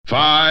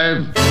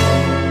5,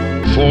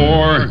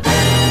 4,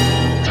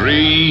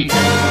 3, 2,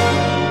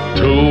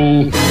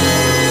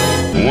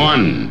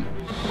 1.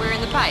 We're in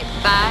the pipe.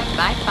 5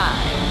 by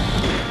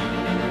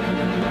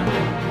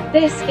 5.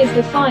 This is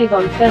the 5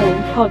 on Film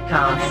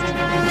podcast.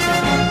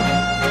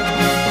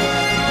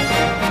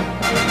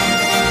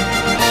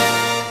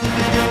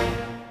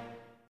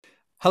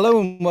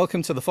 Hello and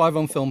welcome to the 5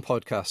 on Film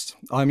podcast.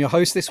 I'm your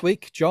host this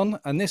week, John,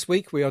 and this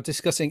week we are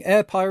discussing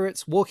air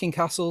pirates, walking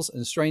castles,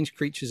 and strange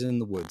creatures in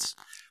the woods.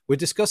 We're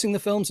discussing the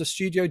films of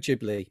Studio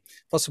Ghibli,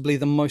 possibly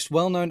the most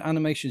well-known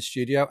animation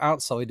studio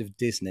outside of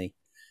Disney.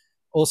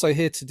 Also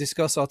here to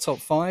discuss our top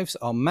 5s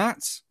are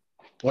Matt.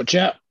 Watch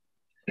out.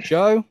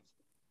 Joe.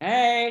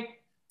 Hey.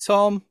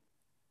 Tom.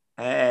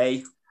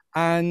 Hey.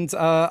 And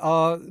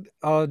our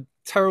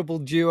terrible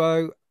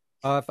duo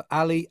of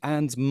Ali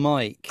and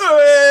Mike.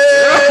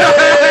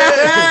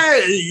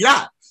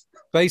 Yeah.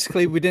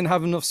 Basically, we didn't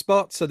have enough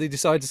spots, so they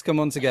decided to come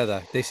on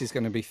together. This is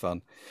going to be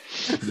fun.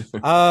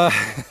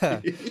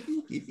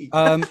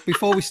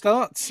 Before we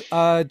start,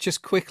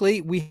 just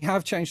quickly, we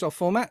have changed our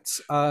formats.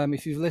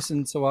 If you've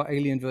listened to our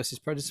Alien versus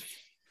Predator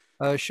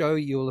show,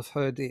 you'll have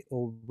heard it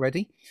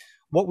already.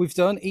 What we've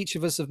done, each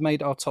of us have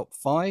made our top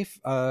 5.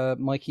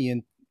 Mikey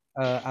and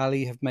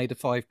Ali have made a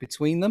 5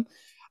 between them.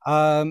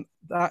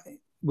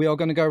 We are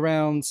going to go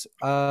around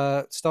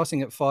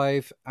starting at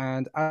 5,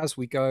 and as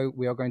we go,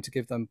 we are going to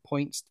give them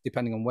points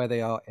depending on where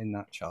they are in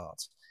that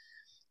chart.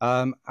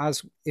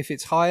 As if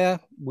it's higher,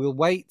 we'll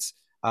wait.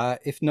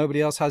 If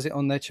nobody else has it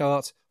on their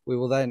chart, we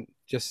will then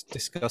just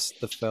discuss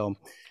the film.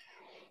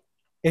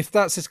 If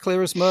that's as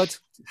clear as mud,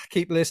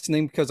 keep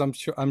listening because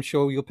I'm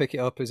sure you'll pick it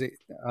up as it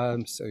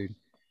soon.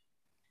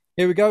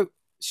 Here we go.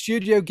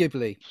 Studio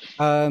Ghibli.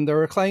 They're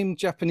an acclaimed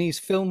Japanese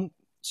film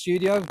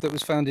studio that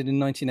was founded in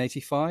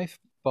 1985.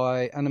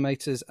 By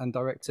animators and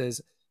directors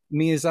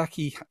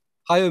Hayao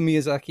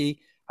Miyazaki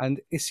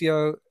and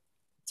Isao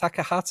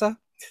Takahata.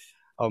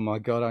 Oh my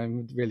god,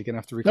 I'm really going to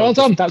have to record. No,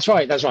 Tom, that's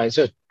right. That's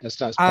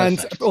and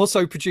perfect.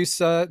 Also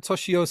producer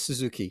Toshio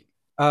Suzuki.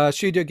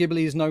 Studio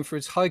Ghibli is known for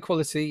its high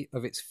quality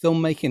of its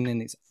filmmaking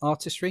and its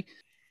artistry.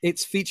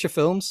 Its feature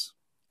films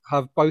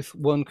have both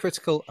won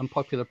critical and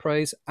popular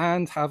praise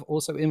and have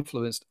also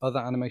influenced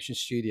other animation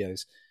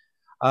studios.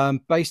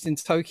 Based in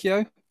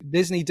Tokyo,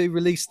 Disney do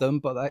release them,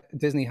 but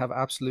Disney have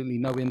absolutely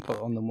no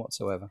input on them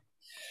whatsoever.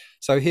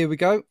 So here we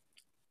go.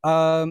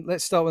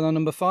 Let's start with our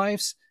number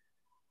 5s.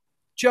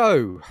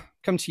 Joe,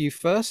 come to you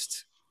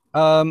first.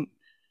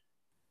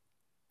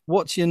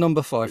 What's your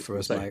number 5 for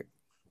us, mate? I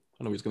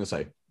know what he's going to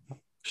say.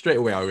 Straight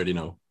away, I already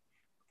know.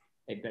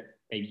 Hey,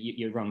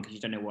 you're wrong because you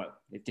don't know what.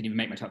 It didn't even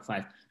make my top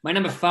 5. My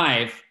number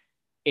 5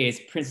 is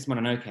Princess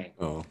Mononoke.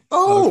 Oh.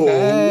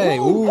 Okay.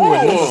 Ooh,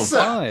 Oh.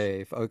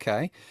 5.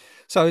 Okay.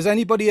 So has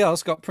anybody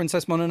else got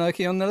Princess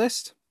Mononoke on the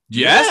list?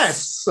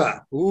 Yes.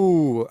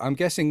 Ooh, I'm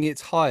guessing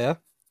it's higher.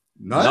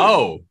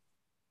 No.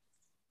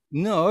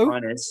 No.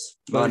 Minus.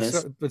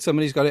 But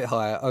somebody's got it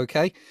higher.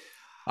 Okay.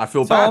 I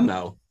feel Tom? bad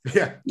now.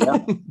 Yeah.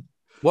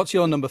 What's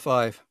your number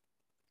 5?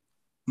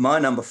 My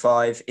number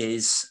 5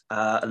 is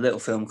a little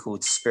film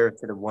called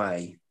Spirited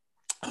Away.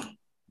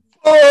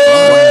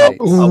 Right.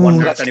 I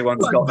wonder if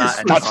anyone's got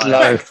that. That's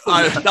low. That's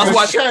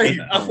what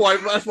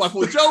I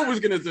thought Joe was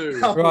going to do.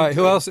 Right.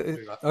 Who else?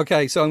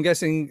 Okay. So I'm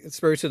guessing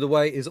Spirited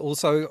Away is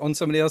also on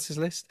somebody else's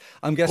list.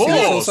 I'm guessing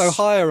it's course. also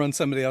higher on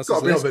somebody else's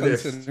Gotta be list. on the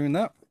list. Considering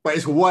that. But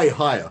it's way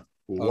higher.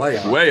 Way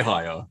higher. Way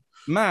higher.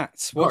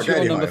 Matt, what's Can't your get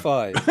any number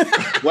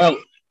 5? Well,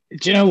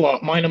 do you know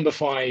what? My number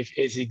 5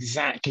 is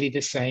exactly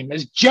the same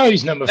as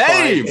Joe's number 5.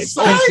 Same. It's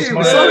Same.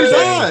 Princess So is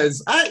Mononoke.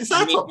 ours. It's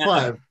our top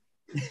 5.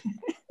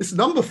 It's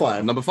number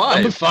 5. Number 5.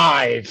 Number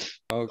 5.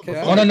 Okay.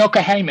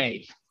 Mononoke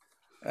Hime.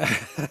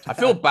 I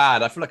feel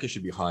bad. I feel like it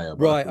should be higher.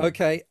 but- Right.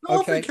 Okay. No,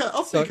 Okay.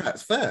 I think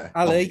that's fair.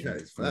 Ali? I think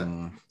it's fair.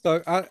 Mm.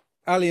 So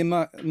Ali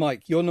and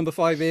Mike, your number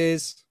 5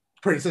 is.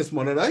 Princess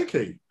Mononoke.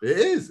 It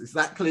is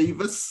exactly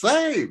the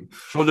same.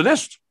 It's on the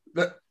list.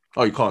 But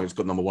Oh, you can't. It's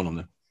got number 1 on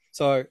there.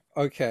 So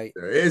okay.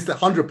 it is the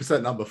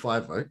 100% number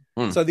 5,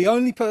 though. So the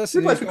only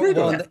person We who's both got agreed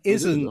on one that. that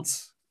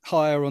isn't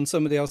higher on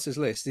somebody else's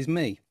list is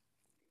me,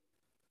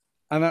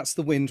 and that's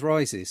The Wind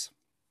Rises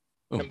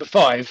Number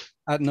 5.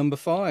 at number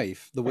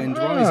 5. The Wind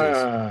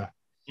Rises.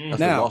 That's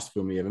Now- the last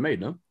film he ever made,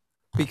 no?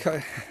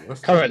 Because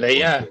Currently,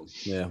 yeah.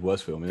 Yeah,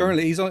 worst film. Yeah.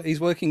 currently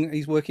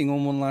he's working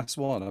on one last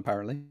one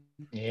apparently.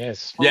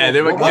 Yes. Yeah,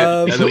 they were.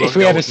 If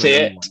we ever see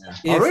it.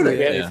 Oh,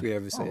 really? If we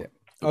ever see it.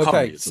 Can't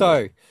Okay, be, it's the so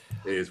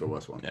It is the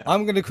worst one. Yeah.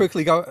 I'm going to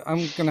quickly go.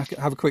 I'm going to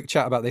have a quick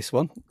chat about this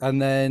one,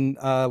 and then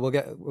we'll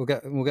get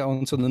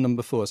on to the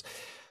number 4s.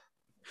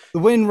 The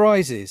Wind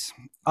Rises.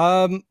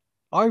 I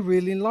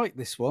really like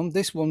this one.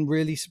 This one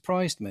really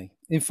surprised me.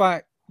 In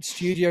fact,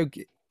 Studio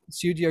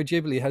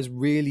Ghibli has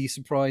really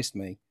surprised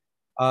me,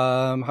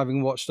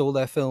 having watched all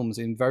their films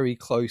in very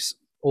close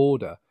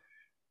order.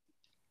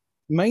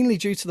 Mainly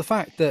due to the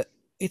fact that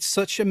it's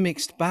such a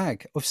mixed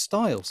bag of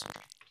styles.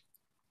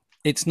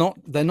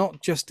 They're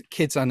not just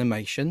kids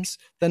animations.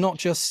 They're not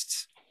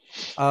just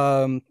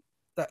they're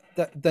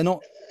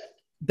not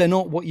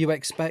what you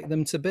expect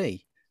them to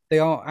be. They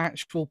are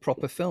actual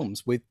proper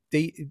films with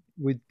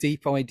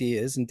deep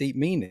ideas and deep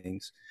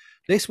meanings.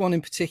 This one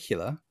in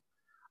particular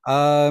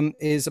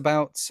is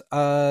about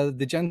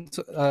the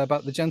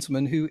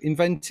gentleman who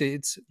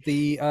invented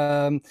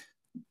the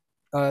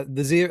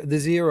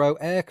Zero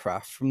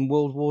aircraft from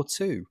World War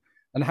II,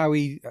 and how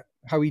he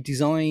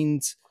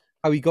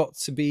got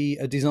to be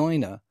a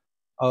designer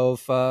of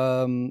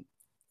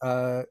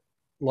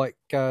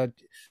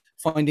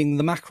finding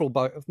the mackerel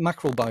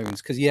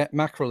bones, because he ate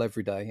mackerel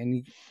every day,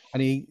 and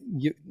he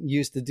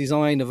used the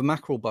design of a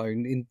mackerel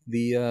bone in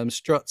the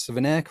struts of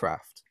an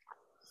aircraft.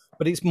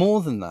 But it's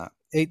more than that.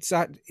 It's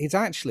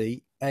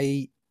actually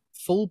a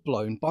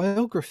full-blown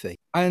biography,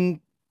 and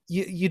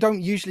you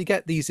don't usually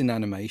get these in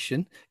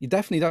animation. You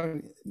definitely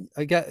don't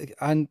get,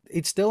 and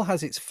it still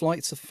has its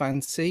flights of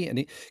fancy, and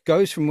it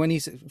goes from when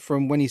he's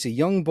a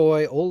young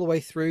boy all the way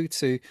through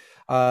to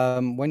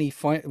when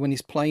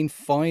his plane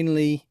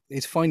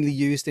is finally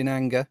used in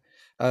anger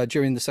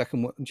during the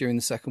Second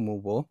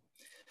World War.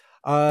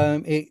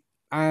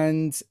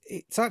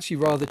 It's actually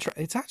rather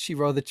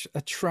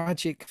a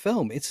tragic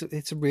film.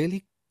 It's a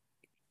really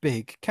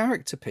big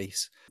character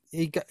piece.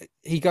 He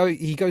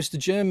goes to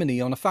Germany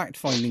on a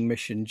fact-finding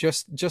mission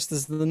just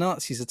as the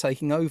Nazis are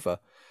taking over.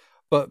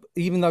 But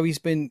even though he's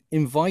been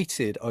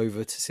invited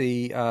over to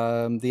see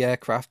the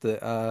aircraft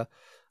that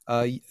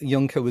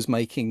Juncker was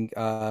making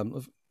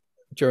for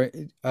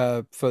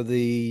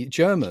the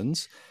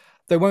Germans,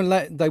 they won't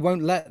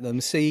let them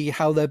see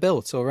how they're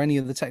built or any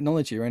of the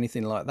technology or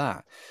anything like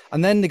that.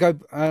 And then they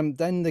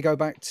go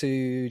back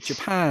to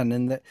Japan,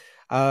 and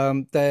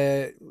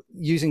they're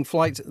using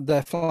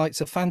their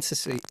flights of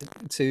fantasy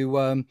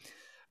to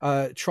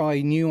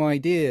try new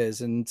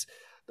ideas. And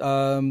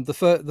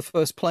the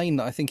first plane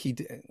that I think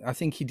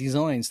he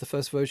designs, the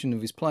first version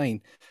of his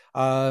plane,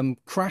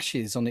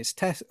 crashes on its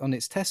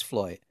test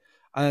flight.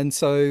 And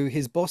so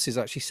his bosses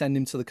actually send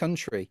him to the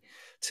country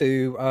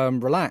to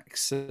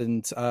relax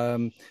and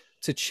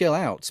to chill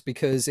out,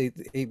 because it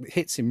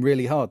hits him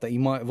really hard that he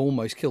might have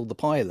almost killed the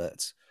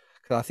pilot.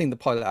 Because I think the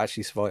pilot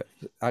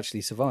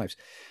actually survives.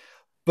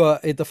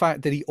 But the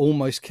fact that he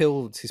almost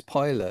killed his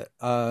pilot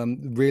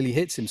really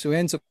hits him. So he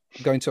ends up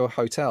going to a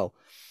hotel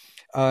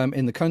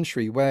in the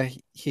country where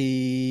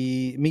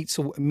he meets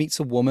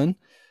a woman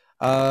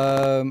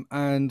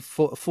and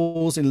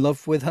falls in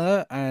love with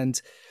her,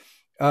 and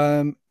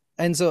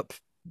ends up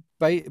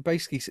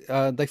basically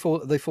they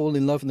fall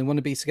in love and they want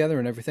to be together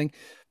and everything.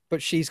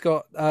 But she's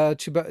got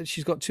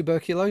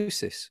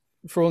tuberculosis.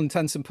 For all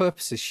intents and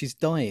purposes, she's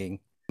dying.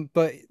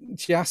 But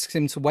she asks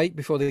him to wait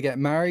before they get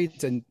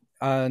married,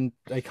 and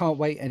they can't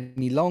wait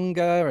any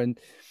longer. And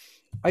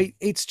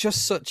it's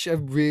just such a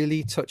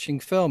really touching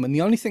film. And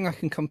the only thing I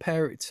can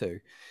compare it to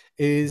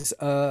is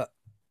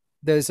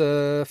there's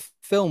a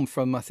film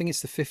from, I think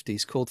it's the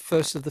 50s, called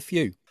First of the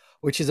Few,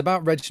 which is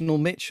about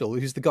Reginald Mitchell,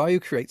 who's the guy who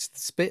creates the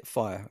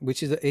Spitfire,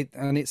 which is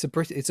it's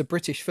a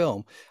British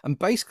film, and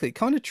basically it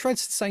kind of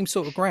treads the same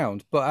sort of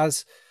ground, but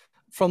as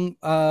from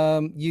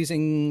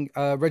using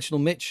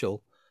Reginald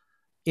Mitchell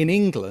in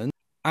England.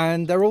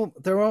 And there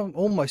are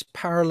almost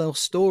parallel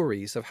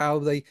stories of how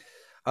they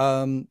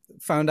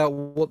found out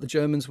what the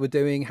Germans were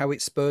doing, how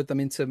it spurred them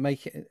into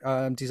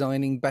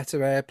designing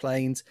better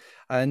airplanes,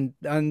 and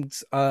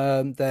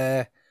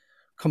their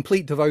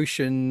complete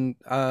devotion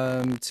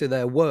to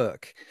their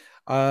work,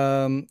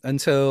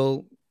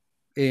 until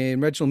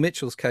in Reginald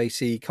Mitchell's case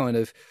he kind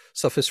of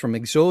suffers from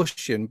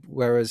exhaustion,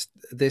 whereas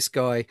this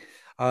guy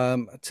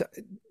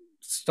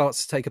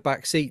starts to take a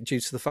back seat due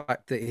to the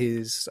fact that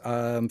his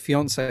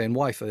fiance and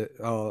wife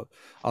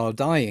are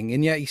dying,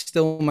 and yet he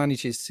still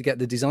manages to get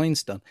the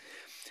designs done.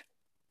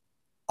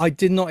 I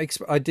did not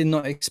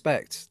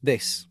expect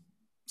this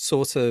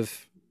sort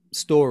of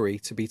story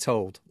to be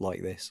told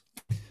like this.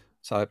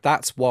 So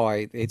that's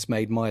why it's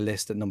made my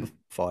list at number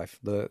 5,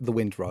 The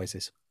Wind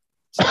Rises.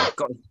 So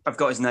I've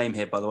got his name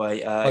here, by the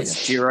way.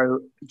 It's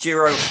Jiro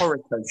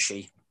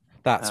Horikoshi.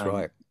 That's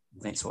right. I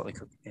think that's what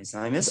his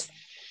name is.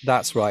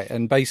 That's right,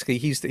 and basically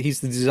he's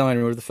the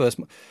designer of the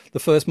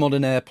first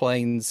modern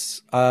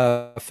airplanes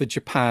for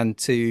Japan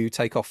to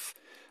take off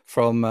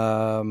from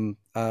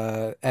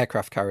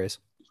aircraft carriers.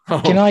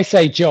 Can I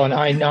say, John,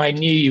 I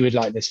knew you would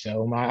like this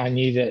film. I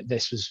knew that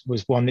this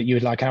was one that you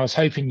would like. And I was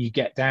hoping you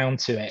get down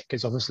to it,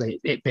 because obviously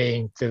it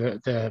being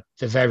the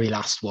very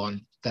last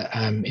one that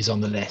is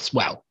on the list,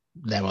 well,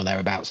 there or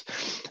thereabouts.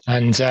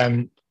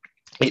 And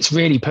it's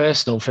really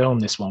personal film,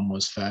 this one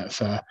was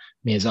for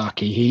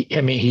Miyazaki.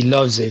 He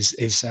loves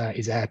his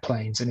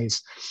airplanes and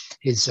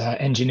his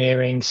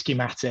engineering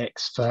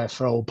schematics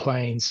for old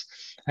planes,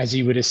 as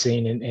you would have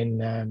seen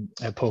in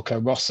Porco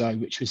Rosso,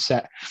 which was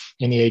set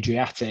in the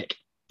Adriatic.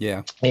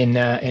 Yeah. In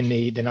the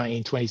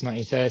 1920s,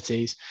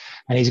 1930s,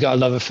 and he's got a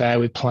love affair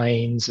with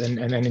planes and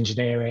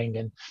engineering,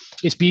 and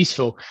it's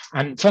beautiful.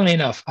 And funnily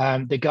enough,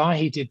 the guy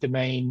who did the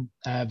main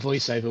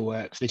voiceover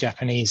work for the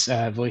Japanese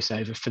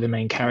voiceover for the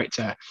main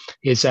character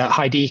is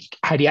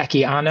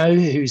Hideaki Anno,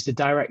 who's the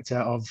director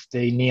of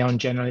the Neon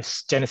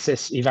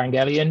Genesis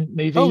Evangelion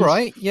movies. Oh,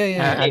 right.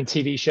 Yeah. And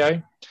TV show.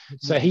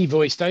 So he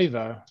voiced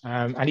over,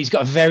 and he's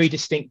got a very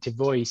distinctive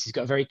voice. He's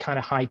got a very kind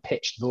of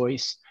high-pitched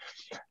voice.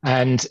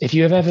 And if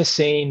you have ever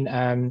seen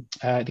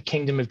The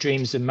Kingdom of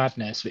Dreams and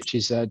Madness, which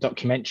is a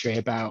documentary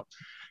about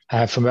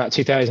from about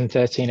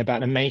 2013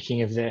 about the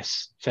making of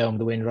this film,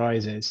 The Wind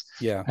Rises,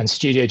 and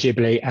Studio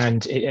Ghibli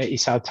and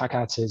Isao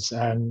Takahata's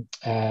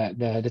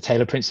The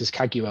Tale of Princess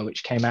Kaguya,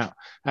 which came out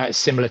at a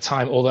similar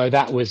time, although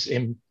that was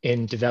in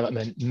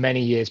development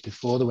many years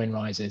before The Wind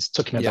Rises. It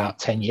took him about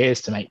 10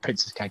 years to make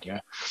Princess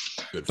Kaguya.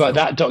 But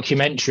that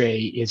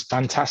documentary is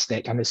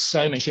fantastic, and there's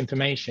so much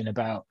information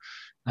about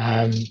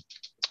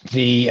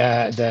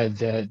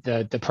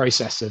the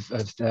process of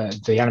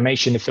the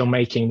animation, the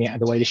filmmaking,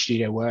 the way the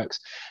studio works,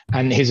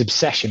 and his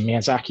obsession,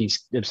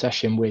 Miyazaki's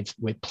obsession with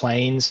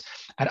planes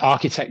and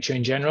architecture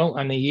in general.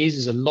 And he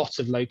uses a lot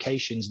of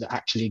locations that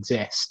actually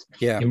exist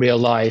in real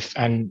life,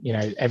 and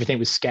everything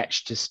was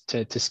sketched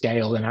to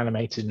scale and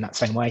animated in that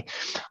same way.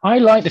 I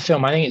like the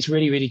film. I think it's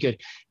really, really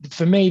good.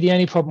 For me, the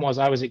only problem was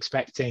I was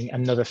expecting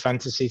another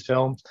fantasy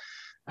film.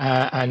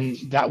 And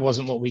that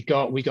wasn't what we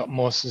got. We got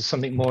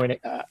something more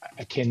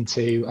akin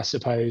to, I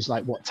suppose,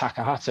 like what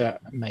Takahata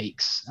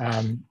makes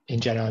in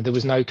general. There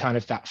was no kind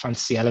of that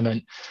fantasy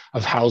element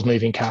of Howl's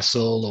Moving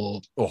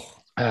Castle or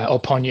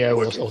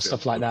Ponyo or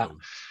stuff like that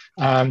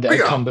that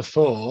had come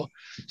before.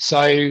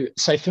 So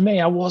for me,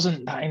 I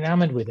wasn't that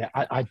enamored with it.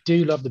 I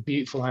do love the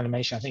beautiful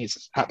animation. I think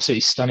it's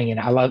absolutely stunning, and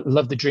I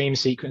love the dream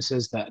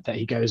sequences that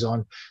he goes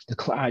on.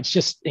 It's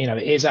just,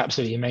 it is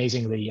absolutely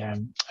amazingly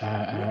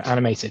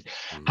animated,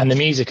 and the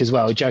music as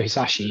well. Joe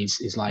Hisashi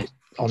is like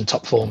on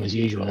top form as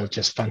usual.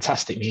 Just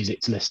fantastic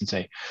music to listen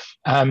to.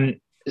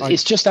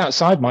 It's just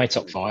outside my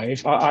top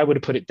 5. I would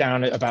have put it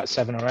down at about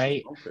 7 or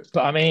 8.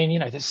 But I mean,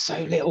 there's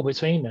so little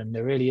between them.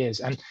 There really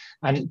is. And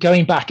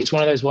going back, it's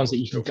one of those ones that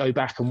you can go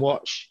back and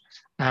watch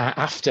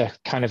after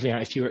kind of,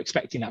 if you were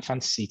expecting that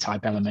fantasy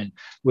type element.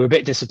 We're a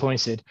bit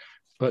disappointed,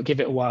 but give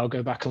it a while,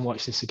 go back and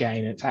watch this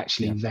again. It's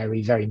actually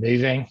very, very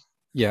moving.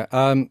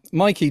 Yeah.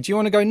 Mikey, do you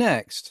want to go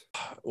next?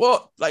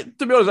 Well,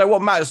 to be honest, like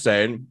what Matt's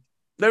saying,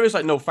 there is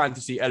no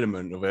fantasy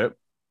element of it.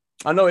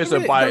 I know it's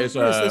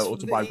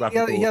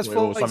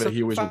autobiographical or something that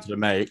he always wanted to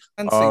make.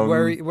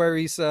 Where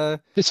he's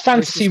there's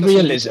fantasy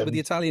realism with the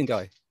Italian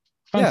guy.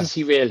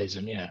 Fantasy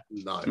realism, No,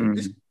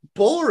 it's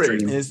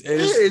boring. It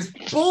is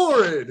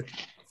boring.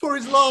 For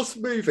his last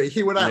movie,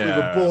 he went out with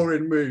a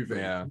boring movie.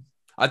 Yeah,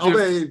 I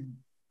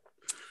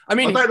mean, I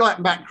don't like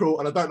Mackerel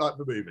and I don't like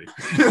the movie.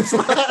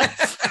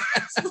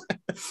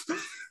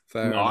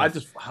 I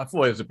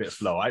thought it was a bit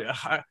slow.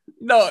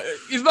 No,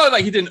 it's not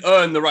like he didn't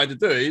earn the right to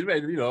do it. He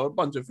made a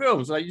bunch of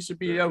films. Like, you should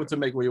be able to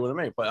make what you want to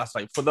make. But that's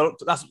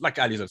like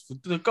Ali says,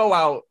 to go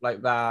out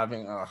like that. I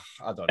think I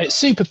don't know. It's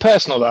super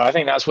personal though. I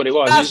think that's what it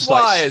was. That's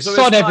why.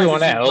 Sod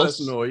everyone else.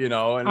 Personal,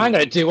 and I'm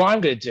gonna do what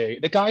I'm gonna do.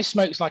 The guy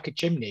smokes like a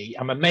chimney.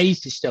 I'm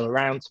amazed he's still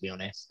around, to be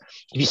honest.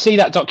 If you see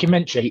that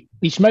documentary,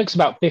 he smokes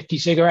about 50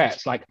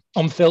 cigarettes, like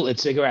unfiltered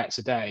cigarettes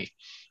a day.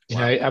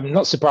 I'm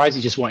not surprised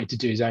he just wanted to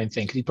do his own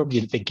thing, because he probably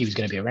didn't think he was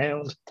going to be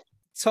around.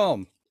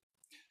 Tom,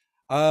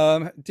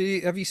 have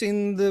you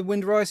seen The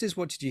Wind Rises?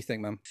 What did you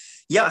think, man?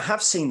 Yeah, I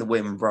have seen The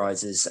Wind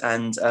Rises,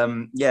 and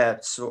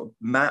sort of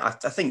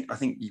Matt. I think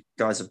you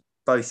guys have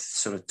both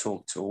sort of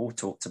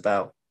talked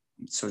about,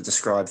 sort of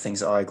described things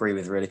that I agree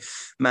with. Really,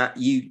 Matt,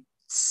 you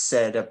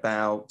said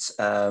about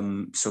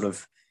sort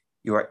of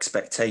your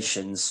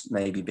expectations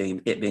maybe being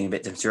a bit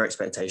different to your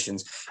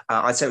expectations.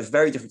 I'd say it was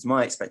very different to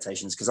my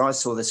expectations, because I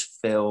saw this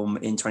film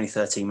in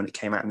 2013 when it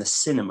came out in the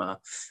cinema.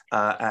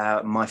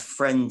 My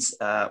friend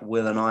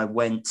Will and I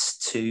went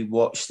to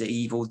watch The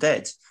Evil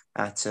Dead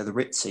at the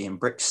Ritzy in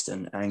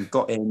Brixton, and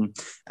got in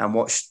and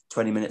watched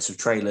 20 minutes of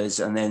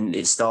trailers, and then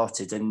it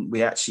started, and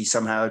we actually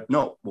somehow had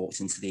not walked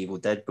into The Evil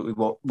Dead, but we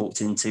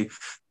walked into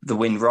The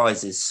Wind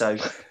Rises. So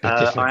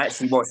I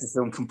actually watched the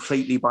film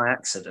completely by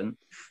accident.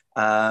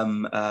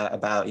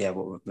 About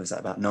what was that,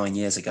 about 9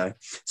 years ago.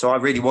 So I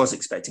really was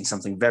expecting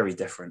something very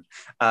different.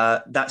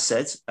 That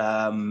said,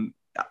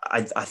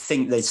 I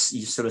think you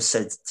sort of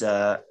said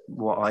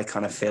what I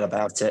kind of feel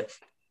about it.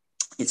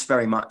 It's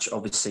very much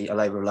obviously a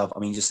labour of love. I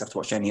mean, you just have to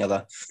watch any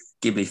other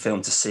Ghibli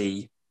film to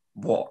see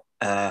what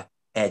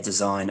air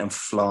design and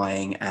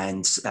flying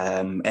and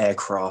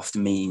aircraft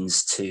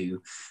means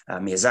to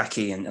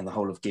Miyazaki and the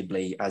whole of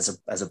Ghibli as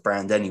a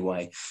brand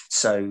anyway.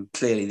 So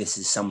clearly this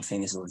is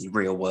obviously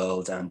real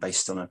world and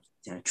based on a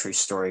true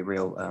story,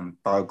 real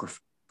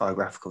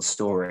biographical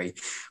story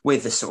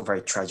with this sort of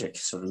very tragic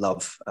sort of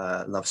love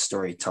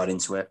story tied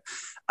into it.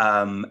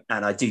 And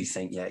I do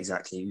think,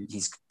 exactly,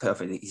 he's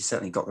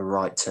certainly got the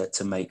right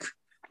to make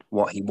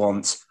what he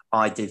wants.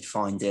 I did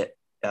find it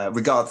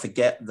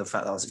forget the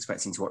fact that I was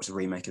expecting to watch the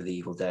remake of The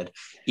Evil Dead.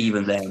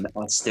 Even then,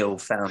 I still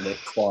found it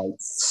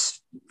quite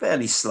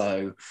fairly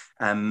slow,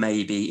 and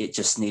maybe it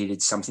just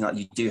needed something like,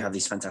 you do have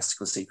these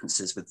fantastical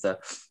sequences with the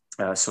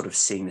sort of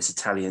seeing this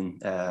Italian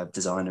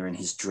designer in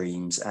his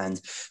dreams,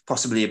 and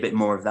possibly a bit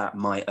more of that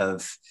might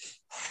have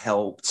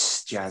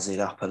helped jazz it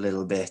up a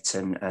little bit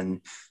and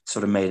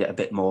sort of made it a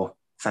bit more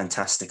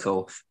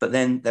fantastical. But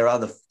then there are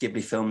other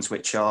Ghibli films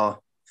which are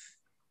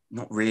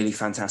not really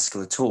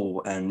fantastical at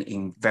all, and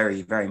in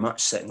very, very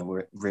much set in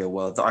the real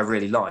world, that I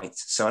really liked.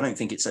 So I don't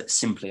think it's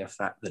simply a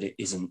fact that it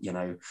isn't, you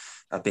know,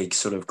 a big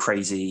sort of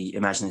crazy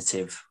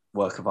imaginative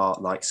work of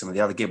art like some of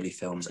the other Ghibli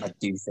films. I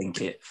do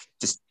think it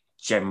just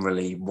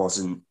generally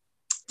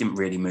didn't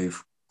really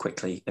move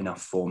quickly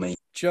enough for me.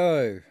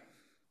 Joe,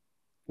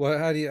 well,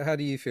 how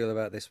do you feel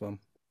about this one?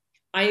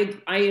 I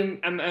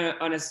am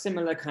on a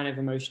similar kind of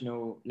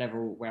emotional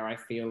level where I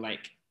feel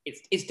like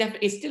it's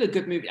still a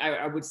good movie.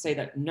 I would say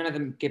that none of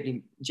them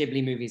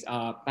Ghibli movies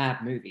are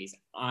bad movies.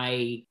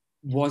 I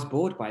was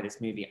bored by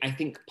this movie. I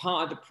think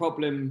part of the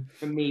problem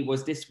for me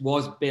was this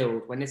was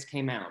billed, when this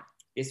came out,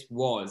 this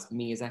was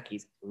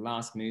Miyazaki's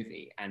last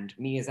movie, and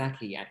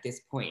Miyazaki at this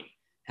point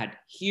had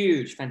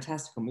huge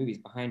fantastical movies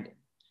behind him.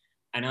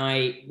 And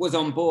I was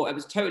on board. I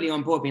was totally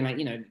on board, being like,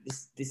 you know,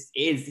 this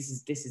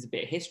is a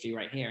bit of history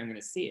right here. I'm going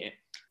to see it.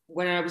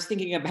 When I was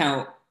thinking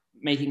about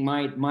making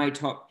my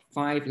top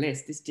 5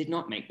 list, this did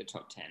not make the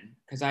top 10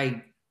 because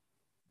I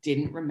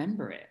didn't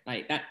remember it.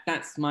 Like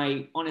that's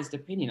my honest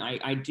opinion.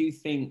 I do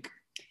think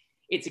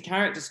it's a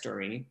character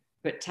story,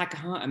 but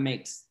Takahata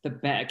makes the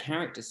better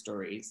character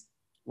stories,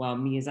 while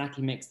Miyazaki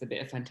makes the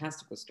bit of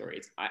fantastical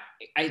stories.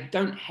 I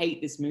don't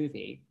hate this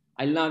movie.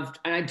 I loved,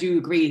 and I do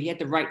agree, he had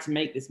the right to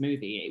make this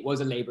movie. It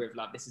was a labor of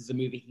love. This is a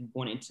movie he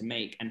wanted to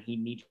make, and he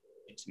needed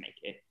to make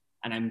it.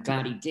 And I'm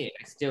glad he did.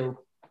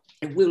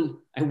 I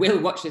will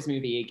watch this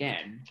movie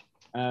again.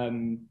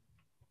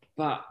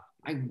 But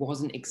I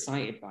wasn't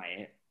excited by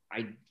it.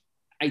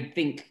 I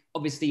think,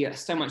 obviously,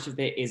 so much of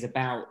it is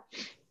about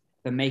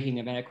the making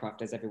of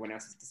aircraft, as everyone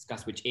else has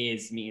discussed, which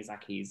is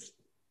Miyazaki's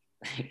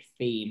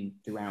theme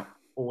throughout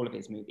all of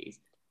his movies.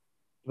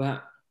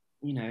 But,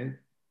 you know,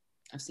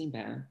 I've seen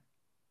better.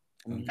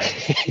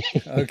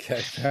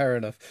 Okay, fair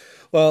enough.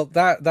 Well,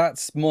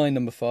 that's my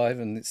number 5,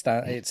 and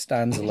it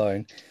stands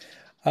alone.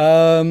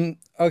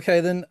 Okay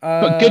then.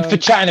 But good for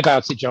chatting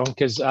about it, John,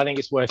 because I think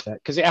it's worth it.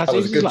 Because it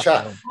was a good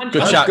chat.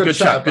 Good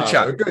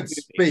chat. A good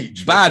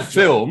speech. Bad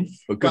film,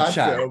 but good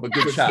chat. But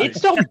good chat.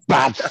 It's not a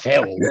bad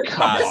film.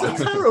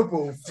 It's a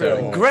terrible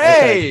film.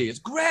 Great, it's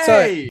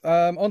great.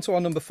 So, on to our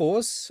number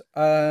 4s.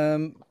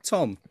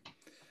 Tom,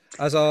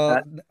 as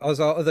our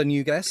other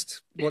new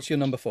guest, what's your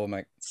number 4,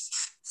 mate?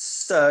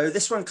 So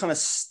this one kind of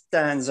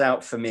stands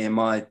out for me in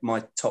my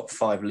top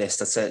 5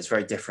 list. I'd say it's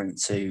very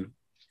different to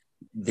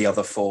the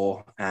other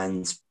 4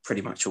 and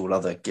pretty much all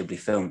other Ghibli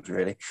films,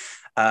 really.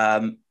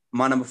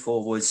 My number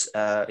 4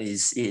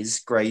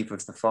 is Grave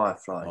of the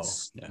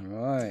Fireflies. Oh, yeah.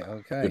 Right,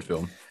 okay. Good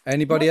film.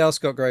 Anybody else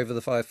got Grave of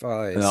the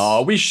Fireflies?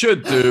 No, we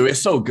should do.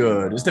 It's so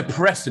good. It's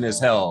depressing as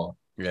hell.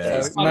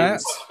 Yeah,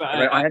 Matt,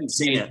 I hadn't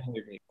seen it.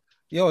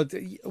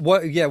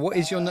 What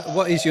is your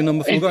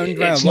number 4 going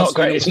round? It's not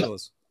great.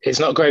 It's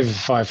not Grave of the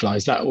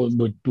Fireflies. That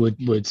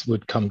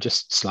would come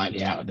just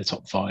slightly out of the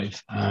top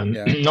 5.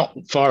 Not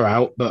far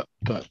out, but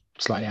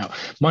slightly out.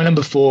 My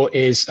number 4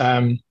 is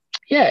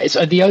it's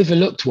the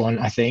overlooked one,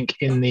 I think,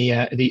 in the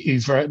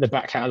oeuvre, the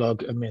back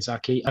catalogue of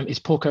Miyazaki. It's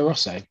Porco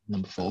Rosso,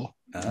 number 4.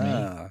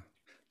 Now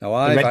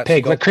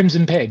the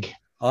Crimson Pig.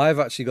 I've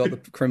actually got the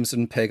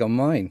Crimson Pig on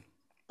mine.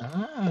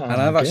 And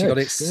I've actually got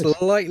it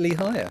slightly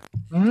higher.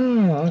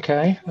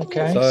 Okay.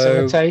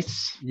 Similar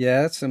tastes.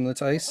 Yeah, similar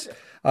tastes.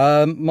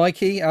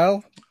 Mikey,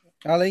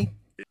 Ali.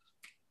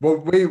 Well,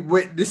 we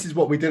this is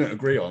what we didn't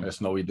agree on. That's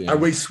not what we did.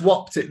 And we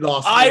swapped it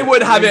last I year.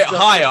 would have it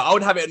higher. I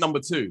would have it at number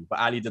 2, but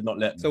Ali did not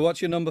let me. So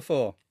what's your number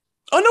 4?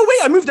 Oh, no, wait,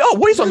 I moved it up.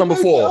 What is on number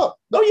 4?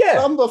 Oh, yeah.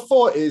 Number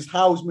 4 is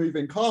Howl's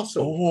Moving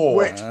Castle,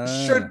 which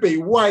should be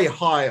way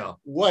higher.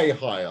 Why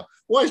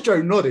is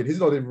Joe nodding? He's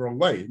nodding the wrong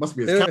way. It must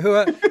be his who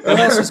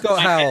else has got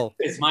Howl?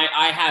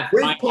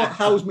 We put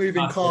Howl's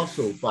Moving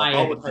Castle, but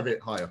I would have it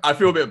higher. I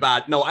feel a bit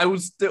bad. No, I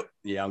was still...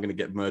 Yeah, I'm going to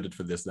get murdered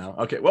for this now.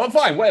 Okay, well,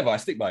 fine, whatever. I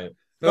stick by it.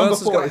 Number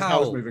 4 is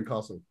Howl's Moving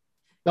Castle.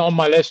 Not on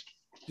my list.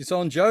 It's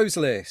on Joe's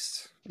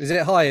list. Is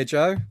it higher,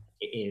 Joe?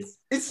 It is.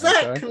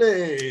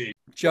 Exactly. Okay.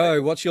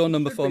 Joe, what's your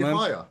number 4, man?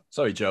 Higher.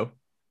 Sorry, Joe.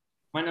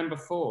 My number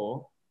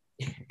 4...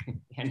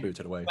 Move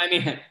to the way. I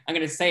mean, I'm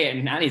going to say it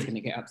and Ali's going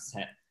to get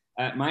upset.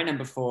 My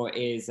number 4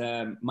 is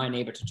My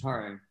Neighbor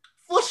Totoro.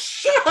 For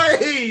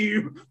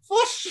shame!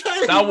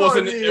 That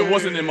wasn't. It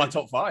wasn't in my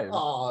top 5.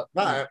 Oh,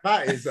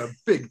 that is a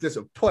big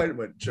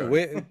disappointment, Joe.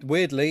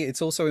 Weirdly,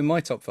 it's also in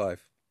my top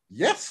 5.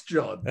 Yes,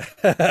 John.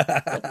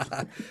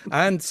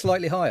 And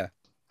slightly higher.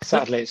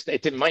 Sadly,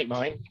 it didn't make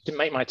mine. Didn't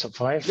make my top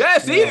 5. Yeah,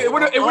 see, it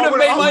wouldn't have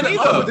made mine either.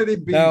 I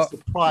wouldn't be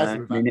surprised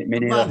with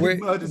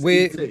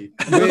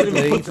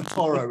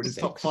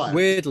that.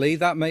 Weirdly,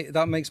 that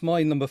makes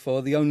my number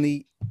 4 the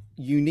only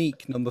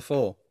unique number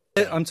 4.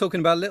 I'm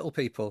talking about Little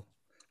People.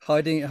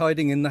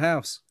 hiding in the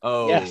house.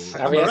 Oh, yes,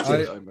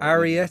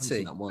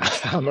 Arrietty.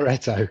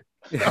 Amaretto.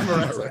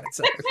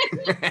 Amaretto.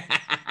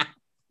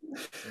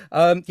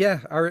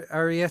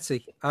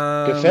 Arrietty.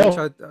 Good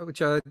film.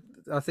 Which I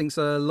think's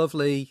a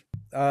lovely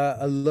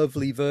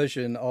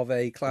version of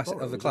a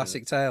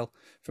classic tale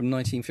from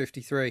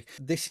 1953.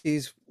 This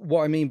is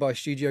what I mean by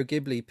Studio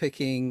Ghibli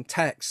picking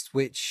text,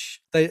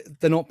 which they're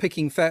not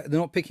picking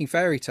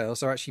fairy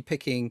tales. They're actually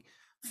picking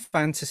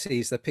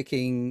fantasies. They're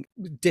picking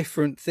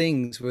different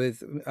things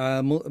with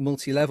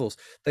multi levels.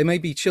 They may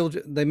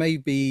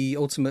be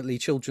ultimately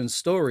children's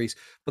stories,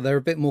 but they're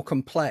a bit more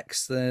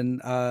complex than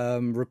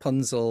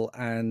Rapunzel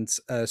and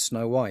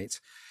Snow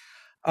White.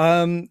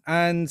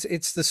 And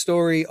it's the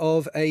story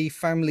of a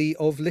family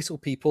of little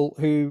people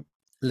who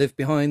live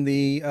behind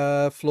the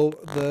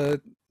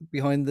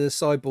behind the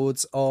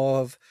sideboards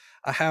of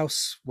a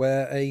house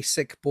where a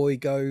sick boy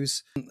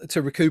goes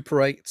to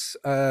recuperate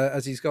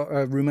as he's got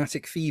a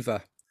rheumatic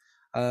fever,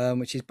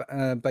 which is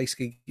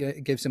basically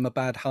gives him a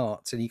bad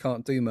heart and he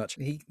can't do much.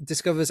 He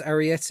discovers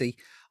Arrietty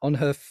on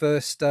her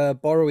first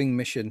borrowing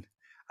mission,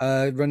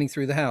 running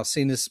through the house,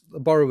 seeing as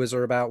borrowers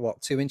are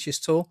about 2 inches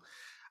tall.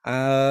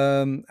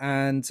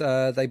 And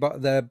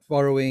they're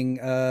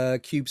borrowing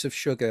cubes of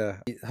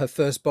sugar. Her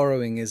first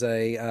borrowing is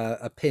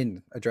a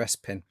dress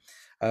pin,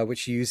 which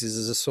she uses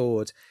as a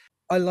sword.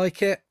 I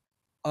like it.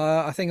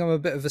 I think I'm a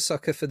bit of a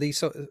sucker for these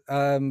for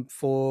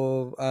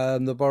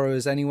the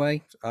borrowers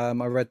anyway. I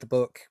read the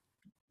book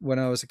when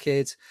I was a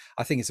kid.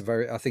 I think it's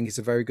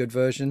a very good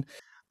version.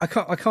 I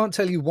can't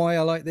tell you why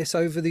I like this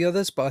over the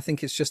others, but I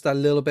think it's just that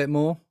little bit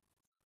more.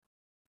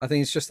 I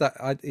think it's just that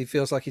it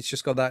feels like it's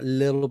just got that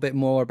little bit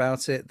more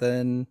about it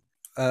than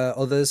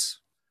others.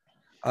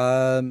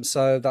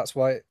 So that's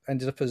why it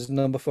ended up as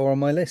number 4 on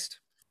my list.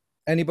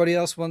 Anybody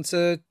else want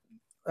to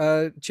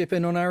chip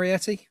in on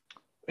Arrietty?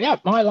 Yeah,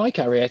 I like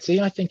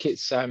Arrietty. I think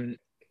it's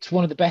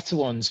one of the better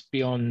ones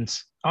beyond.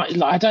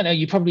 I don't know.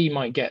 You probably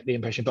might get the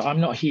impression, but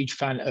I'm not a huge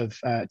fan of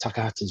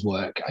Takahata's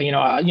work.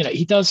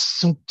 He does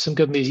some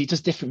good movies. He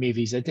does different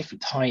movies. They're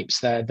different types.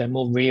 They're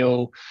more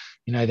real.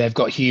 They've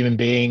got human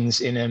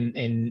beings in them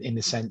in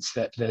the sense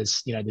that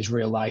there's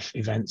real life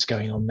events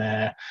going on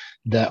there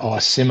that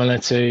are similar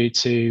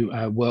to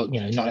world,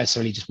 not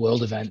necessarily just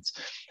world events.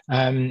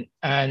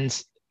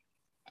 And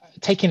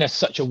taking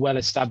such a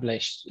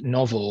well-established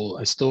novel,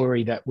 a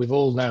story that we've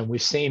all known,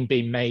 we've seen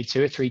being made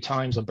 2 or 3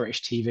 times on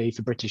British TV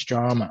for British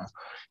drama,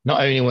 not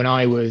only when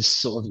I was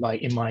sort of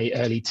like in my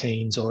early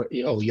teens or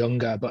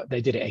younger, but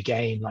they did it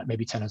again, like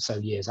maybe 10 or so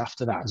years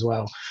after that as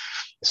well.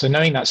 So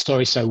knowing that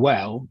story so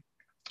well,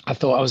 I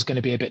thought I was going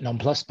to be a bit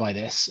nonplussed by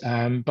this,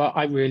 but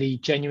I really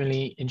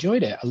genuinely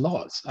enjoyed it a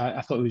lot.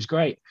 I thought it was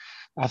great.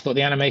 I thought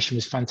the animation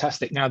was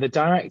fantastic. Now, the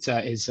director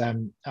is,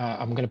 I'm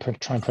going to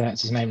try and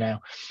pronounce his name now,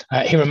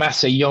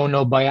 Hiromasa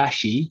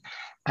Yonebayashi,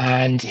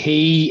 and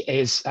he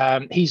is,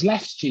 he's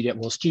left Studio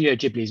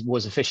Ghibli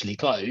was officially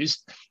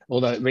closed,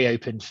 although it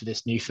reopened for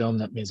this new film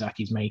that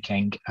Miyazaki's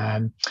making.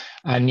 And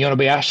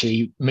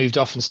Yonebayashi moved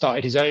off and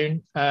started his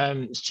own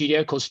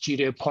studio called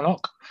Studio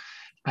Ponok.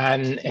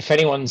 And if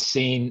anyone's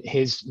seen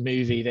his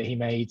movie that he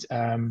made,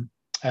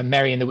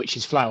 Mary and the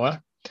Witch's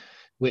Flower,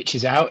 which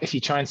is out, if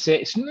you try and see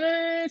it, it's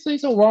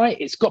all right.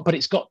 It's got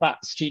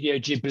that Studio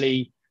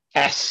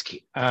Ghibli-esque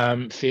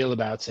feel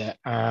about it,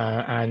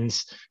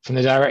 and from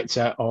the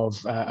director of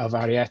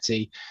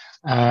Arrietty.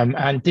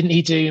 And didn't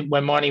he do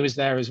When Marnie Was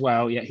There as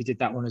well? Yeah, he did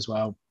that one as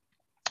well.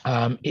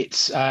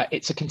 It's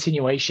a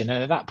continuation,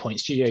 and at that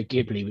point Studio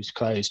Ghibli was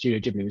closed.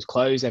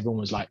 Everyone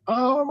was like,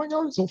 oh my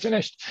god, it's all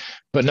finished.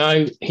 But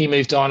no, he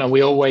moved on, and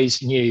we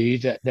always knew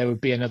that there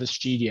would be another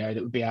studio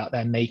that would be out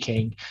there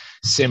making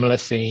similar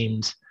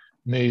themed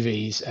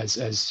movies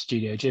as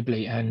Studio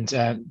Ghibli, and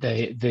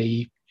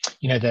the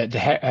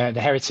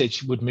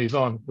heritage would move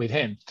on with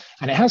him,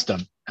 and it has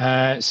done.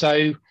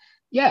 So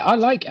yeah, I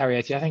like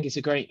Arrietty. I think it's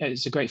a great film.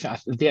 I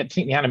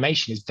think the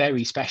animation is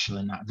very special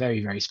in that,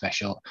 very, very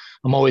special.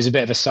 I'm always a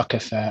bit of a sucker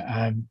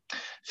for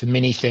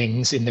mini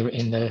things in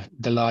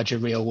the larger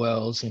real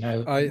world. I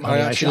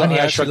like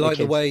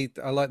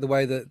the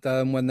way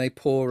that when they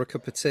pour a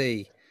cup of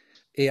tea,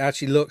 it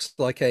actually looks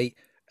like a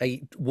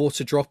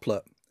water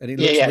droplet, and it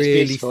looks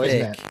really thick.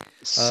 Isn't it?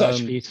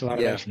 Such beautiful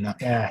animation.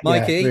 Yeah,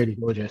 Mikey, really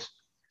gorgeous.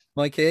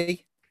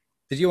 Mikey,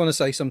 did you want to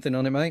say something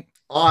on it, mate?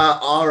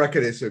 I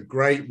reckon it's a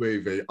great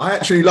movie. I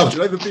actually loved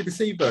the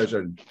BBC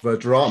version, the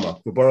drama,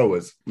 The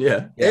Borrowers.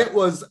 Yeah. It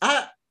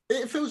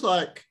feels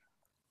like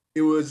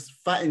it was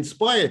that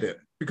inspired it,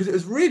 because it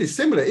was really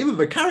similar. Even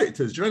the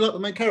characters, do you know, like the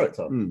main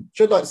character?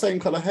 She had like same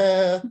color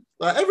hair,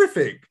 like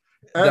everything.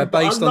 They're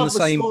based on the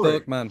same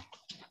book, man.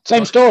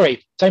 Same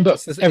story, same book,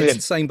 everything. It's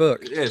the same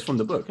book. Yeah, it's from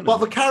the book. But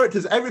the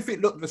characters,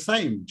 everything looked the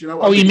same. Do you know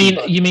what?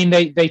 You mean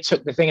they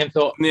took the thing and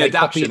thought the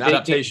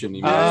adaptation?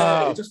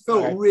 Yeah, it just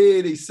felt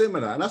really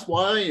similar, and that's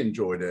why I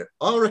enjoyed it.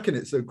 I reckon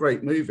it's a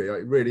great movie.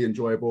 Really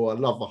enjoyable. I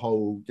love the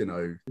whole,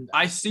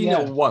 I've seen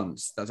it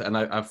once, and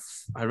I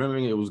remember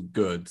it was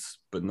good,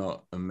 but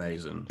not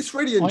amazing. It's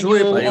really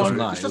enjoyable. It was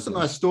nice, it's just a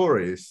nice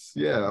story.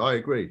 I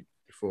agree.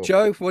 4.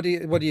 Joe, what do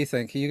you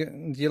think? Do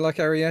you like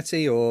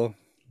Arrietty or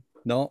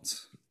not?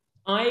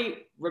 I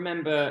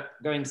remember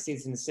going to see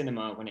this in the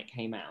cinema when it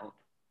came out.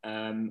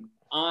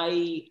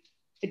 I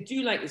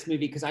do like this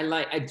movie because I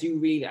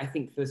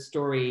think the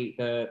story,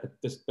 the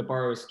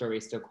borrower story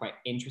is still quite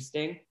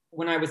interesting.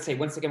 When I would say,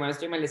 once again, when I was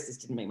doing my list, this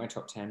didn't make my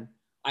top 10.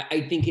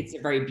 I think it's a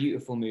very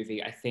beautiful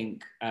movie. I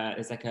think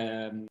there's like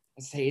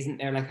isn't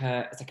there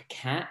it's like a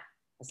cat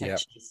that's like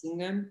chasing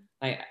them.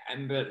 Like I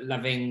remember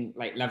loving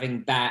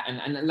that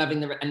and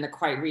loving the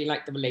quite really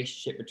like the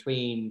relationship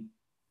between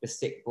the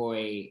sick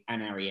boy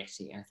and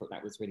Arrietty. I thought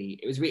that was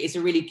it's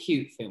a really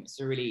cute film. It's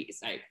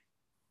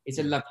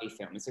a lovely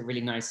film. It's a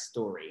really nice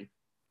story.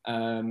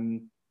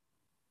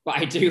 But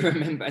I do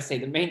remember,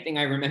 the main thing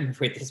I remember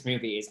with this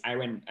movie is I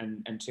went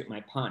and took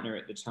my partner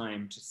at the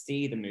time to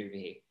see the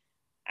movie.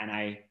 And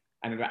I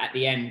remember at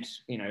the end,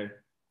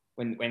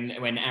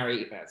 when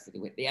Ari,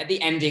 at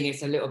the ending,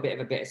 it's a little bit of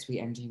a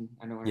bittersweet ending.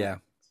 I don't want to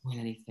spoil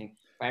anything.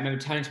 But I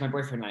remember turning to my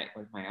boyfriend, like,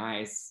 with my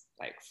eyes,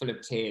 like, full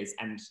of tears,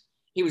 and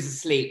he was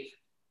asleep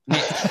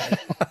next to me.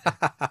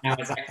 And I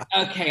was like,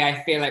 okay,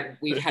 I feel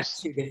like we've had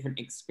two different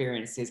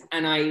experiences.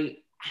 And I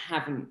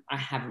haven't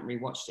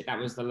rewatched it. That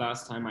was the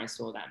last time I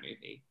saw that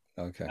movie.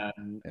 Okay.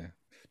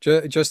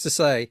 Just to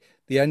say,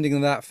 the ending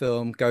of that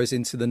film goes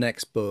into the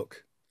next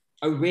book.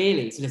 Oh,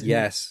 really? So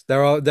yes,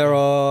 there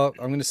are.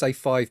 I'm going to say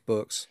 5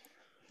 books.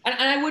 And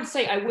I would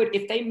say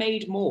if they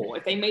made more,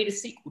 if they made a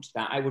sequel to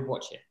that, I would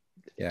watch it.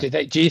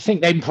 Yeah. Do you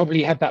think they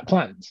probably had that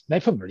planned? They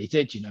probably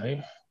did,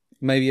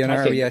 Maybe an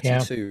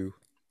Arrietty too.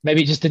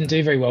 Maybe it just didn't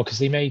do very well because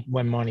they made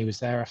When Marnie Was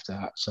There after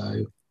that.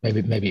 So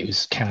maybe it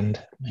was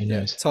canned. Who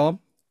knows? Tom,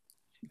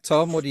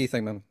 what do you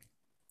think, man?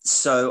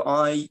 So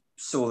I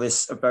saw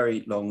this a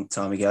very long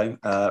time ago,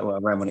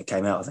 around when it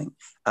came out, I think.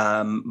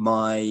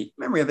 My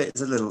memory of it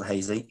is a little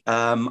hazy.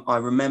 I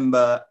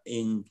remember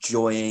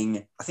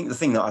enjoying, I think the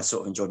thing that I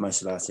sort of enjoyed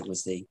most about it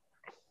was the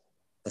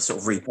sort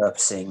of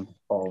repurposing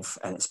of,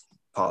 and it's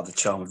part of the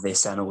charm of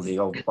this and all the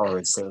old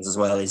borrowed stills as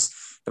well, is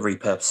the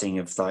repurposing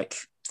of like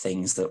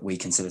things that we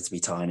consider to be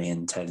tiny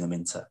and turning them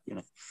into,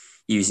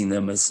 using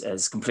them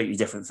as completely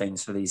different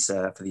things for these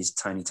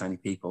tiny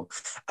people.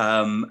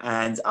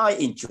 And I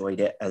enjoyed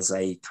it as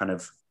a kind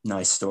of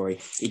nice story.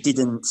 It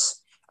didn't,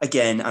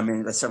 again, I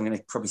mean, I'm going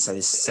to probably say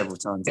this several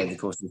times over the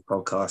course of this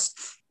podcast.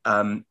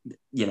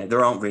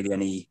 There aren't really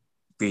any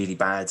really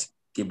bad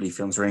Ghibli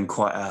films. We're in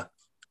quite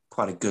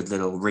a good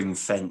little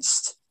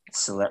ring-fenced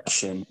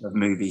selection of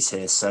movies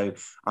here. So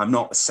I'm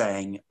not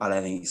saying I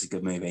don't think it's a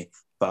good movie,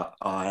 but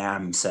I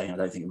am saying I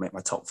don't think it'll make my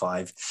top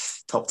 5,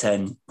 top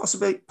 10,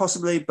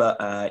 possibly.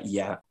 But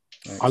yeah.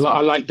 I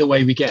like the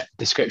way we get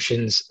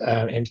descriptions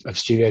of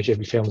Studio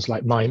Ghibli films,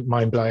 like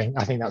mind blowing.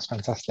 I think that's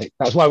fantastic.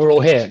 That's why we're all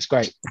here. It's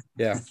great.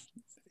 Yeah.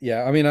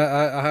 I mean,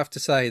 I have to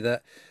say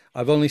that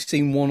I've only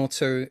seen 1 or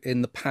 2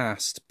 in the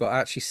past, but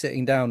actually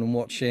sitting down and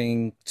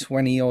watching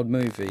 20 odd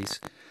movies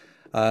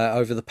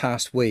over the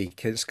past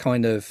week, it's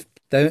kind of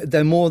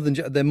they're more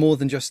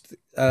than just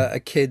a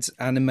kids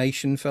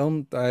animation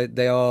film.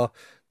 They are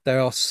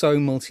so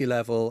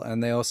multi-level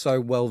and they are so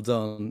well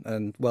done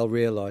and well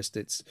realized.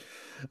 It's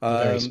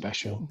very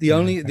special. The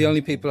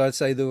only people I'd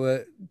say that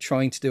were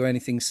trying to do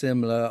anything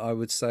similar, I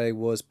would say,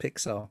 was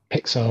Pixar.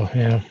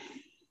 Yeah.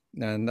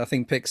 And I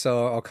think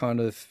Pixar are kind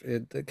of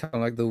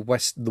like the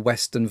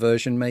Western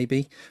version,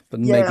 maybe, but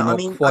maybe not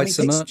quite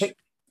so much.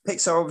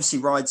 Pixar obviously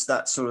rides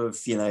that sort of,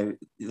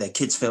 their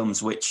kids'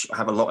 films, which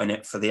have a lot in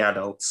it for the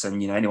adults,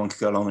 and anyone could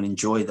go along and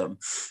enjoy them.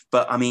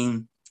 But I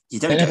mean, you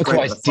don't get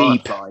Grave of the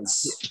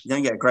Fireflies. You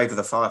don't get Grave of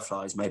the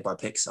Fireflies made by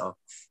Pixar.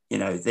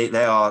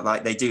 They are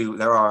like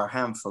there are a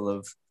handful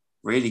of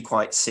really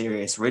quite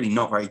serious, really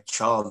not very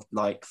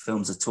childlike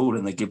films at all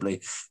in the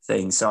Ghibli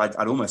thing. So I'd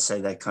almost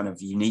say they're kind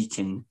of unique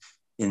in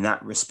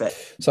that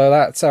respect. So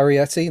that's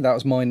Arrietty. That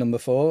was my number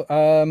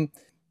 4.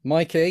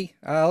 Mikey,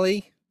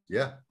 Ali.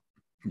 Yeah.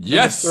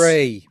 Yes. Number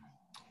 3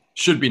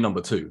 should be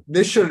number 2.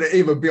 This shouldn't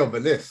even be on the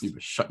list. You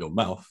shut your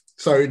mouth.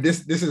 So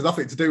this has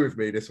nothing to do with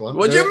me. This one.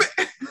 What do you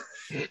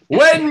mean?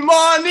 When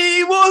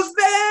Marnie Was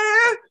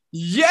There.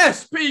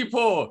 Yes,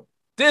 people.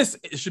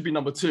 It should be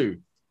number 2.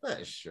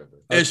 That shouldn't.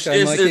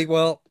 Okay, Mikey.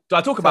 Well, do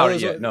I talk about it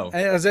yet? No.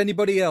 Has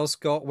anybody else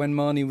got When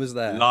Marnie Was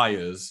There?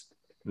 Liars.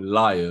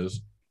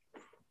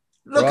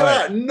 Look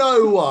at that.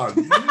 No one.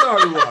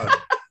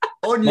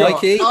 On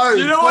Mikey, your own.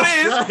 You know what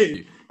it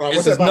is?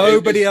 Right,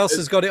 nobody else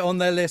has got it on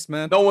their list,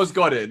 man. No one's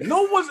got it.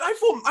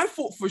 I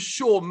thought for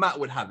sure Matt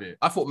would have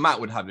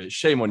it.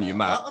 Shame on you,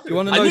 Matt. You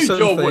want to know something?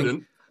 Joe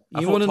wouldn't.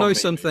 You want to know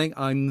something?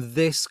 I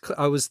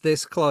was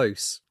this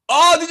close.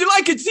 Oh, did you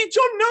like it? See,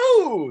 John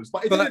knows,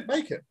 but it didn't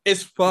make it.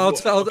 It's from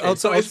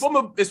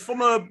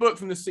a book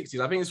from the 60s.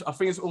 I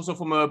think it's also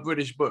from a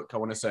British book. I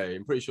want to say.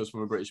 I'm pretty sure it's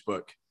from a British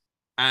book,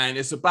 and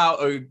it's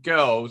about a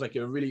girl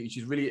who's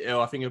she's really ill.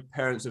 I think her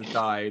parents have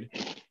died,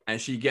 and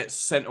she gets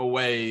sent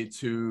away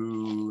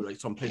to like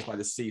some place by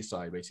the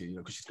seaside, basically,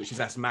 because she's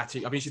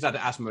asthmatic. I mean, she's had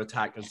an asthma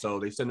attack, and so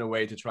they send her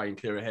away to try and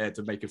clear her head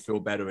to make her feel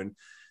better, and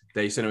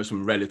they send her with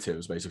some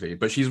relatives, basically.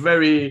 But she's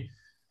very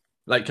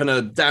like kind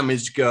of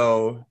damaged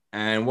girl,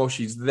 and while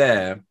she's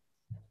there,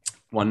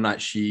 one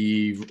night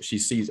she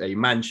sees a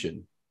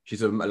mansion.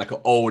 She's like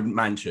an old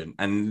mansion,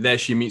 and there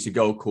she meets a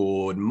girl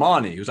called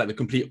Marnie, who's like the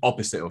complete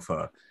opposite of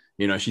her.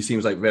 You know, she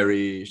seems like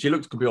she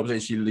looks complete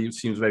opposite. She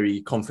seems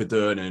very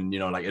confident and, you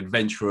know, like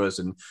adventurous.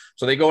 And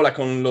so they go like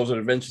on loads of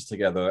adventures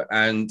together.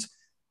 And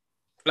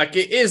like,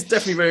 it is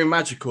definitely very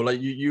magical. Like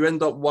you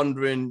end up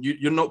wondering,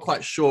 you're not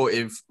quite sure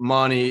if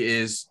Marnie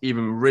is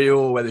even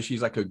real, whether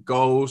she's like a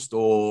ghost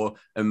or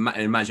an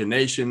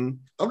imagination.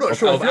 I'm not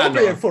sure if you're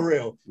being for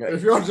real. Yeah.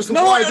 If you're just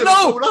no,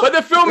 but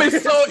the film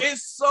is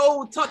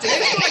so touching.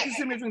 It's not like a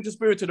similar thing to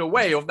Spirited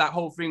Away, of that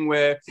whole thing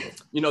where,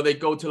 you know, they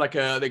go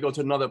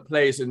to another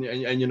place and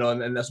you know,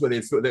 and that's where they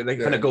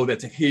kind of go there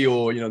to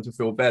heal, you know, to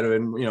feel better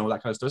and, you know,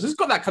 that kind of stuff. So it's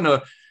got that kind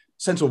of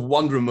sense of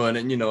wonderment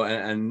and, you know,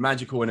 and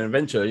magical and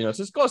adventure, you know.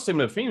 So it's got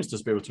similar themes to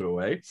Spirited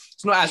Away.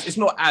 It's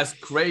not as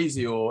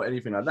crazy or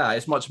anything like that.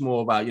 It's much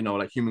more about, you know,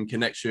 like human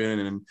connection,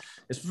 and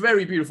it's a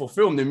very beautiful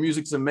film. The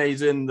music's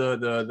amazing.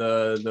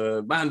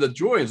 The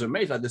drawings are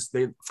amazing. Like this,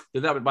 they're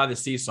by the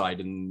seaside,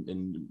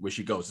 and where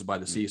she goes is by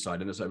the seaside,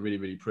 and it's like really,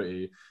 really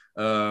pretty.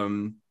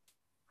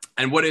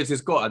 And what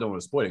it's got, I don't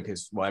want to spoil it in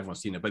case everyone's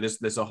seen it, but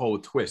there's a whole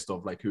twist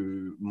of like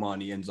who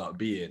Marnie ends up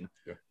being,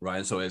 right?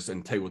 And so it's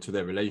integral to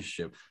their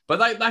relationship.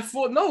 But I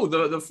thought, no,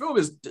 the film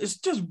it's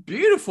just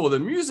beautiful. The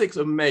music's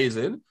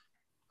amazing.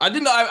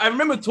 I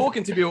remember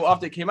talking to people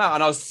after it came out,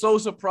 and I was so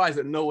surprised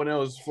that no one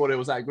else thought it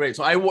was that great.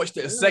 So I watched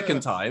it a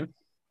second time,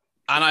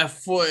 and I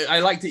thought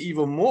I liked it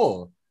even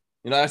more.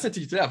 You know, I said to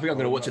you today, I think I'm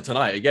going to watch it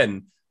tonight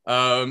again.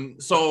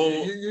 So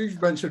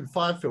you've mentioned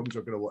 5 films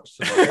you're going to watch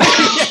tonight.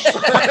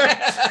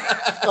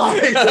 No,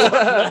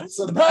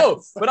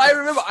 but I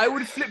remember I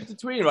would flip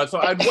between, right? So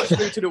I'd watch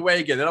Spirited Away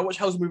again, then I'd watch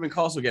Howl's Moving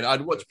Castle again,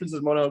 I'd watch Princess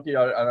Mononoke, and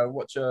I'd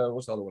watch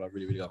what's the other one I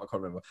really like? I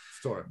can't remember.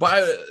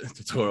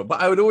 Totoro.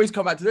 But I would always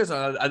come back to this,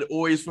 and I'd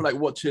always feel like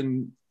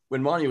watching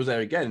when Marnie was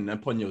there again,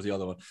 and Ponyo was the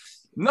other one.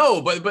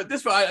 No, but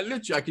this one,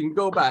 I can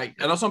go back.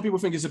 And some people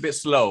think it's a bit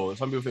slow.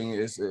 Some people think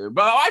it's,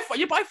 but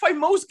I find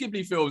most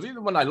Ghibli films,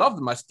 even when I love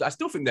them, I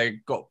still think they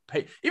got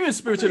paid. Even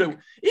Spirited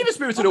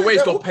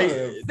Away's got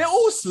paid. They're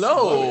all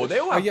slow. They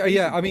all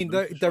yeah. I mean,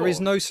 there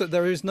is no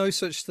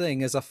such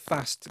thing as a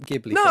fast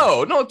Ghibli.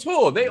 No, not at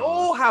all. They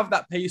all have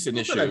that pacing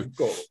issue. They've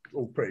got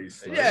all pretty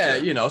slow. Yeah,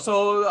 you know.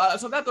 So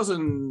that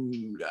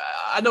doesn't.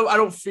 I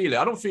don't feel it.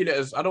 I don't feel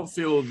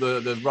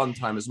the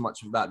runtime as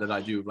much of that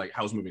I do with like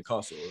Howl's Moving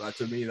Castle. Like,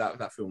 to me, that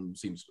film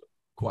seems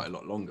quite a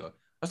lot longer.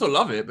 I still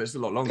love it, but it's a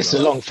lot longer. It's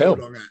a long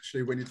film,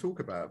 actually, when you talk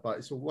about it, but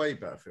it's a way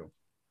better film.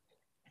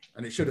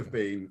 And it should have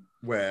been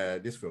where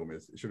this film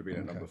is. It should have been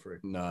at number 3.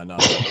 No.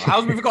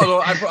 Howl's Moving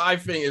Castle, I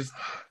think is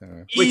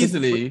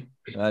easily.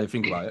 I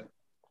think about it.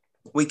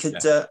 We could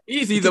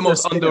easily the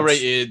most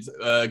underrated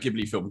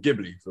Ghibli film.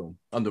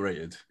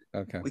 Underrated.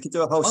 Okay. We could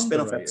do a whole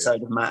spin-off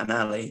episode of Matt and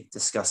Ali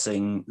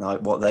discussing like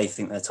what they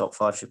think their top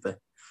 5 should be.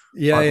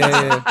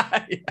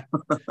 Yeah.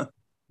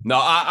 No,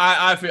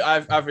 I think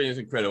it's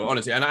incredible,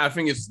 honestly, and I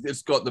think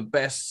it's got the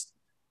best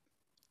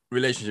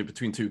relationship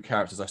between two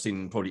characters I've seen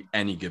in probably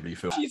any Ghibli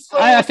film.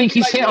 I think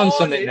he's hit on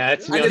something there.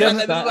 To be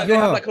honest, they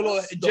have like a lot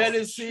of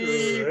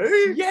jealousy.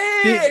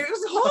 Yeah, it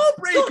was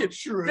heartbreaking.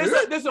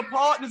 There's a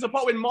part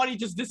when Marnie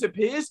just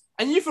disappears,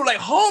 and you feel like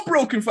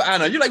heartbroken for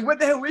Anna. You're like, where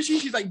the hell is she?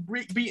 She's like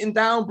beaten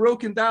down,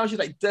 broken down. She's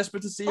like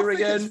desperate to see her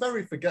again. It's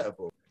very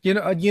forgettable. You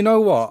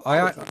know what?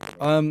 I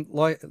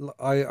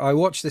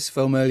watched this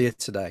film earlier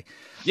today.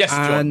 Yes,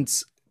 John.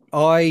 And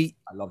I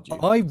loved you.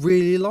 I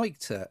really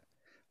liked it.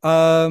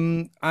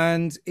 And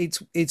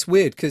it's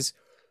weird because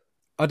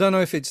I don't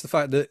know if it's the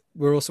fact that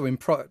we're also in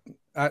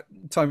at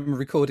time of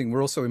recording,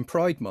 we're also in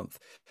Pride Month,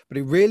 but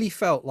it really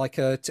felt like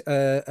a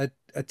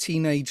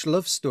teenage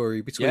love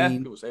story between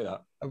people say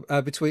that.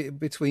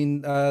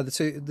 Between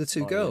the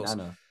two girls,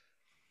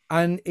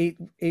 and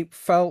it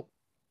felt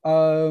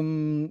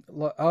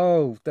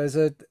like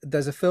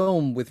there's a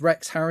film with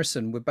Rex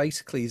Harrison where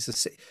basically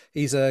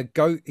he's a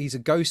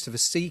ghost of a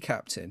sea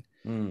captain.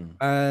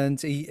 And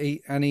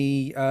he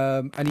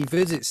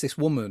visits this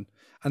woman,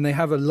 and they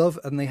have a love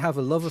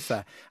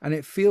affair, and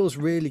it feels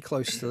really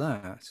close to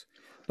that.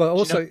 But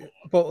also,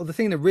 but the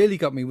thing that really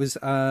got me was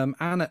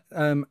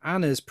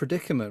Anna's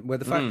predicament, where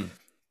the fact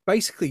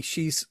basically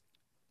she's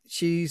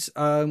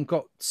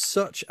got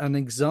such an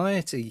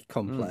anxiety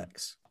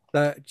complex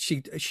that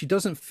she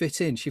doesn't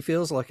fit in. She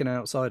feels like an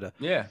outsider.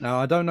 Yeah.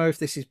 Now I don't know if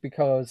this is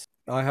because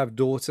I have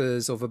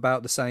daughters of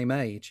about the same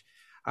age.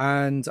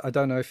 And I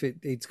don't know if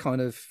it's kind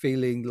of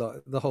feeling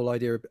like the whole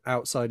idea of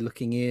outside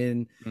looking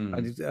in.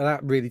 And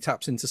that really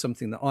taps into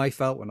something that I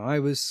felt when I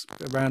was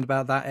around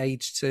about that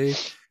age too,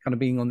 kind of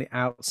being on the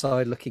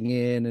outside looking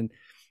in and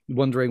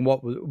wondering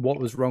what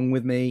was wrong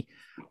with me.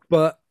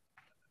 But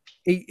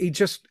it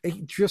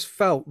just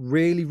felt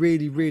really,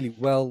 really, really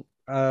well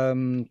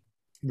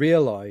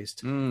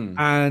realized.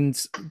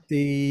 And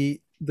the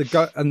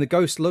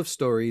ghost love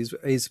story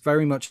is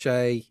very much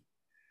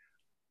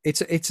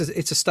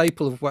it's a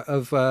staple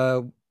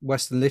of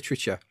Western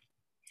literature.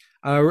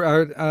 I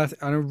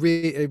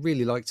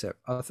really liked it.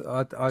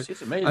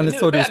 It's amazing. And I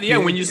thought at the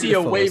end when you see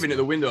her waving at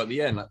the window at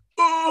the end, like,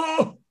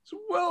 oh, it's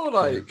well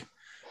like.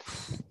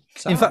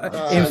 In fact, no,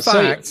 I it's-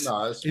 wasn't,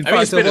 I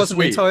wasn't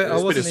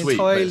bittersweet,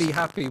 entirely but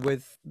happy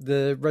with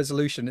the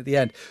resolution at the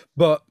end,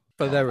 but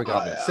there we go.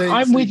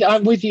 I'm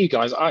with you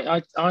guys.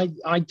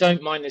 I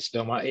don't mind this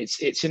film.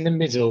 It's in the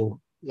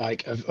middle,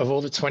 like of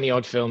all the 20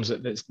 odd films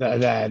that are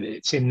there.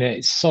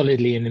 It's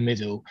solidly in the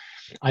middle.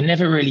 I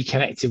never really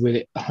connected with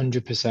it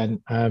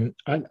 100%.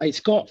 And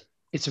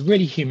it's a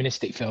really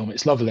humanistic film.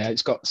 It's lovely.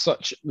 It's got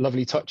such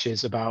lovely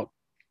touches about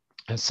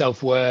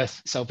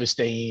self-worth,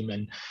 self-esteem,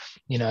 and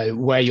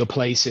where your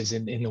place is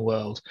in the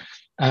world.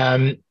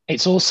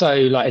 It's also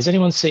like, has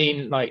anyone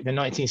seen like the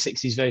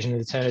 1960s version of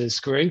The Turn of the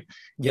Screw?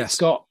 Yes.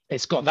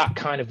 It's got that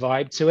kind of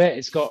vibe to it.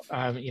 It's got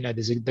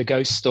there's the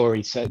ghost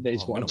story, so that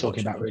is what I'm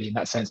talking about really in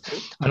that sense.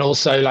 And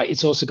also like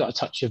it's also got a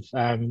touch of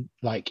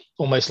like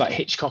almost like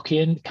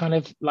Hitchcockian kind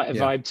of like a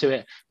vibe to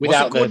it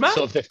without the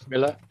sort of the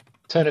thriller.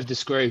 Turn of the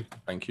Screw.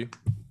 Thank you.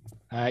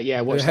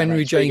 The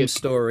Henry James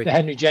story. The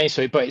Henry James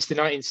story, but it's the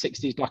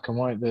 1960s black and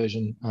white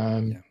version.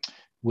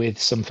 With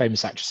some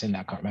famous actress in that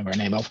I can't remember her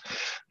name of.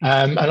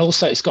 And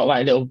also it's got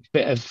like a little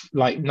bit of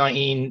like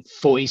 1940s,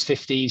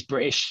 50s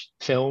British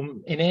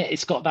film in it.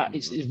 It's got that,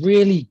 it's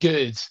really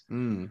good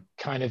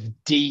kind of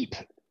deep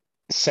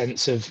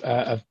sense of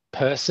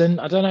person.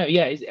 I don't know.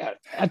 Yeah,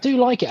 I do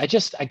like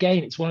it.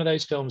 Again, it's one of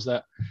those films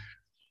that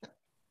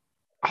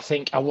I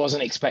think I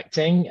wasn't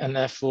expecting. And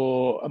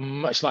therefore,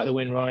 much like The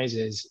Wind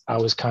Rises, I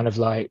was kind of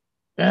like,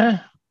 I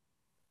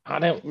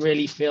don't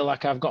really feel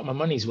like I've got my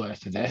money's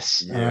worth of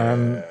this.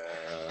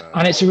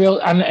 And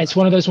it's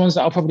one of those ones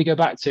that I'll probably go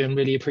back to and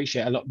really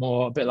appreciate a lot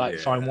more. A bit like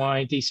fine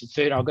wine, decent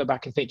food. I'll go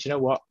back and think, you know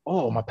what?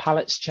 Oh, my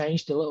palate's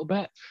changed a little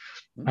bit,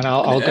 and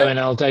I'll go and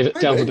I'll delve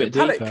a bit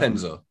palate deeper.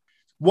 Cleanser.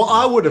 What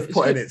I would have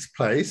put in its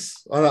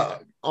place, I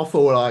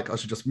thought like I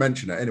should just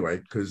mention it anyway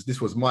because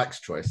this was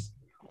Mike's choice.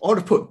 I would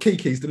have put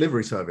Kiki's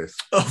Delivery Service.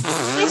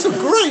 That's a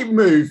great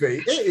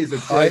movie. It is a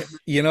great.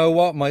 You know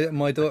what?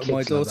 My daughter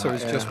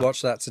has just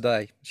watched that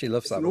today. She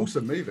loves that. It's an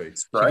awesome movie.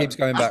 She keeps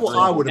going back. That's what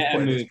I would have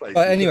put in its place.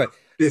 But anyway,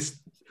 this.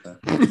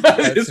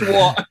 Is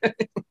what?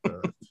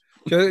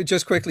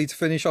 Just quickly to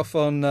finish off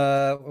on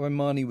when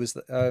Marnie was,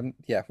 when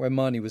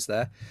Marnie was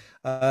there.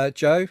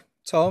 Joe,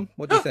 Tom,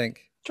 what do you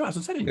think? Joe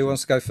hasn't said anything. Who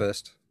wants to go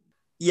first?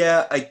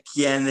 Yeah,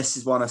 again, this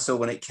is one I saw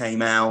when it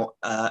came out.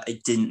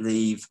 It didn't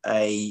leave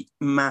a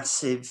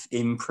massive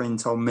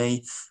imprint on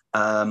me.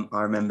 I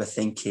remember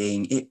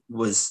thinking it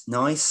was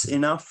nice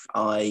enough.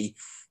 I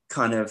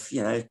kind of,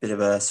 a bit of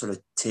a sort of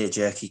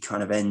tear-jerky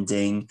kind of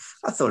ending.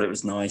 I thought it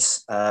was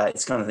nice.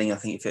 It's kind of thing I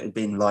think if it had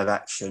been live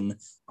action,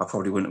 I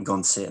probably wouldn't have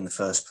gone to see it in the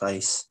first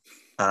place.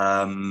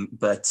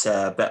 But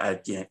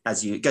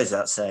as it goes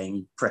without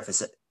saying,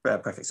 preface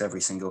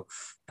every single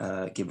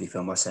Ghibli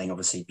film by saying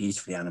obviously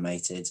beautifully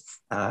animated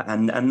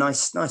and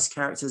nice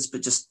characters,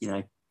 but just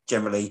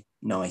generally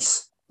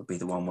nice would be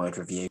the one word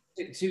review.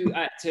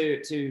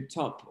 To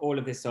top all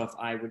of this off,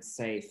 I would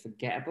say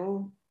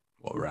forgettable.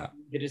 What rap?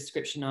 The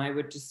description I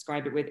would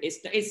describe it with. It's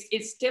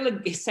still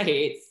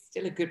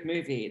a good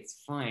movie.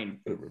 It's fine,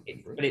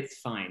 but it's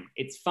fine.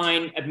 It's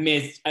fine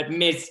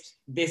amidst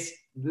this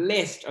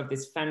list of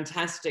this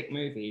fantastic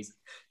movies.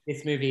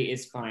 This movie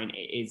is fine.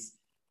 It is.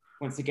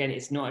 Once again,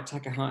 it's not a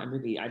Takahata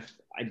movie. I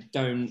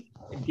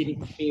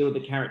didn't feel the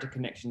character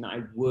connection that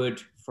I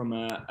would from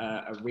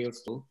a real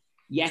story.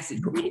 Yes,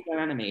 it's really well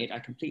animated. I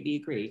completely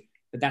agree,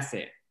 but that's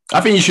it.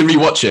 I think you should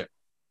rewatch it.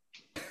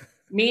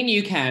 Me and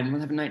you can.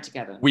 We'll have a night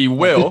together. We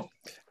will.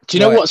 Do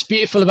you know what's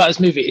beautiful about this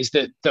movie is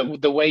that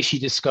the way she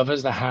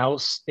discovers the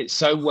house, it's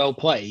so well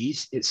played.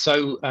 It's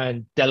so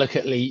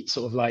delicately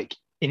sort of like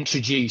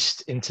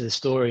introduced into the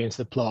story, into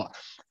the plot.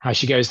 How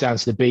she goes down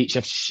to the beach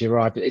after she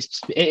arrived. It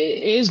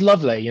is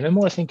lovely. The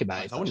more I think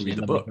about it. I want to read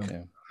the book.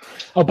 Yeah.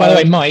 Oh, by the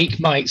way,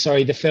 Mike,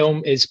 sorry, the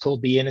film is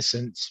called The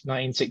Innocents,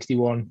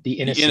 1961. The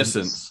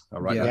Innocents.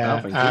 All right.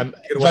 Yeah.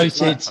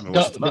 Voted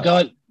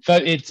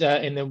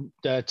in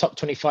the top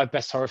 25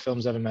 best horror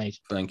films ever made.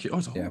 Thank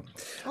you. Yeah.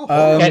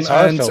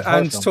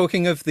 And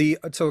talking of the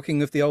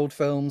old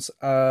films,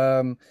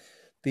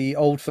 the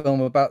old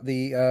film about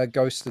the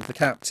ghost of the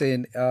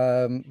captain,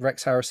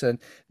 Rex Harrison,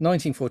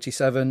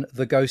 1947,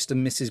 The Ghost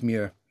and Mrs.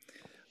 Muir,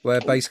 where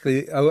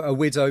basically a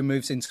widow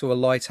moves into a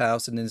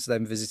lighthouse and is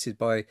then visited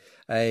by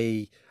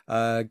a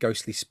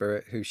ghostly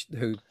spirit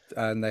who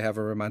and they have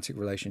a romantic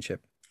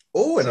relationship.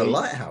 Oh, in a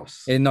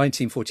lighthouse. In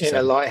 1947. In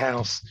a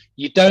lighthouse.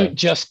 You don't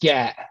just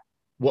get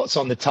what's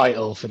on the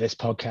title for this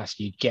podcast.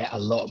 You get a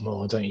lot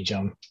more, don't you,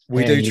 John?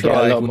 We do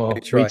try. A lot more.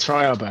 We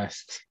try our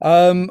best.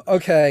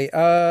 Okay.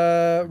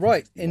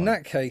 Right. In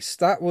that case,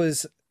 that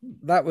was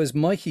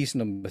Mikey's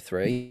number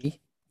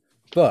 3.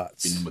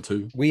 But number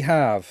 2. We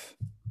have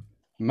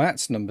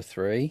Matt's number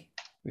 3.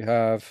 We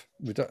have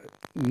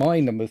my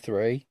number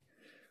 3.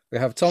 We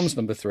have Tom's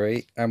number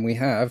 3, and we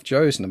have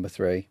Joe's number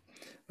 3.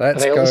 Let's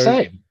Are they all the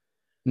same?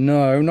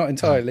 No, not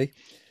entirely.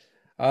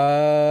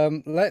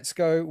 Let's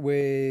go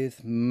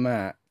with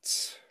Matt.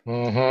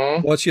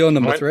 Mm-hmm. What's your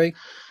number 3?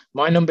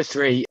 My number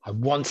 3, I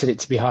wanted it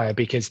to be higher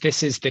because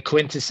this is the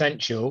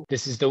quintessential.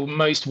 This is the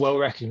most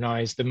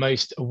well-recognized, the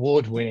most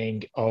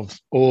award-winning of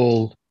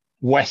all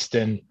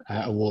Western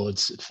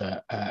awards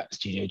for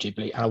Studio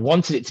Ghibli, and I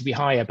wanted it to be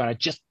higher, but I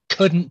just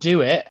couldn't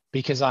do it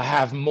because I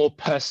have more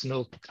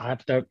personal. I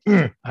have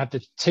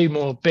the two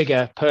more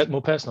bigger,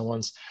 more personal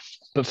ones.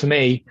 But for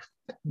me,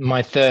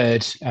 my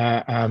third,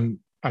 and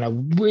I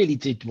really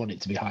did want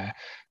it to be higher,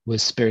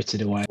 was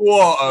Spirited Away.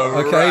 What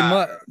a Okay,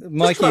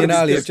 Mikey and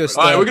Ali have just.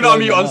 All right, we're gonna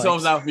unmute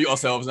ourselves now. Mute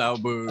ourselves now.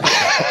 Boo.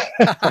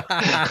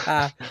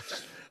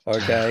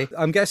 Okay,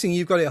 I'm guessing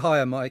you've got it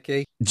higher,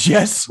 Mikey.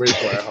 Yes. We've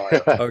got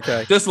it higher.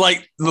 Okay. Just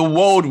like the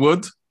world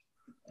would.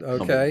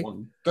 Okay.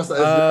 Just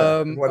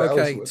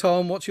okay,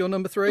 Tom, what's your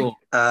number 3? Cool.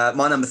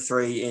 My number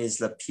 3 is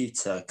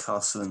Laputa,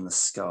 Castle in the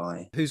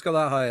Sky. Who's got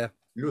that higher?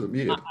 You wasn't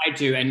muted. I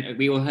do, and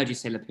we all heard you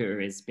say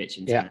Laputa is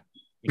bitching. Yeah.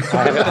 I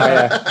have it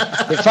higher.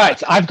 In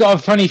fact, I've got a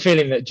funny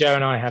feeling that Joe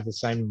and I have the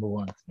same number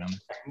 1.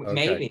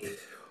 Maybe.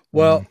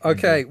 Well,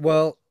 okay.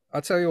 Well,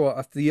 I'll tell you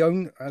what.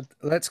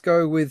 Let's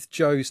go with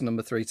Joe's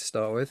number 3 to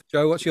start with.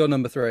 Joe, what's your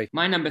number 3?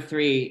 My number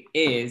 3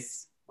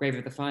 is Grave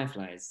of the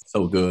Fireflies.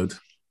 So good.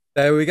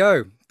 There we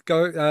go.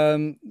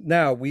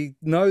 Now we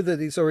know that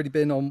it's already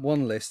been on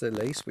one list at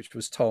least, which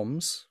was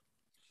Tom's.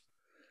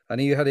 I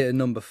know you had it at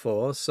number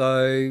 4.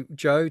 So,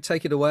 Joe,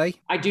 take it away.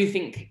 I do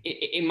think,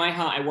 in my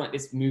heart, I want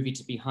this movie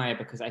to be higher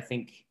because I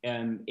think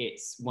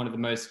it's one of the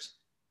most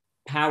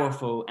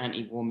powerful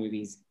anti-war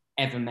movies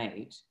ever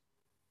made.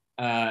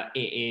 It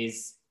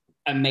is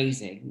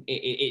amazing.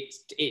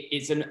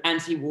 It's an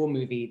anti-war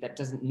movie that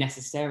doesn't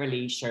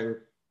necessarily show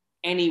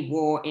any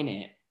war in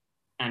it,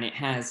 and it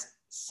has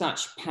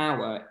such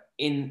power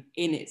in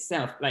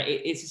itself. Like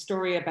it's a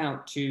story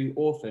about 2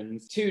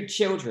 orphans, 2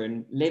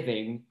 children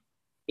living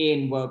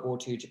in World War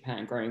II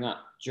Japan, growing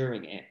up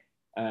during it.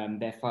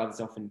 Their father's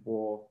off in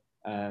war,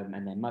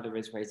 and their mother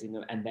is raising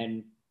them, and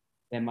then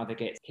their mother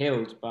gets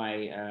killed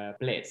by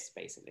Blitz,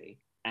 basically.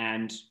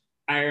 And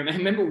I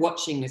remember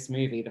watching this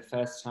movie the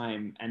first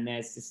time, and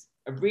there's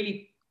a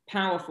really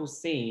powerful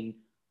scene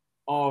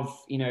of,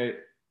 the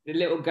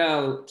little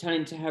girl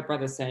turning to her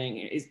brother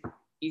saying,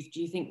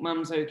 do you think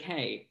Mum's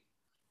okay?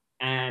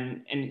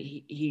 And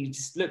he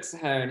just looks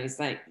at her and it's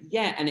like,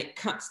 yeah. And it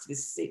cuts to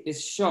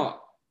this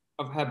shot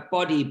of her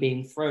body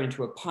being thrown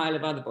into a pile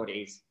of other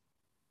bodies.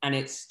 And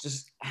it's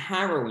just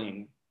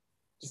harrowing.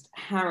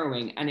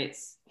 And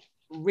it's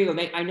real.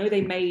 I know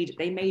they made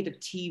a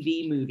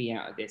TV movie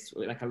out of this,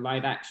 or like a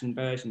live action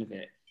version of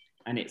it.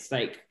 And it's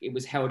like, it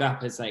was held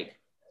up as like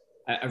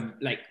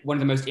one of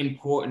the most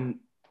important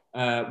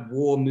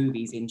war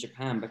movies in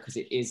Japan, because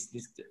it is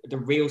the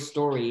real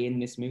story in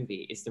this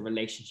movie is the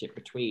relationship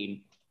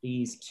between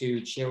these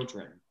 2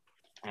 children.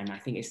 And I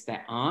think it's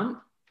their aunt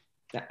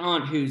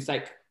who's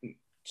like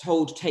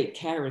told to take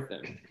care of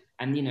them.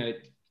 And,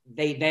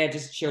 they're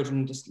just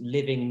children just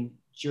living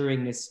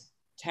during this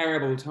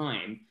terrible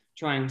time,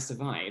 trying to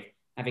survive,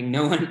 having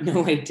no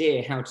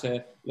idea how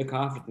to look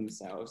after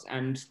themselves.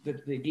 And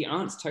the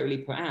aunt's totally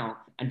put out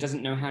and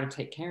doesn't know how to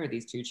take care of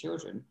these 2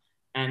 children.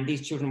 And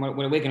these children, well,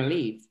 we're going to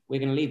leave. We're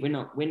going to leave. We're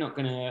not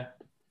going to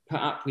put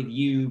up with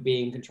you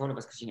being in control of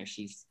us, because,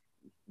 she's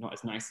not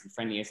as nice and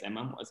friendly as their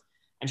mum was.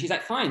 And she's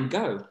like, fine,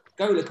 go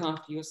look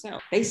after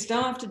yourself. They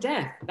starve to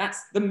death. That's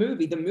the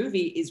movie. The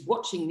movie is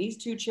watching these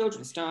 2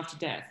 children starve to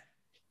death.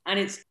 And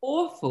it's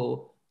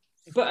awful,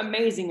 but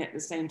amazing at the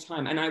same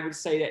time. And I would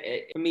say that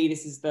for me,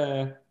 this is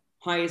the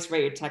highest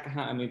rated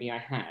Takahata movie I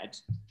had,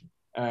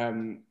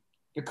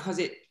 because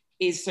it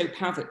is so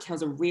powerful. It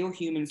tells a real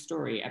human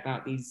story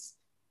about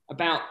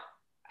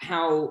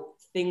how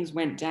things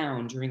went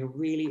down during a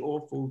really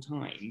awful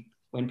time,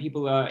 when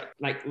people are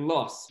like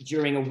lost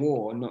during a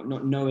war,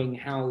 not knowing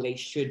how they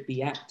should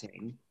be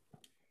acting.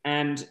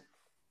 And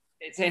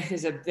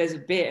there's a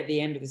bit at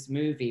the end of this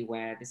movie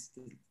where this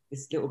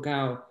little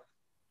girl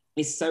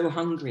is so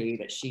hungry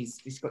that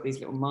she's got these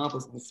little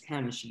marbles in this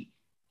can, and she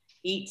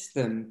eats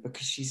them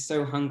because she's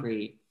so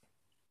hungry.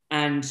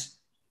 And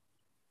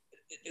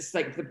it's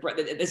like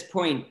at this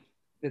point,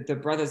 the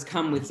brothers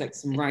come with like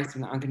some rice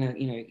and I'm gonna,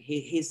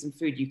 here's some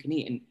food you can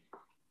eat.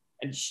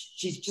 And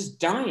she's just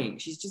dying.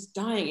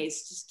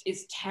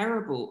 It's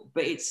terrible,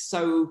 but it's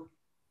so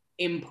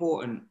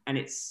important. And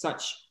it's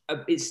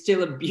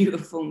still a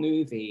beautiful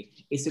movie.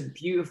 It's a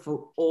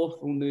beautiful,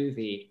 awful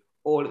movie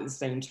all at the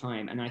same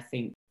time. And I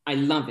think I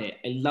love it.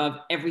 I love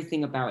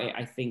everything about it.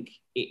 I think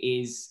it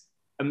is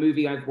a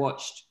movie I've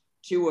watched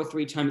 2 or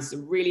 3 times.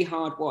 It's a really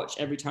hard watch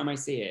every time I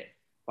see it.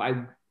 But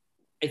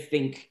I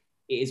think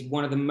it is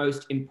one of the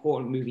most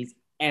important movies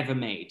ever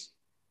made.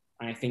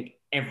 And I think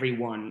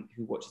everyone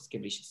who watches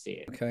Ghibli should see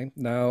it. Okay,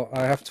 now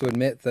I have to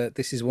admit that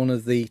this is one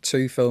of the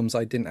 2 films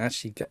I didn't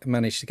actually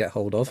manage to get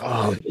hold of.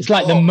 Oh, it's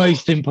like the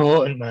most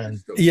important,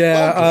 man.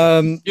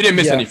 Yeah, you didn't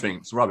miss anything.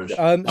 It's rubbish.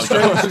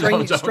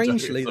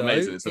 Strangely, though,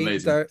 it's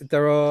amazing.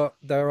 There are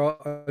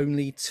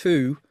only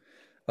 2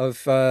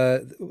 of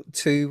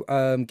 2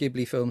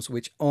 Ghibli films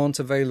which aren't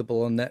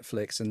available on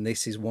Netflix, and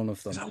this is one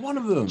of them. Is that one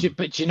of them?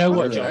 But do you know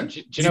what, John?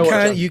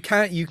 You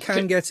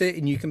can get it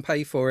and you can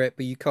pay for it,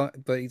 but you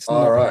can't. But it's not.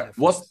 All right.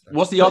 What's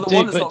the other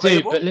one?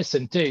 But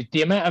listen, dude,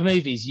 the amount of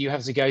movies you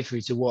have to go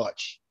through to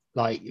watch,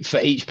 like for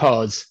each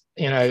pod,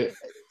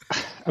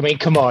 I mean,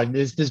 come on.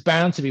 There's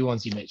bound to be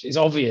ones you missed. It's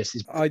obvious.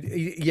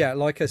 Yeah,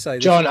 like I say,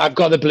 John, I've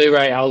got the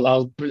Blu-ray.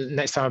 I'll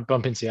next time I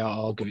bump into you,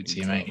 I'll give it to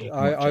you, mate.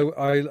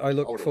 I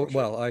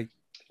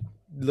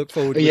look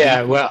forward.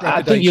 Yeah, well,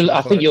 I think you'll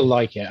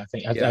like it.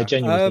 I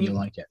genuinely think you'll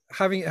like it.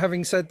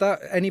 Having said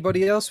that,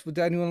 anybody else? Would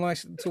anyone like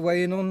to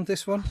weigh in on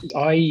this one?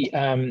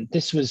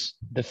 This was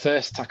the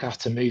first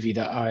Takahata movie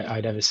that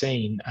I'd ever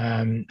seen,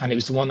 and it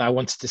was the one that I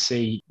wanted to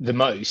see the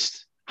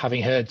most,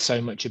 having heard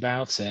so much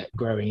about it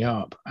growing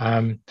up.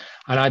 And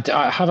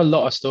I have a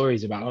lot of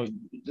stories about.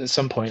 At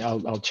some point,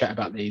 I'll chat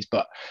about these,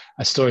 but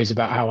stories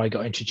about how I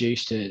got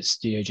introduced to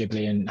Studio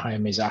Ghibli and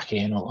Hayao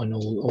Miyazaki and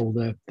all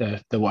the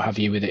what have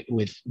you with it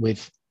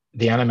with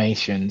the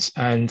animations.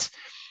 And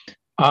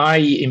I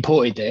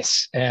imported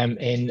this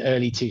in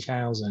early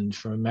 2000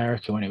 from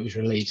America when it was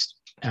released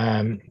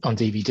on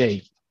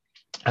DVD,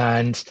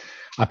 and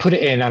I put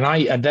it in,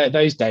 and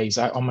those days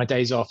on my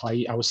days off,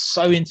 I was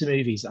so into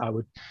movies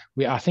that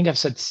I think I've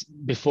said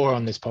before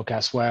on this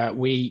podcast where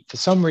for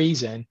some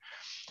reason,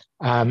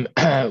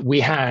 we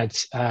had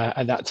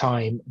at that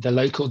time the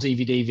local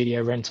DVD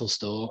video rental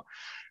store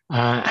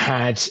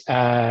had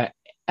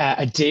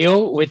a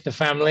deal with the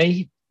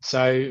family.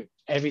 So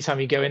every time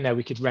you go in there,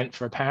 we could rent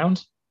for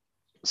 £1.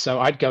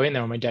 So I'd go in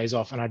there on my days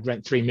off and I'd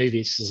rent 3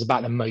 movies. It's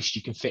about the most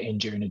you can fit in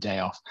during a day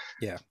off.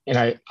 Yeah. You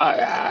know,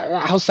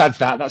 how sad's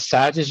that? That's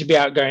sad. I should be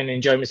out going and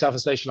enjoying myself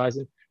and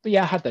socializing. But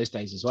yeah, I had those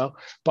days as well.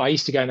 But I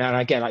used to go in there and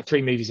I'd get like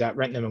 3 movies out,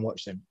 rent them and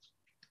watch them.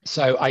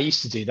 So I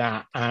used to do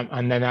that.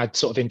 And then I'd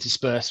sort of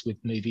intersperse with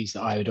movies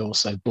that I had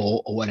also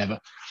bought or whatever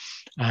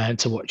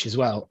to watch as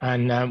well.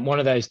 And one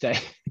of those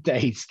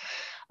days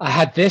I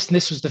had this, and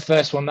this was the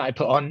first one that I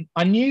put on.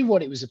 I knew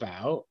what it was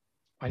about.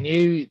 I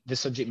knew the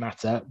subject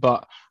matter,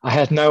 but I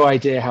had no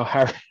idea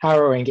how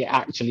harrowing it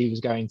actually was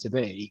going to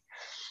be.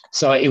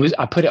 So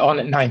I put it on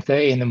at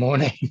 9:30 in the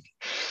morning,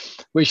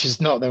 which is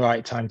not the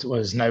right time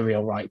there's no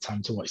real right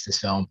time to watch this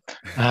film.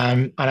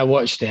 And I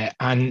watched it,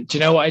 and do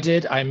you know what I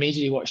did? I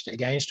immediately watched it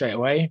again straight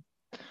away.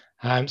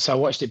 So I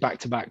watched it back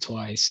to back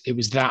twice. It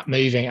was that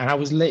moving, and I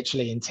was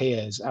literally in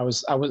tears.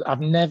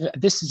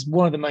 This is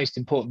one of the most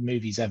important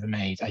movies ever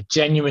made. I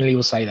genuinely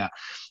will say that.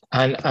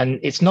 And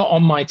it's not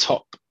on my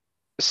top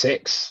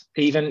 6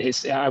 even.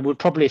 I would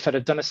probably, if I'd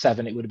have done a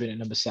 7, it would have been at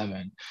number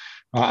 7.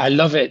 I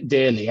love it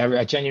dearly.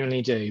 I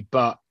genuinely do,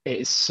 but it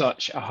is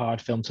such a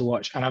hard film to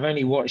watch, and I've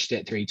only watched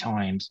it 3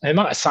 times. And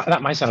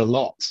that might sound a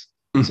lot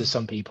to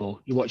some people.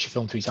 You watch a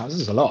film 3 times,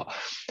 this is a lot,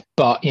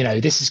 but you know,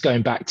 this is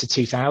going back to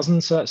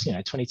 2000, so that's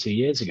 22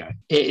 years ago.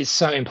 It is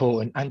so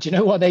important. And do you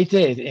know what they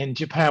did in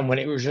Japan when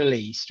it was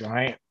released?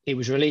 Right, it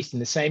was released in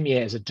the same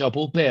year as a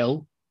double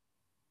bill,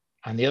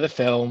 and the other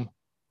film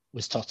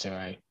was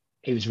Totoro.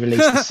 It was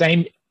released the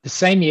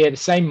same year, the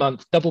same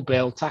month, double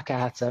bill,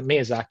 Takahata,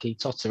 Miyazaki,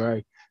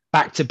 Totoro,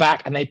 back to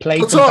back, and they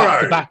played them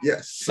back to back.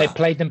 Yes, they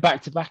played them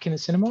back to back in the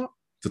cinema.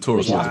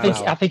 Totoro's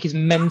I think is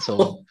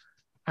mental,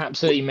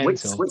 absolutely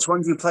mental. Which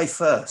one do you play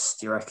first?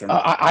 Do you reckon?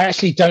 I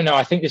actually don't know.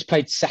 I think this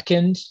played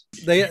second.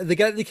 They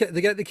get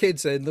the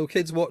kids in. The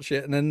kids watch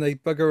it, and then they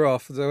bugger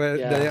off. So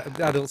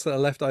the adults that are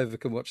left over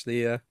can watch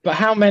the. But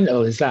how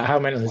mental is that? How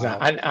mental is that?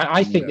 And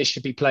I think this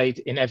should be played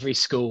in every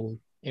school,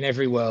 in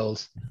every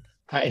world.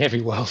 In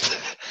every world,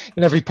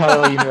 in every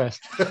parallel universe,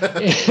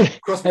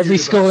 every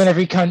school in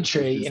every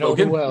country in all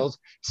the world,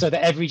 so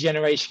that every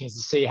generation gets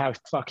to see how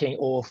fucking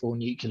awful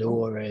nuclear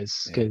war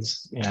is.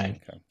 Because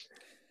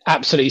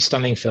absolutely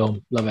stunning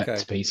film, love it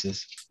to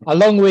pieces.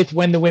 Along with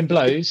When the Wind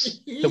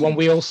Blows, the one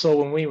we all saw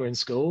when we were in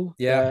school,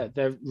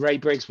 the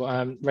Raymond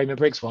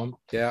Briggs one,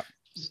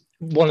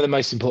 one of the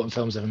most important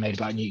films ever made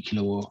about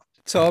nuclear war.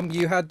 Tom,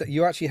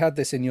 you actually had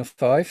this in your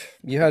 5.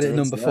 You had it at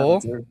number 4.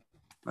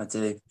 I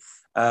do.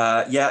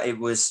 It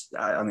was.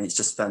 I mean, it's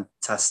just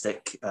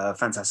fantastic,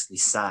 fantastically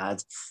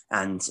sad,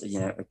 and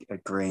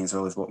agreeing as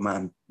well with what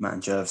Matt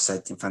and Joe have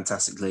said,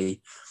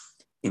 fantastically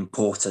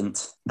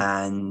important,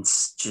 and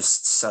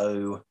just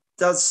so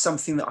does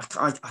something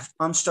that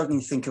I'm struggling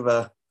to think of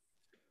a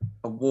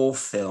war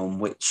film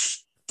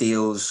which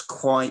deals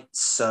quite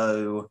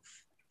so,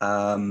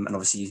 and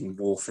obviously using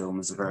war film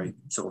as a very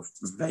sort of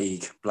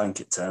vague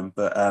blanket term,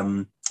 but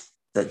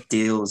that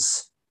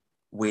deals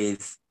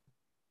with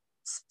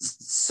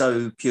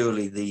so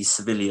purely the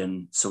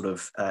civilian sort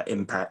of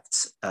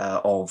impact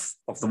of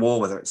the war,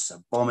 whether it's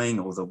a bombing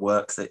or the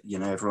work that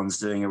everyone's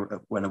doing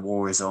when a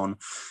war is on.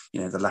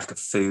 The lack of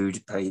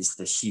food plays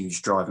the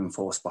huge driving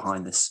force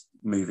behind this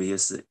movie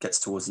as it gets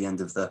towards the end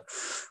of the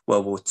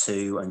World War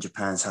II, and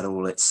Japan's had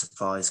all its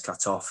supplies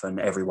cut off and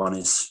everyone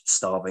is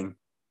starving.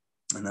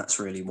 And that's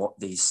really what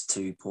these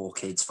 2 poor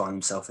kids find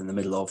themselves in the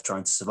middle of,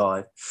 trying to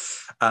survive.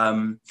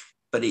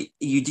 But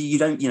you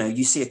don't,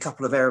 you see a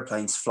couple of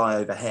aeroplanes fly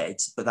overhead,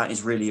 but that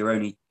is really your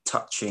only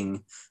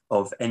touching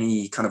of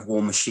any kind of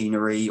war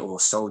machinery or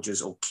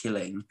soldiers or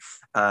killing.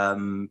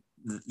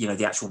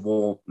 the actual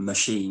war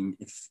machine,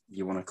 if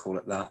you want to call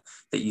it that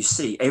you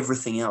see.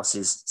 Everything else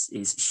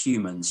is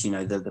humans,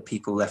 the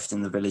people left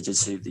in the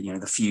villages, who,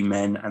 the few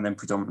men, and then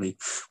predominantly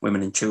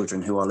women and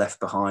children who are left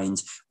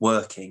behind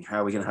working.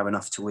 How are we going to have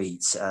enough to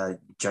eat?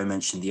 Joe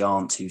mentioned the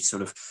aunt who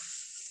sort of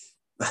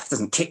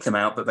doesn't kick them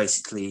out, but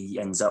basically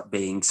ends up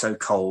being so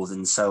cold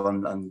and so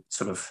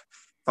sort of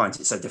finds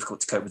it so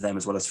difficult to cope with them,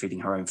 as well as feeding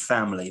her own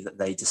family, that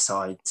they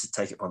decide to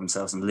take it by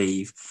themselves and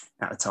leave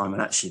at a time.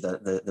 And actually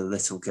the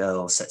little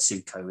girl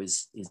Setsuko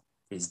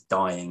is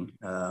dying,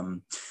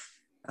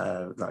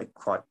 like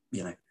quite,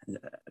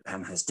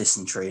 and has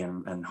dysentery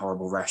and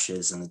horrible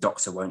rashes, and the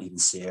doctor won't even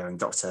see her, and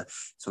doctor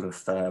sort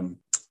of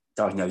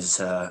diagnoses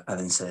her and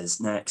then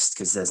says next,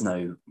 because there's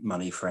no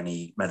money for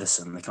any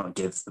medicine. They can't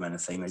give them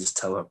anything. They just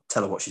tell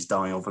her what she's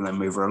dying of and then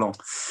move her along.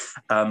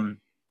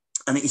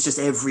 And it's just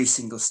every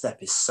single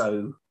step is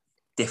so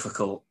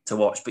difficult to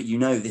watch, but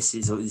this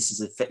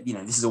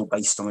is all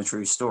based on a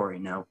true story.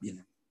 Now,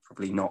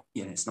 probably not,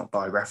 it's not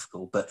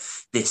biographical, but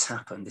this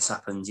happened,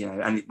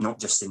 and not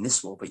just in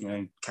this war, but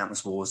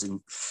countless wars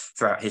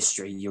throughout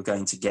history. You're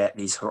going to get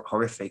these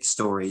horrific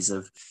stories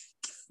of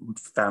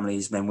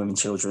families, men, women,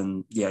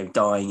 children,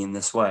 dying in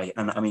this way.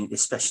 And I mean,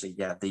 especially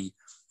the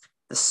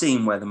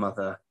scene where the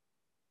mother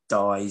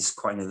dies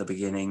quite near the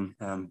beginning.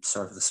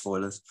 Sorry for the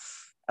spoilers.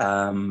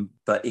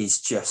 But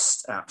is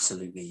just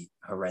absolutely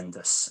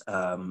horrendous.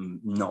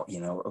 Not,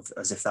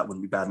 as if that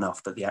wouldn't be bad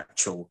enough, but the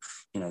actual,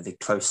 the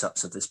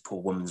close-ups of this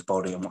poor woman's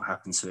body and what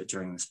happens to it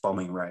during this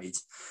bombing raid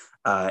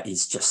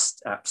is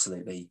just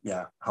absolutely,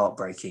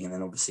 heartbreaking. And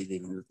then obviously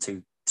leaving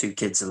the two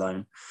kids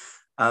alone.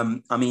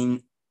 I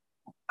mean,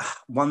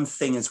 one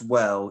thing as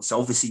well, so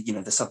obviously,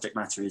 the subject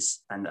matter is,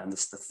 and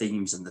the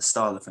themes and the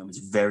style of the film is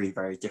very,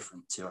 very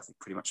different to, I think,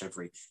 pretty much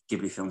every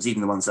Ghibli films,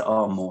 even the ones that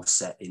are more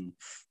set in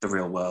the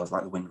real world,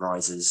 like The Wind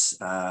Rises,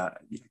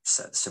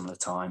 set at a similar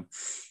time.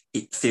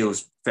 It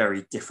feels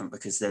very different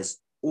because there's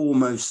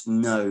almost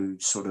no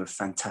sort of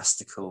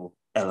fantastical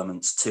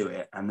elements to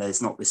it, and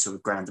there's not this sort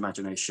of grand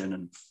imagination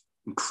and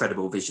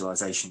incredible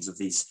visualizations of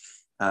these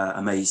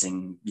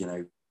amazing,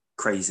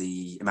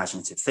 crazy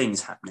imaginative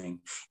things happening.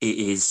 It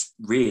is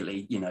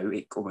really,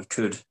 it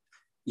could,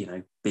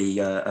 be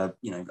a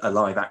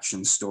live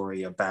action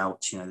story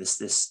about,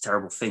 this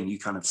terrible thing. You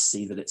kind of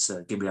see that it's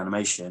a Ghibli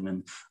animation,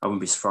 and I wouldn't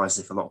be surprised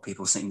if a lot of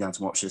people sitting down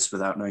to watch this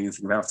without knowing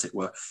anything about it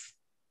were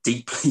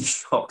deeply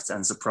shocked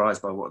and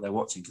surprised by what they're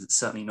watching, because it's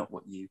certainly not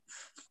what you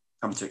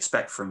come to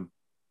expect from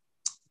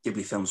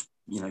Ghibli films,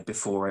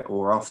 before it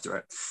or after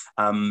it.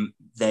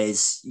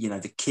 There's,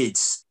 the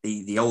kids,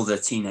 the older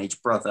teenage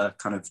brother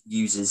kind of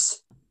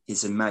uses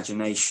his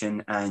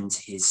imagination and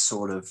his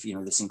sort of,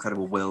 this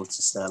incredible will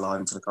to stay alive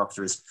and to look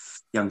after his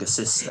younger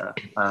sister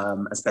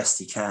as best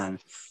he can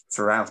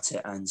throughout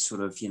it, and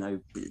sort of,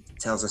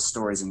 tells us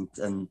stories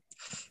and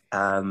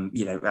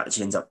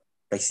actually ends up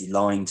basically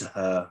lying to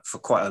her for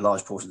quite a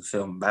large portion of the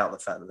film about the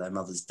fact that their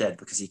mother's dead,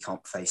 because he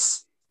can't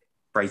face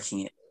breaking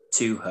it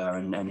to her,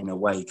 and in a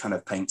way kind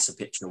of paints a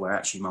picture where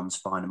actually mum's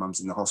fine and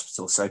mum's in the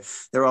hospital. So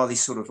there are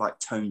these sort of like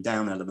toned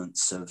down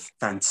elements of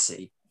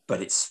fantasy,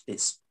 but it's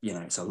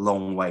a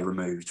long way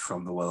removed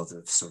from the world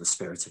of sort of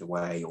Spirited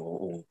Away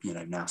or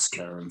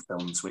Nausicaa and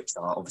films, which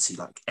are obviously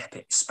like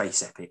epic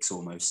space epics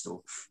almost,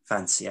 or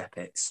fantasy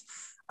epics.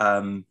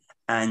 And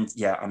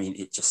yeah, I mean,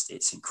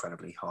 it's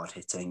incredibly hard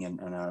hitting,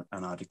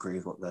 and I'd agree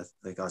with what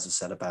the guys have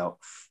said about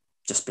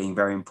just being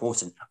very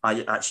important.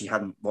 I actually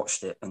hadn't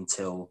watched it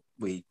until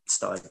I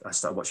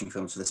started watching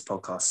films for this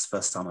podcast. The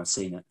first time I've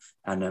seen it,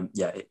 and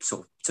it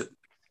sort of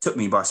took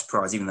me by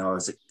surprise, even though I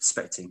was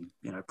expecting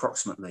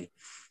approximately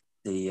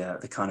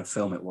the kind of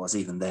film it was.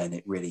 Even then,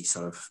 it really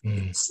sort of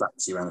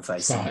slaps you around the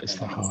face. It's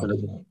not hard,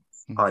 isn't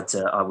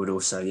it? I would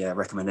also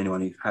recommend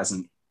anyone who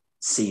hasn't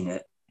seen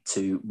it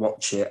to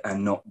watch it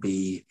and not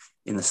be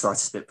in the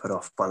slightest bit put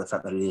off by the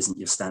fact that it isn't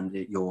your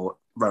standard, your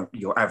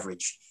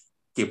average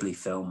Ghibli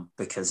film,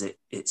 because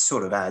it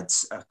sort of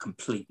adds a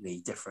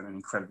completely different and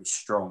incredibly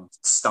strong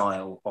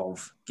style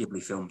of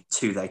Ghibli film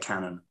to their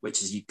canon,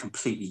 which is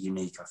completely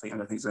unique. I don't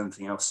think there's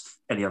anything else,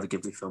 any other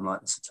Ghibli film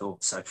like this at all.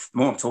 So the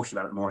more I'm talking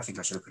about it, the more I think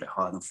I should have put it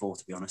higher than 4,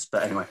 to be honest.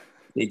 But anyway,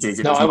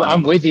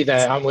 I'm with you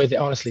there. I'm with it,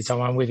 honestly,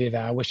 Tom. I'm with you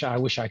there. I wish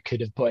I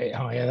could have put it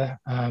higher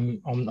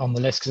on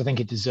the list, because I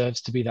think it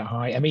deserves to be that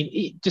high. I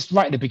mean, just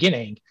right at the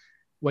beginning,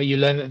 where you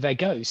learn that they're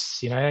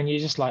ghosts, and you're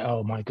just like,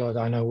 oh my God,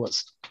 I know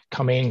what's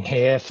coming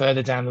here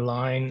further down the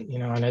line.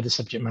 I know the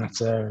subject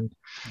matter, and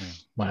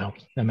wow,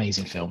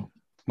 amazing film.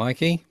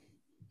 Mikey,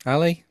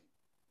 Ali?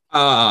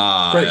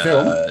 Great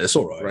film. It's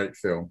all right. Great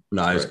film.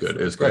 No, it's good.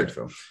 Film. It's great good.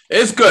 film.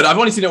 It's good. I've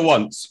only seen it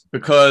once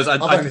because I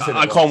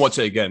can't once. watch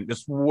it again.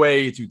 It's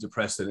way too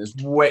depressing. It's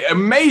way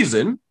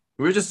amazing.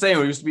 We were just saying,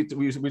 I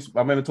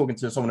remember talking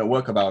to someone at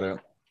work about it,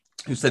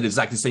 who said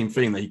exactly the same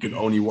thing, that he could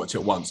only watch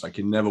it once. I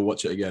can never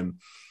watch it again.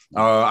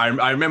 I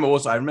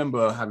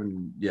remember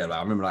having,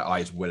 like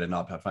eyes welling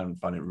up. I found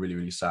it really,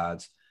 really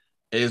sad.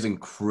 It is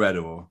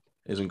incredible.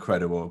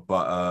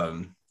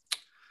 But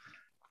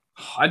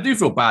I do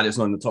feel bad it's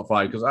not in the top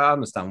 5, because I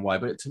understand why.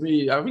 But to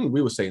me, I think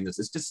we were saying this,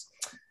 it's just,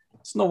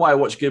 It's not why I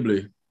watch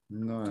Ghibli.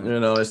 No, you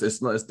know, it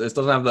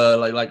doesn't have the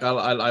like.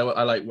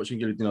 I like watching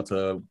Ghibli, you know,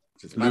 to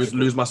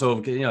lose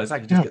myself. You know, it's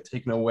like just get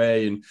taken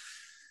away, and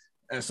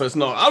so it's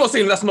not. I'm not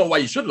saying that's not why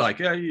you should like.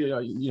 Yeah,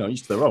 you know,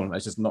 each to their own.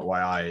 That's just not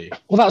why I.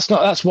 Well,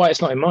 that's why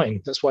it's not in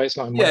mine. That's why it's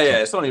not in mine. Yeah,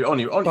 it's only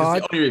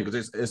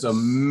because it's an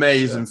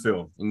amazing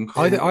film.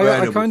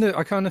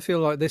 I kind of feel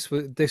like this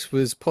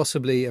was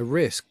possibly a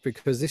risk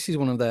because this is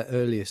one of their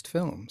earliest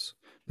films.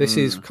 This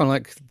is kind of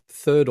like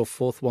third or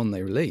fourth one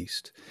they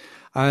released,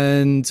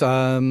 and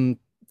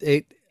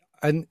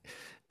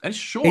it's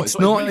short.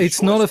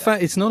 It's not a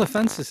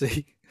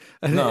fantasy.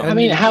 No. I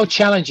mean, how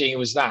challenging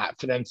was that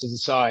for them to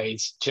decide?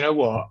 Do you know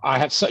what? I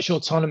have such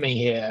autonomy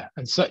here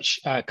and such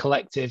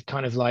collective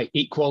kind of like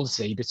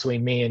equality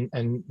between me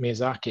and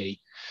Miyazaki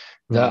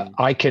that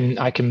I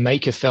can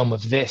make a film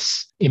of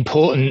this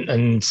important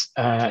and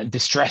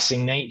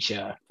distressing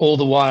nature, all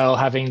the while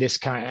having this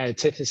kind of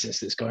antithesis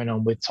that's going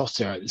on with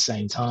Totoro at the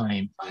same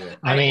time. Yeah.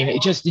 I mean,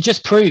 it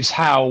just proves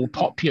how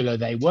popular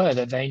they were,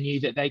 that they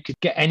knew that they could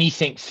get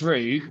anything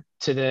through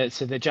to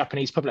the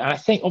Japanese public. And I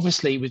think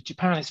obviously with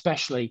Japan,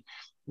 especially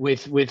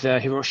with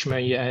Hiroshima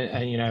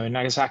and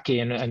Nagasaki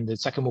and the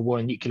Second World War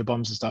and nuclear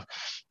bombs and stuff,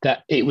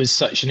 that it was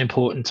such an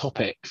important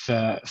topic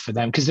for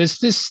them, because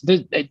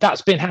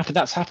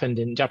that's happened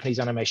in Japanese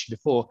animation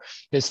before.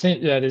 There's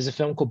a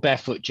film called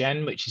Barefoot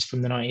Gen, which is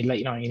from the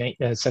late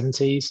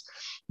 1970s,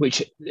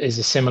 which is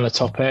a similar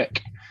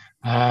topic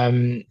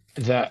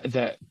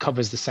that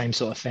covers the same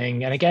sort of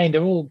thing. And again,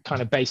 they're all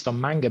kind of based on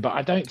manga, but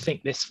I don't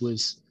think this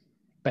was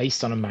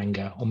based on a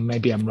manga, or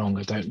maybe I'm wrong,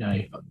 I don't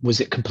know.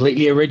 Was it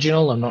completely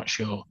original? I'm not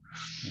sure.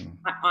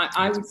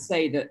 I would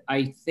say that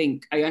I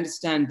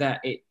understand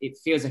that it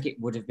feels like it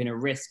would have been a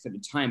risk at the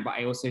time, but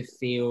I also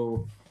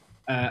feel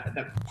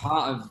that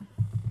part of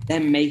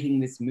them making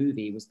this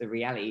movie was the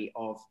reality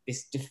of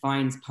this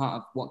defines part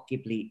of what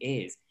Ghibli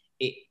is.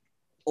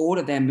 All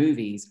of their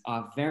movies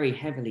are very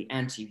heavily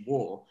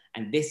anti-war,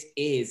 and this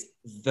is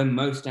the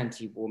most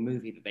anti-war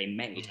movie that they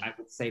made. I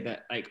would say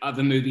that like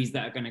other movies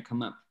that are going to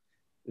come up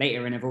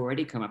later and have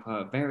already come up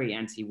are very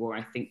anti-war.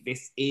 I think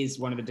this is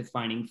one of the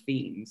defining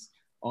themes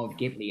of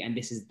Ghibli, and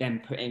this is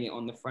them putting it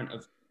on the front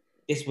of,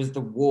 this was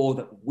the war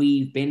that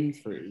we've been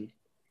through,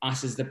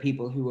 us as the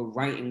people who were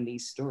writing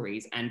these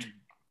stories, and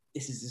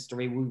this is the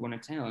story we want to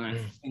tell.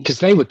 Because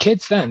they were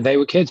kids then. They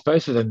were kids,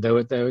 both of them. They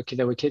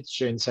were kids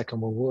during the Second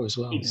World War as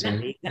well.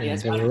 Exactly. So, yeah,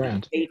 they were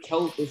around. They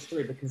told this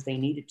story because they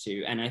needed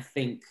to, and I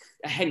think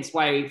hence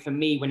why for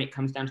me, when it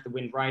comes down to The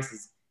Wind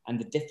Rises and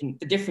the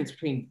difference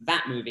between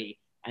that movie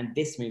and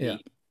this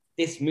movie,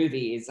 this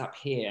movie is up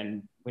here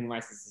and Wind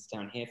Rises is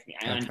down here for me.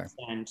 I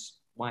understand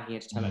why he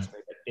had to tell that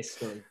story, but this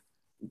story,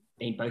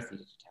 they both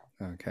needed to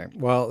tell. Okay,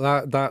 well,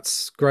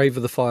 that's Grave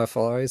of the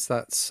Fireflies.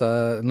 That's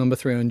number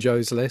 3 on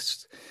Joe's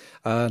list,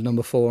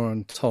 number 4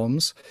 on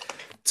Tom's.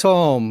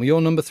 Tom, your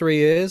number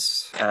 3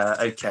 is?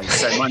 Okay,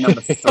 so my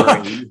number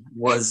 3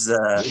 was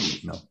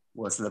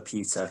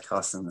Laputa,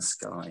 Cast in the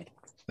Sky.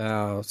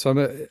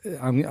 So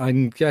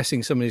I'm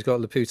guessing somebody's got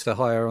Laputa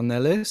higher on their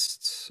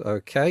list.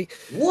 Okay.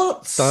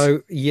 What?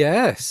 So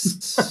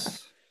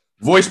yes.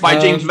 Voiced by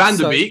James Van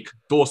Der Beek,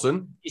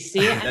 Dawson. You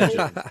see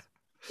it?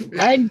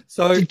 And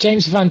so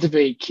James Van Der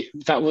Beek,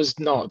 that was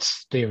not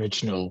the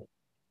original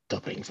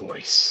dubbing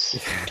voice.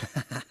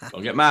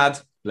 Don't get mad.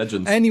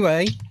 Legends.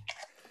 Anyway,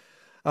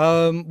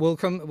 we'll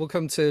come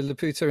to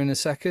Laputa in a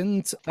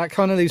second. That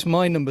kind of leaves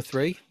my number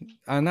 3,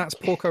 and that's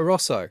Porco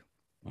Rosso.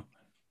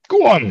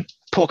 Go on,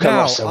 Porco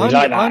Rosso.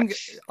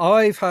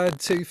 I've had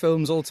 2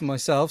 films all to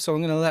myself, so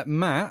I'm going to let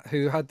Matt,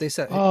 who had this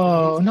at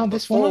not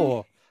this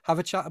one, have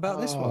a chat about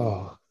this one.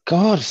 Oh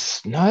God,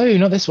 no,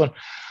 not this one.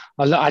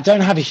 I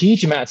don't have a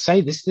huge amount to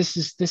say. This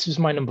was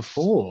my number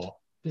 4.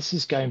 This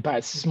is going back.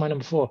 This is my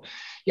number 4.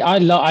 Yeah,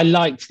 I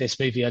liked this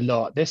movie a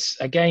lot. This,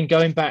 again,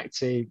 going back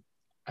to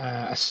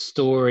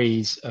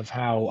stories of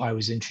how I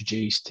was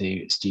introduced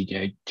to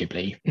Studio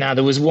Ghibli. Now,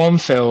 there was one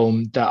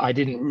film that I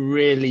didn't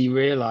really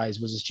realize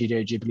was a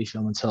Studio Ghibli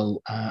film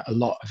until a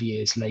lot of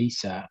years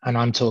later. And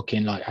I'm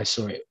talking like I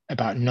saw it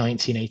about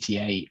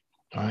 1988,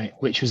 right?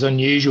 Which was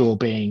unusual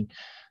being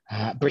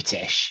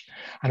British.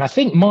 And I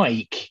think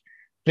Mike,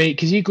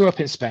 because you grew up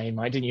in Spain,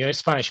 Mike, didn't you? You're a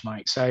Spanish,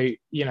 Mike. So,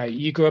 you know,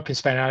 you grew up in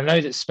Spain. And I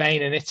know that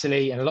Spain and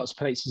Italy and lots of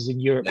places in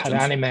Europe had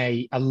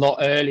anime a lot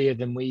earlier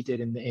than we did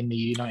in the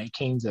United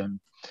Kingdom.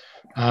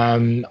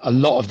 A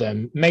lot of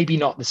them, maybe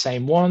not the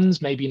same ones,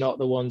 maybe not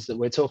the ones that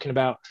we're talking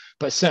about,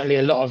 but certainly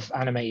a lot of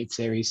animated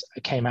series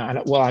came out.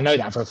 And well, I know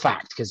that for a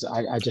fact because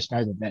I just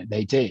know that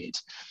they did.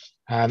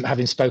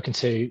 Having spoken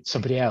to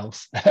somebody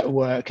else at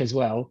work as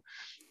well,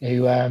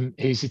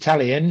 who's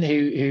Italian,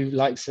 who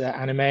likes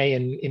anime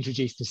and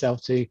introduced himself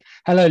to.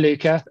 Hello,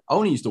 Luca. I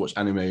only used to watch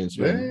anime in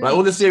Spain. Like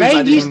all the series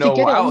I didn't know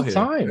were out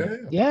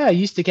here. Yeah, I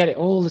used to get it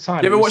all the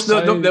time. You ever watched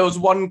there was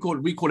one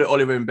called, we called it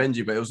Oliver and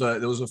Benji, but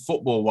there was a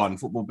football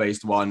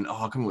based one. Oh, I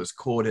can't remember what it's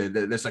called here.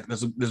 There's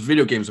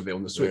video games of it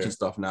on the Switch and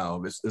stuff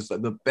now. It's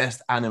like the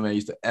best anime I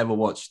used to ever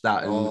watch,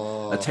 that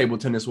and a table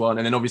tennis one,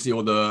 and then obviously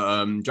all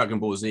the Dragon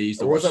Ball Z.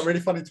 Was that a really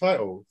funny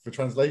title for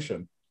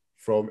translation?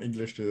 from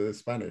English to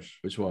Spanish.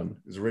 Which one?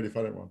 It's a really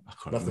funny one. I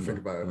can't Nothing to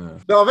think remember. about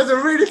it. Yeah. No, there's a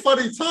really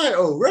funny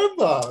title.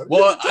 Remember?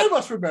 Well, You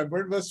must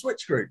remember in the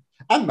Switch group.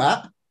 And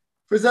Matt,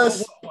 there's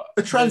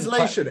a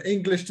translation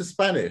English to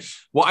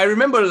Spanish. Well, I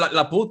remember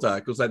La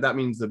Puta because like that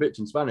means the bitch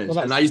in Spanish, Well,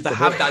 and I used to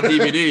have that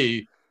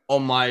DVD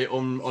on my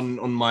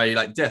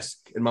like desk.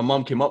 And my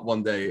mom came up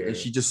one day and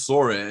she just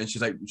saw it and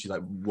she's like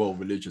well,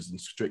 religious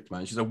and strict,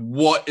 man. She's like,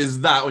 what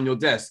is that on your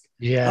desk?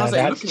 Yeah, and I was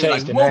like, looking at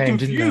it, like, more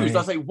confused. I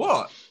was like,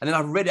 what? And then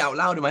I read it out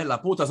loud in my head, La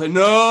Puta. I was like,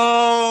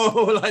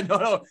 no, like,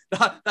 no,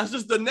 that's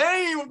just the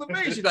name of the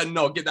bitch. She's like,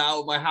 no, get that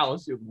out of my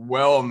house. You're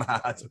well mad.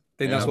 I think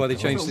that's why they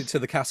changed it to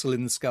the Castle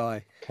in the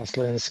Sky.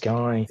 Castle in the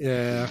Sky.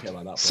 Yeah.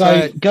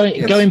 So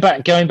going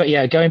back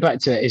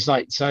to it is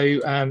like, so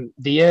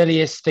the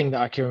earliest thing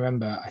that I can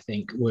remember, I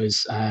think,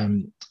 was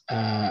something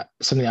that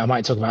I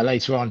might talk about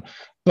later on.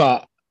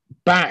 But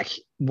back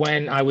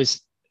when I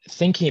was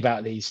thinking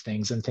about these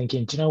things and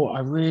thinking, do you know what,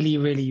 I really,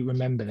 really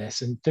remember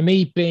this. And for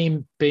me,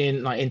 being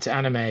like into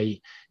anime,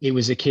 it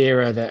was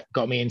Akira that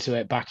got me into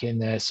it back in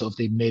the sort of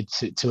the mid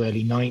to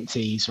early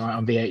 90s, right,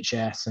 on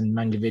VHS and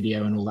manga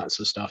video and all that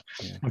sort of stuff.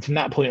 Yeah. And from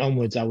that point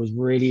onwards, I was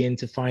really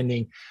into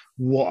finding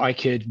what I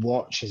could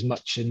watch as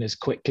much and as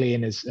quickly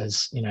and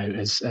as you know,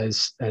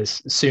 as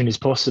soon as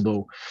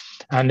possible.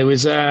 And there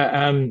was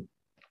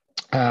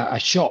a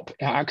shop,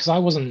 because I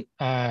wasn't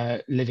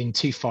living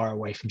too far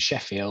away from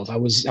Sheffield. I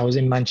was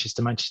in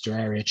Manchester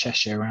area,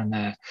 Cheshire, around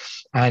there.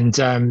 And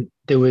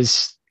there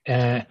was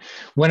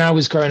when I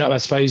was growing up, I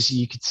suppose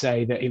you could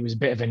say that it was a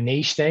bit of a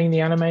niche thing,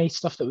 the anime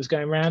stuff that was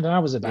going around. And I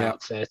was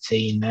about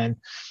 13 then.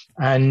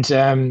 And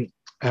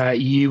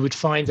you would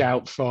find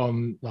out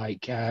from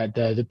like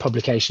the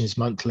publications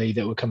monthly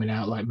that were coming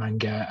out, like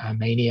Manga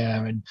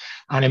Mania and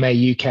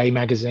Anime UK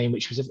magazine,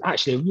 which was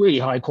actually a really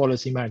high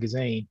quality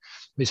magazine.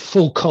 It was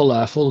full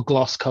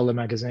gloss color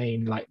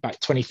magazine, like back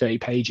 20, 30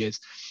 pages.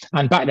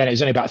 And back then it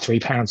was only about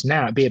 £3.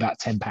 Now it'd be about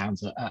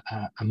 £10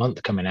 a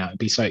month coming out. It'd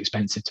be so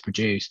expensive to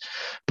produce.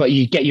 But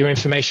you'd get your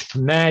information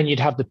from there, and you'd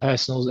have the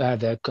personal,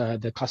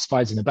 the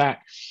classifieds in the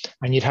back,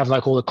 and you'd have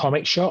like all the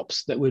comic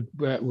shops that would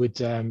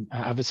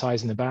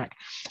advertise in the back.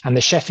 And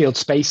the Sheffield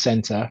Space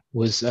Centre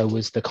was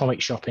the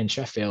comic shop in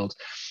Sheffield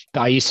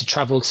that I used to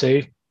travel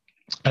to.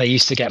 And I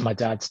used to get my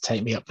dad to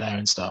take me up there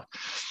and stuff.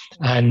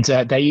 And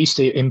they used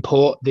to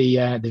import the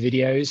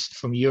videos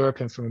from Europe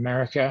and from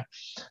America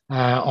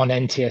on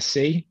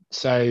NTSC.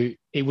 So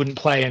it wouldn't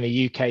play on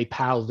a UK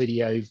PAL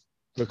video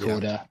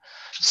recorder. Yeah.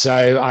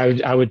 So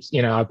I would,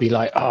 you know, I'd be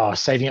like,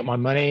 saving up my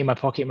money, my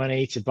pocket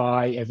money to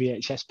buy a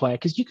VHS player,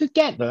 because you could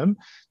get them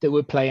that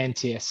would play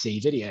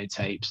NTSC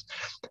videotapes.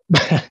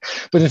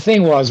 But the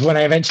thing was, when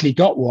I eventually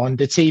got one,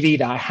 the TV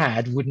that I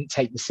had wouldn't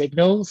take the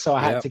signal. So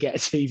I had to get a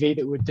TV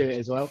that would do it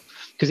as well,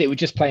 because it would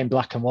just play in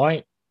black and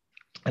white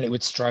and it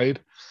would strobe.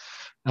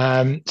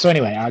 So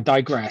anyway, I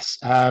digress.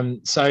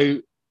 So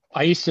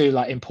I used to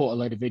like import a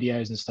load of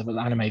videos and stuff,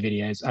 like anime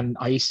videos, and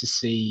I used to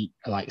see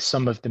like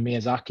some of the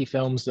Miyazaki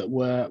films that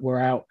were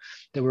out,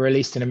 that were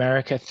released in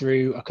America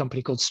through a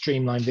company called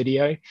Streamline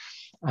Video,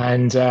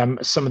 and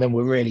some of them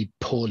were really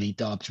poorly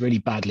dubbed, really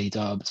badly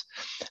dubbed.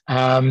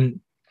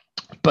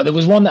 But there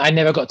was one that I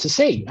never got to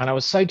see, and I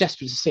was so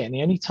desperate to see it. And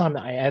the only time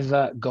that I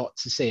ever got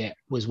to see it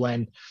was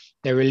when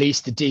they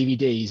released the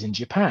DVDs in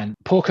Japan.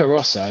 Porco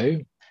Rosso.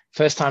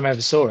 First time I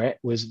ever saw it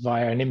was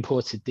via an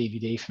imported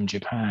DVD from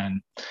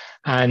Japan.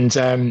 And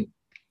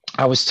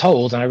I was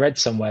told, and I read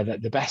somewhere,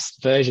 that the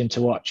best version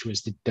to watch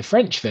was the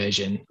French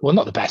version. Well,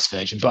 not the best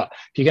version, but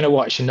if you're going to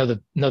watch another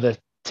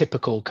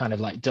typical kind of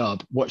like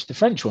dub, watch the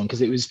French one,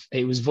 because it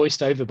was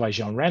voiced over by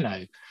Jean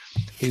Reno,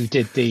 who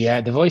did the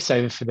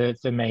voiceover for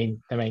the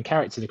main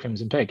character, the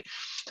Crimson Pig.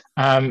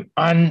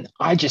 And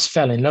I just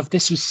fell in love.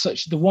 This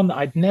was the one that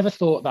I'd never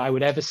thought that I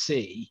would ever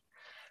see,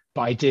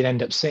 but I did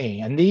end up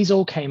seeing. And these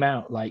all came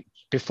out like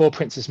before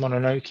Princess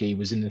Mononoke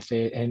was in the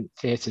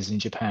theaters in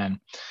Japan.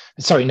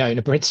 Sorry, no,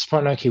 Princess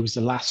Mononoke was the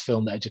last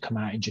film that had to come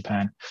out in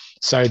Japan.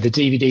 So the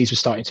DVDs were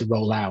starting to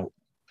roll out.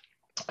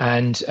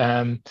 And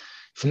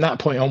from that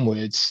point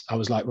onwards, I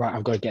was like, right,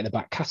 I've got to get the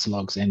back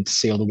catalogues in to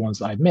see all the ones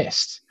that I've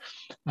missed.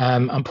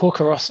 And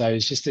Porco Rosso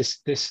is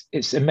just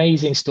this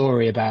amazing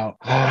story about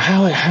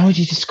how would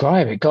you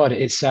describe it? God,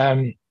 it's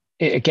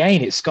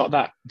got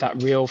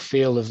that real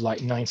feel of like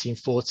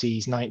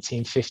 1940s,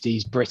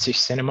 1950s British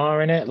cinema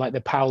in it, like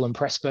the Powell and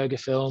Pressburger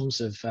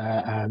films of,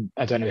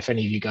 I don't know if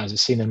any of you guys have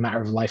seen The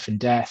Matter of Life and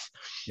Death,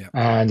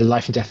 and The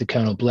Life and Death of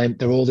Colonel Blimp.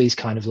 They're all these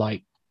kind of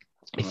like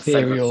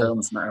ethereal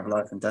films, Matter of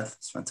Life and Death.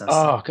 It's fantastic.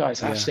 Oh, God,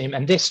 it's absolutely.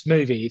 And this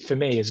movie for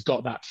me has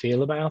got that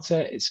feel about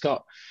it. It's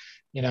got,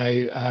 you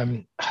know, I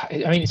mean,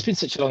 it's been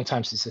such a long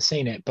time since I've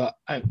seen it, but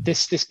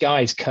this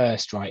guy's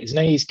cursed, right? His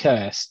name's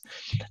cursed,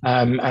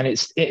 and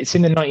it's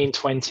in the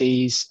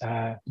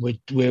 1920s.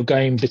 We're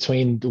going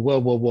between the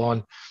World War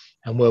I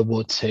and World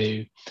War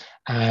II,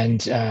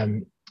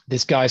 and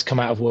this guy's come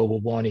out of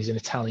World War I. He's an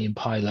Italian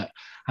pilot,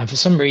 and for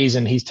some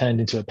reason he's turned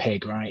into a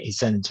pig, right? He's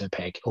turned into a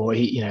pig, or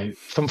he, you know,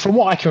 from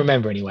what I can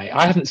remember anyway.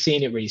 I haven't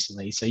seen it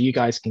recently, so you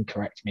guys can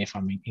correct me if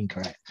I'm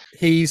incorrect.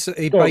 He's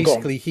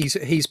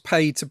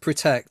paid to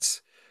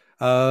protect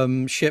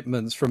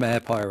shipments from air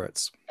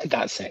pirates.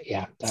 That's it.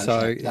 Yeah.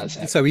 That's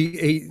it. So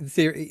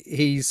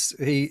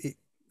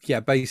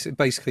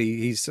basically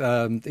he's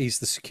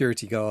the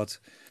security guard,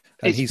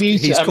 and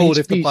he's called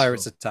if the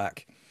pirates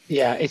attack.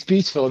 Yeah, it's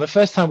beautiful. And the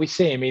first time we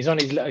see him, he's on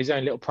his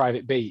own little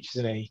private beach,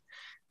 isn't he?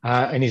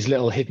 In his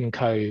little hidden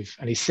cove,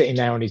 and he's sitting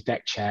there on his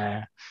deck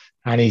chair,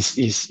 and he's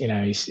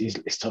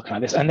talking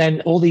like this. And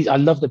then all these, I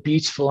love the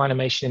beautiful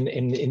animation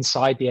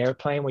inside the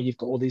airplane where you've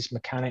got all these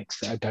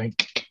mechanics that are going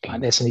like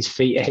this, and his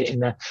feet are hitting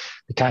the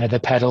kind of the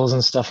pedals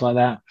and stuff like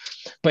that.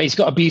 But he's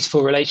got a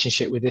beautiful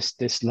relationship with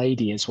this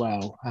lady as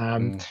well.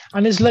 And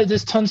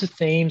there's tons of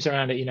themes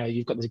around it.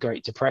 You've got the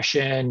Great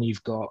Depression,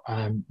 you've got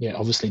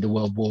obviously the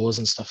World Wars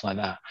and stuff like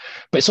that.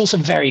 But it's also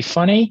very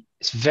funny.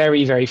 It's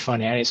very, very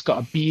funny, and it's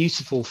got a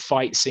beautiful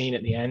fight scene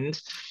at the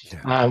end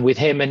with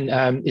him and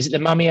is it the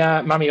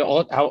Mamiya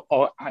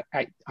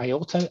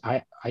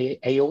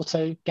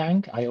Aorto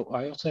gang?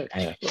 Aorto?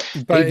 Anyway,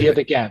 the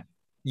other gang.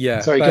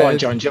 Yeah. Sorry, go on,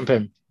 John. Jump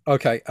in.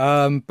 Okay.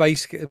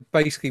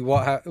 Basically,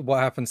 what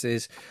happens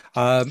is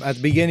at the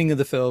beginning of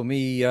the film,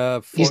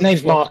 his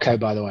name's Marco,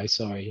 by the way.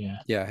 Sorry. Yeah.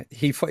 Yeah.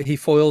 He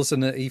foils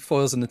an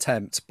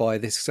attempt by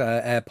this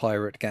air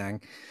pirate gang.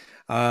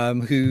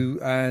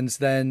 And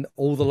then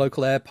all the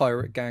local air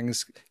pirate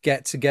gangs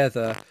get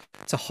together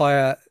to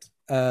hire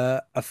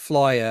a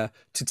flyer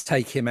to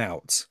take him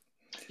out.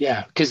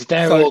 Yeah, because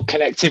they're all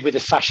connected with the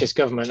fascist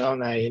government,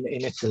 aren't they, in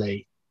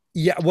Italy?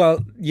 Yeah,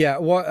 well, yeah.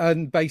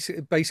 And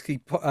basically,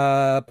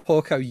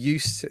 Porco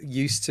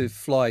used to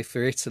fly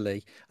for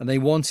Italy, and they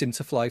want him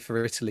to fly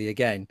for Italy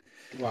again.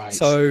 Right.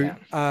 So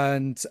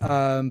and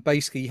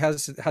basically he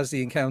has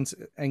the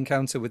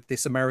encounter with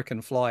this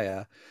American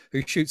flyer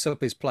who shoots up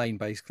his plane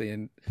basically,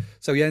 and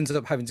so he ends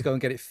up having to go and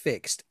get it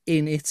fixed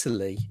in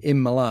Italy,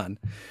 in Milan,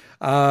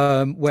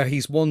 where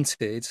he's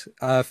wanted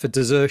for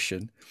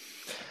desertion.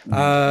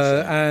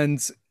 And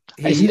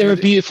isn't there a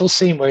beautiful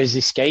scene where he's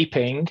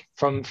escaping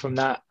from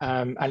that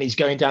and he's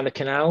going down the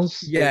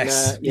canals?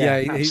 Yes,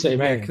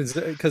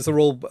 because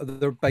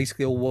they're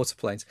basically all water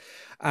planes,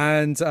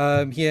 and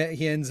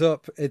he ends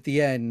up at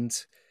the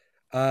end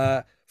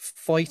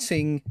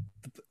fighting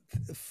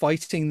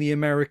the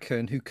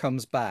American who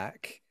comes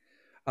back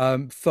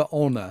for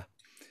honor.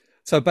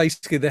 So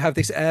basically, they have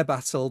this air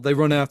battle. They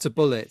run out of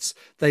bullets.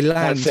 They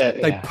land.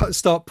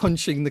 Start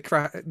punching the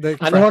crap. And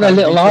they're on a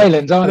little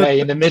island, aren't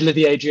they, in the middle of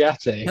the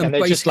Adriatic? And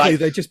they're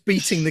just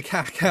beating the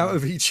cack out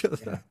of each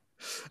other.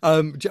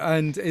 And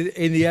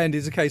in the end,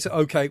 it's a case of,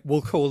 okay,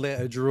 we'll call it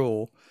a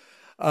draw.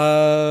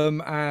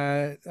 And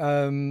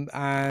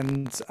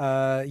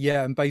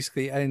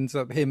basically ends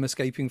up him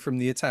escaping from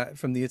the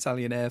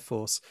Italian Air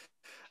Force,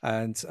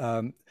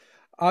 and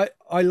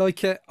I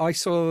like it. I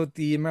saw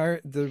the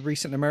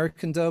recent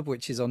American dub,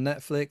 which is on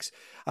Netflix.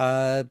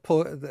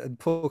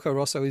 Porco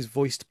Rosso is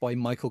voiced by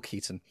Michael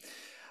Keaton.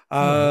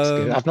 That's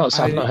good. I've not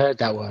heard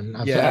that one.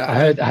 I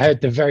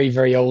heard the very,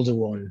 very older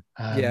one.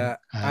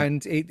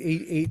 And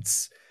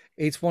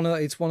it's one of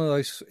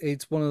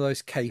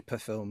those caper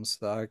films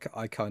that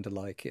I kind of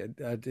like.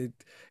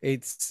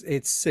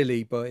 It's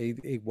silly, but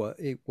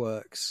it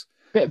works.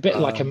 A bit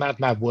like a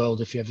Mad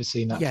World, if you've ever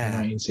seen that.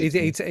 Yeah,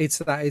 it's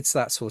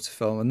that sort of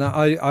film, and that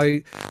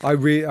I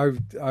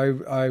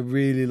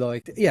really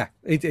liked it. Yeah,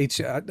 it's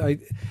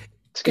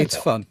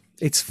fun.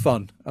 It's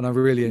fun, and I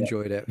really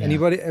enjoyed it. Yeah.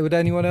 Would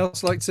anyone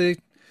else like to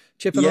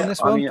chip in on this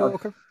one?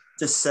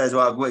 Just says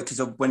because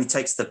when he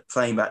takes the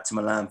plane back to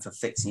Milan for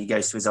fixing, he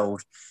goes to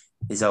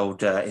his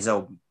old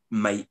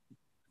mate,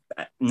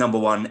 number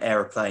one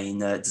aeroplane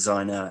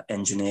designer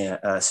engineer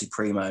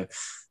Supremo,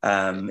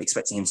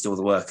 expecting him to do all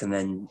the work, and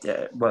then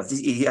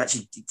he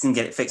actually didn't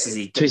get it fixed as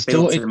he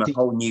built him a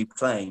whole new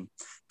plane,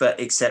 but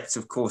except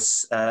of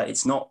course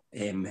it's not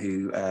him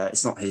who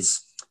it's not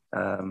his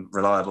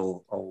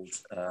reliable old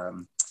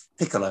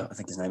Piccolo, I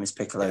think his name is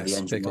Piccolo, the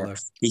engineer. Piccolo.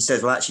 He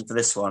says, well, actually for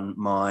this one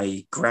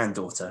my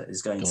granddaughter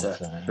is going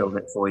to build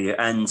it for you,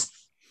 and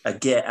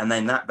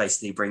then that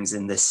basically brings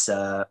in this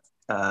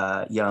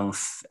young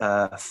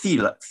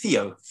Theo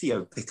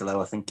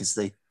Piccolo, I think is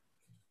the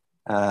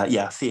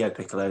Theo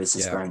Piccolo is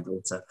his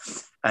granddaughter,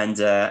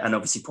 and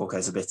obviously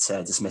Porco's a bit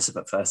dismissive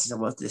at first. He said,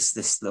 well,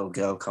 this little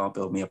girl can't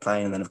build me a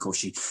plane, and then of course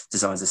she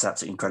designs this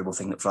absolutely incredible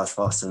thing that flies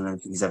faster than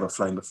anything he's ever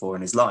flown before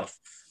in his life.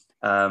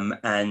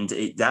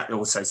 That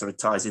also sort of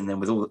ties in then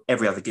with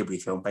every other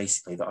Ghibli film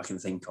basically that I can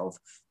think of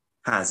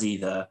has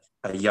either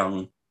a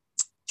young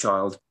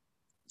child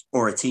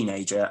or a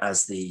teenager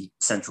as the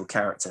central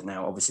character.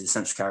 Now, obviously, the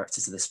central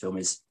character to this film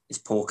is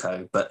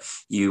Porco, but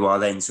you are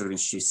then sort of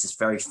introduced this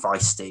very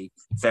feisty,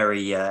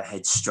 very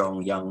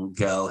headstrong young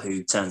girl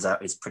who turns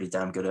out is pretty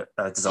damn good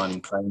at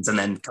designing planes, and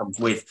then comes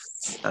with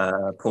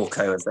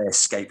Porco as they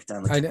escape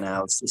down the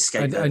canals.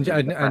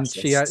 And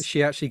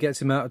she actually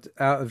gets him out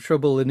of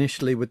trouble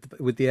initially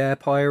with the air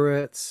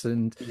pirates,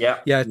 and she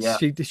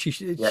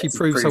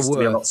proves her worth. To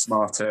be a lot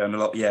smarter and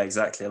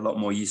a lot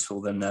more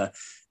useful than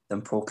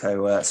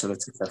Porco sort of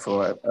took her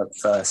for at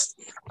first.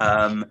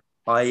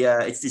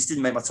 This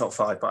didn't make my top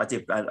 5, but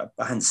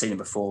I hadn't seen it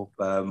before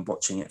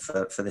watching it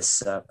for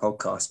this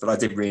podcast, but I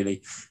did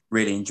really,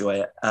 really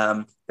enjoy it.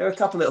 There are a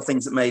couple of little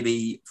things that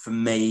maybe for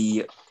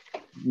me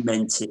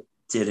meant it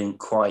didn't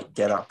quite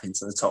get up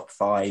into the top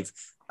 5.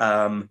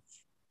 And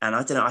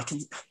I don't know,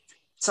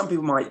 some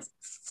people might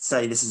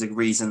say this is a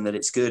reason that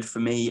it's good. For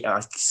me,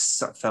 I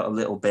felt a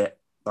little bit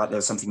like there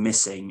was something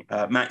missing.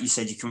 Matt, you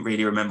said you couldn't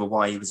really remember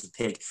why he was a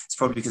pig. It's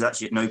probably because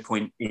actually at no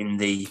point in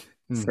the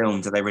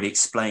film do they really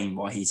explain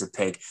why he's a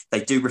pig.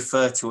 They do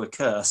refer to a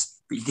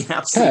curse, but you get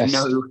absolutely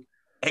no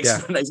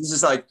explanation. It's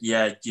just like,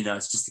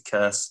 it's just a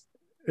curse.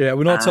 Yeah,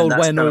 we're not told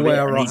when or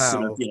where or how.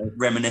 Sort of,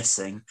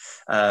 reminiscing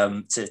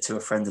to a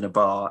friend in a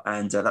bar,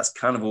 and that's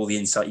kind of all the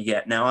insight you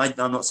get. Now, I'm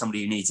not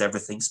somebody who needs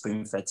everything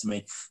spoon-fed to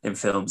me in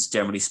films,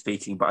 generally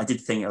speaking, but I did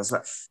think I was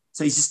like,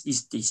 so he's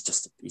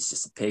just a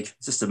pig,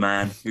 he's just a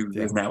man who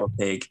is now a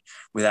pig.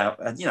 Without,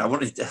 I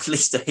wanted at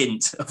least a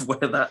hint of where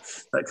that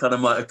kind of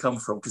might have come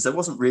from, because there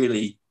wasn't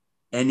really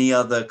any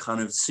other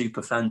kind of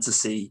super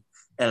fantasy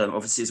element.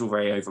 Obviously, it's all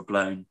very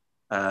overblown.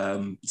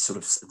 Sort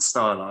of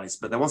stylized,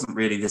 but there wasn't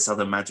really this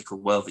other magical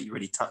world that you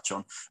really touch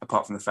on,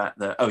 apart from the fact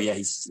that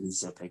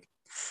he's a pig.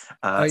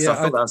 So I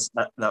thought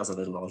that was a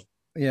little odd.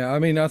 Yeah, I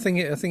mean, I think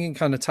it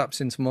kind of taps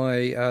into my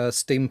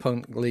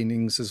steampunk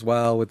leanings as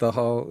well, with the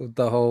whole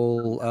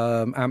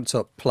amped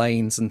up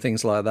planes and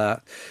things like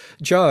that.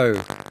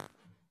 Joe,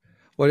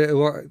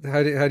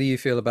 how do you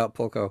feel about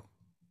Porco?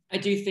 I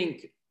do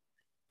think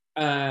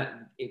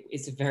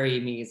it's a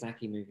very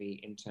Miyazaki movie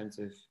in terms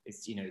of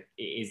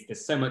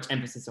there's so much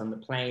emphasis on the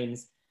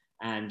planes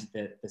and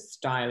the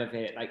style of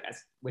it. Like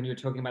when you were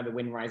talking about The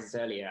Wind Rises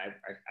earlier,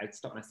 I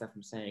stopped myself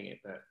from saying it,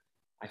 but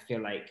I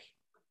feel like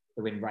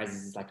The Wind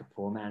Rises is like a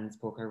poor man's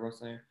Porco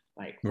Rosso.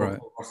 Like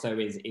Porco Rosso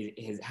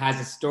has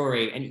a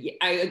story, and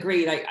I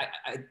agree. Like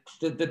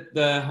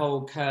the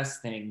whole curse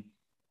thing.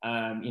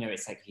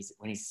 It's like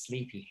when he's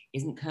asleep, he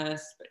isn't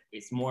cursed, but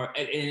it's more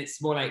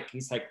like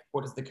he's like,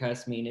 what does the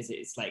curse mean?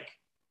 It's like,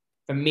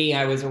 for me,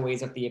 I was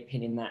always of the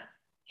opinion that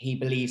he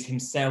believes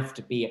himself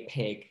to be a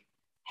pig,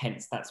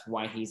 hence that's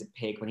why he's a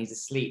pig. When he's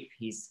asleep,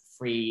 he's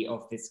free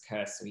of this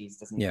curse, so he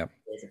doesn't think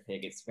he's a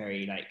pig. It's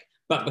very like,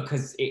 but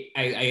because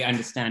I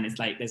understand, it's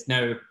like there's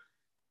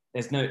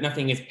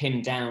nothing is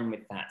pinned down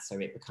with that, so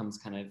it becomes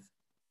kind of,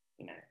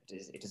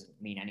 it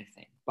doesn't mean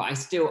anything. But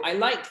I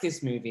like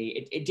this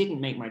movie. It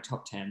didn't make my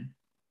top 10,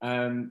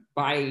 and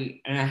I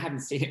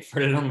haven't seen it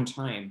for a long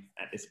time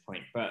at this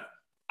point, but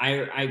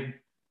I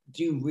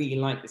do really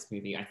like this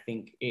movie. I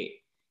think it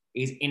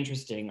is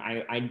interesting.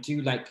 I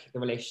do like the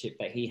relationship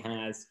that he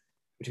has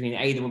between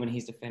the woman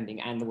he's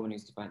defending and the woman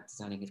who's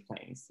designing his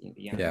planes.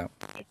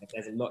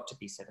 There's a lot to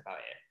be said about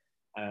it.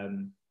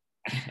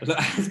 A lot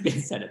has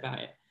been said about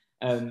it.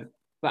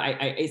 But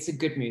it's a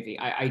good movie.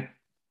 I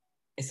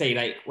say,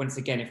 like, once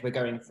again, if we're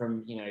going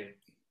from,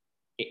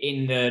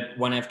 in the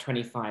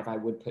 1F25, I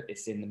would put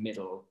this in the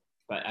middle,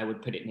 but I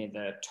would put it near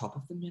the top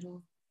of the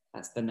middle.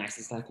 That's the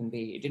nicest I can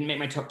be. It didn't make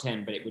my top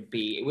 10, but it would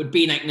be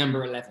like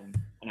number 11,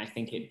 and I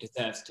think it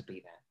deserves to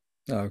be there.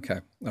 Okay.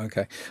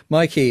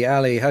 Mikey,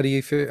 Ali, how do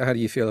you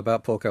feel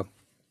about Porco?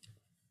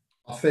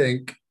 I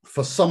think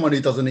for someone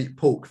who doesn't eat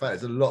pork, that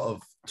is a lot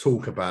of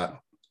talk about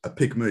a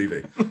pig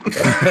movie.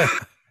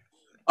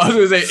 I was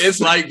going to say, it's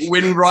like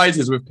Wind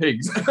Rises with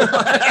pigs.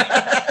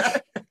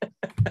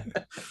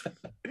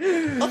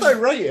 I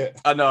don't rate it.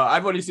 I know.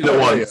 I've only seen it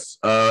once,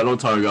 a long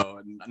time ago,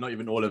 and not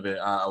even all of it.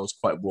 I was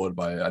quite bored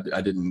by it.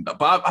 I didn't,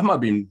 but I might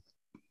have been.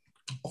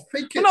 I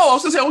think I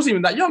was going to say I wasn't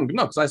even that young.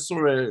 No, because I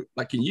saw it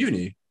like in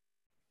uni.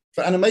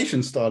 For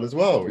animation style as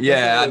well.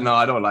 Yeah, no,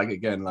 I don't like it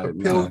again. Like,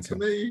 appealed to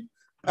me.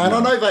 And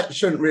I know that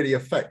shouldn't really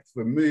affect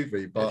the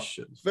movie, but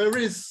there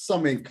is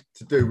something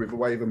to do with the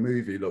way the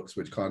movie looks,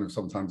 which kind of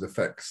sometimes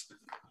affects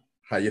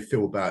how you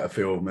feel about a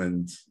film.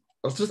 And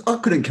I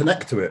couldn't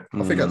connect to it.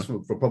 I think that's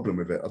the problem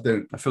with it.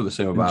 I feel the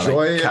same about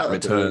Cat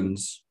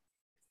Returns.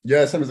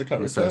 Yeah, same as the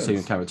Cat Returns. Same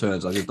as Cat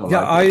Returns. I just don't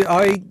like it.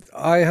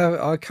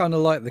 I kind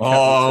of like the Cat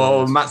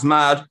Returns. Matt's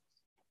mad.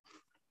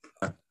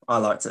 I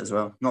liked it as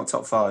well. Not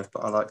top 5,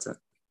 but I liked it.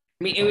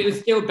 I mean, it was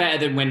still better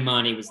than when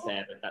Marnie was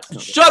there, but that's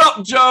not. Shut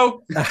up,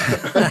 Joe!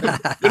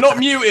 You're not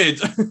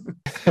muted.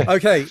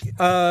 Okay,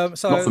 so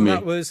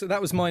that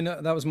was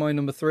my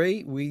number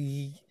 3.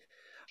 We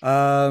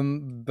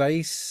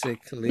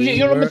basically. Was it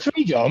your number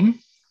 3, John?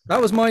 That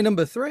was my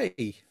number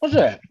 3. Was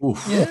it?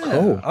 Oof. Yeah.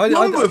 Cool.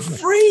 Number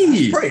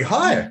 3. Pretty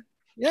high.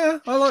 Yeah,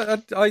 I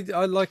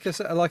like I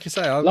say,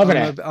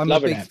 I'm a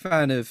big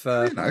fan of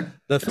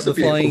the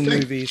flying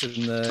movies and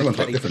the.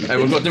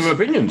 Everyone's got different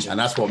opinions, and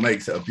that's what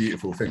makes it a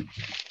beautiful thing.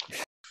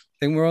 I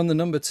think we're on the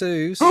number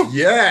 2s.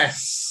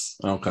 Yes.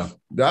 Okay.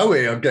 Now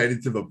we are getting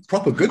into the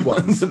proper good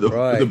ones.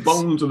 The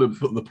bones of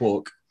the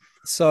pork.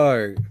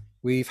 So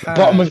we've had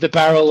bottom of the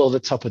barrel or the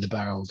top of the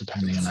barrel,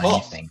 depending on how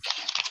you think.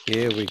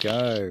 Here we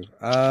go.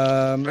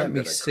 Let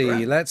me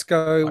see. Let's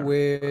go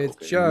with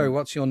Joe.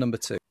 What's your number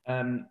 2?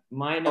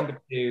 My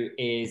number 2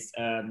 is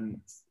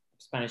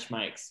Spanish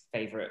Mike's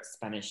favorite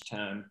Spanish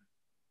term,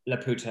 La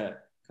Puta,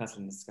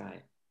 Castle in the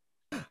Sky.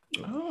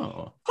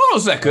 Oh, hold on a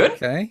second.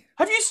 Okay.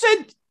 Have you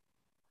said?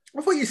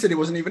 I thought you said it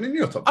wasn't even in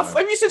your top 5.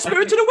 Have you said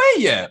Spirited Away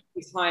yet?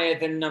 It's higher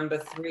than number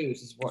 3, which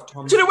is what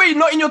Tom. Spirited Away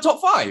not in your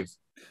top 5.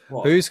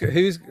 What? Who's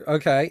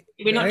okay?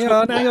 We're not Hang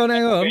talking on.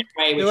 about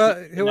Spirited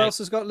Away, Who else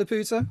has got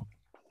Laputa?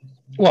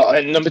 What,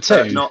 at number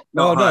 2? Not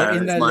No, higher, in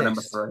it's their my list.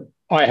 number 3.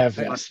 I have,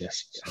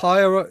 yes.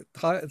 Higher,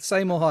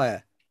 same or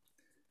higher?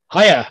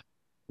 Higher.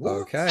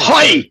 Okay.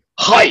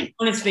 High.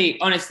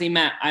 Honestly,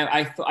 Matt,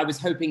 I thought I was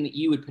hoping that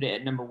you would put it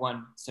at number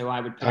 1, so I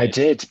would. I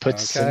did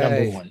put it at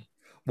number 1.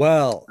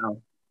 Well,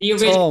 the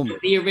original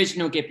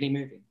Ghibli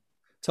movie.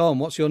 Tom,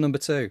 what's your number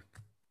 2?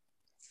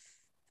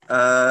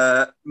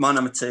 My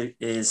number 2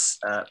 is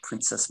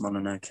Princess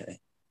Mononoke.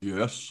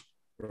 Yes.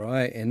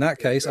 Right. In that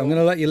case, I'm going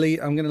to let you lead.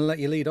 I'm going to let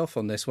you lead off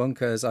on this one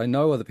because I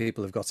know other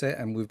people have got it,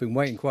 and we've been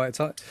waiting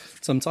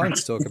some time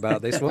to talk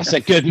about this one. It's a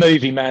good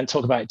movie, man.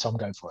 Talk about it, Tom.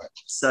 Go for it.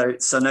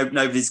 So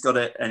nobody's got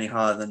it any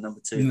higher than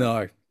number 2.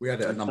 No, we had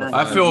it at number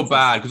 5. I feel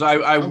bad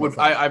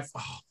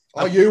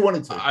because you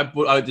wanted to?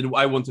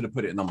 I wanted to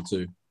put it at number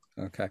 2.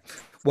 Okay.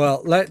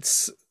 Well,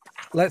 let's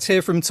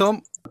hear from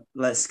Tom.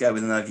 Let's go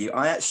with an overview.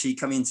 I actually,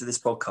 coming into this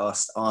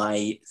podcast,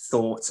 I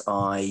thought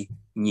I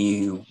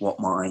knew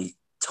what my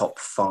top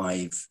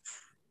 5.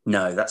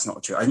 No, that's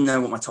not true. I didn't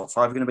know what my top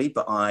 5 were going to be,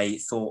 but I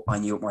thought I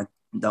knew what my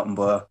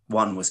number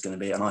 1 was going to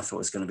be, and I thought it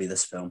was going to be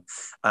this film.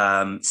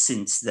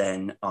 Since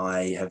then,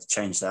 I have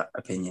changed that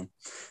opinion.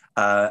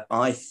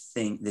 I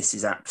think this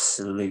is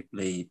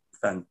absolutely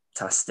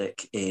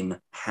fantastic in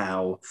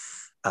how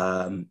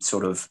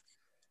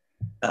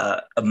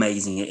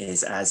amazing it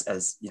is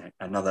as you know,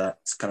 another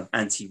kind of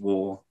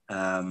anti-war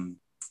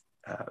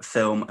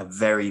film, a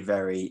very,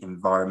 very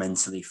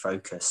environmentally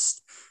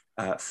focused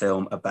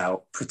film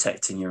about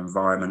protecting your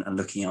environment and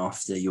looking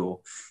after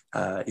your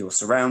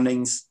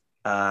surroundings,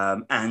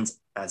 and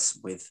as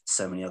with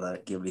so many other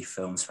Ghibli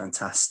films,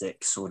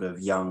 fantastic sort of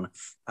young,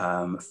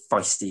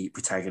 feisty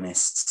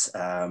protagonists.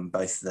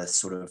 Both the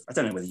sort of, I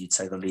don't know whether you'd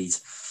say the lead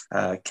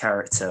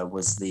character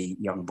was the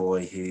young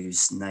boy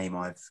whose name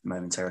I've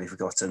momentarily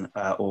forgotten,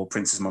 or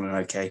Princess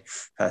Mononoke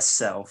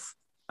herself.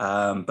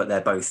 But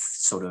they're both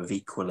sort of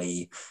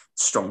equally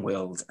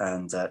strong-willed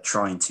and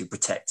trying to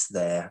protect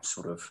their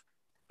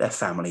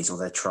families or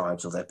their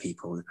tribes or their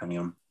people, depending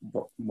on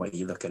what way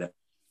you look at it.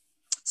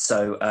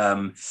 So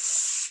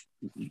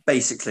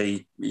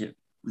basically,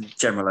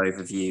 general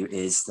overview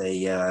is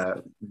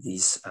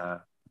these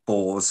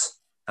boars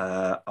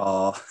are,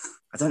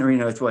 I don't really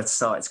know where to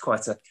start. It's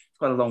quite a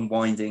long,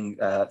 winding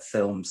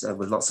film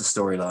with lots of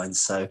storylines.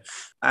 So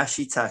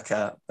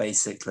Ashitaka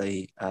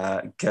basically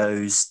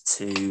goes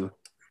to,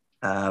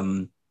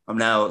 I'm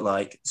now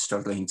like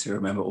struggling to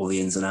remember all the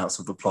ins and outs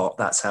of the plot.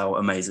 That's how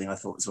amazing I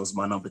thought this was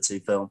my number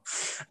 2 film.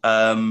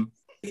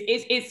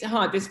 It's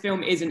hard. This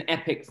film is an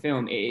epic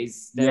film. It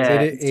is.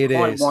 It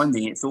quite is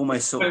winding. It's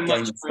almost sort of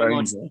Game of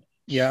Thrones.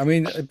 Yeah, I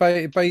mean,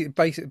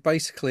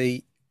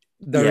 basically,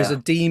 there is a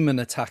demon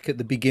attack at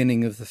the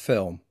beginning of the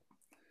film.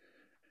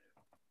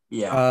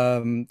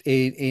 Yeah.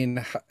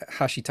 In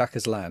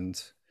Hashitaka's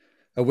land,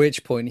 at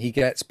which point he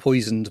gets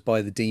poisoned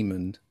by the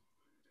demon.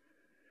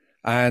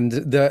 And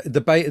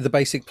the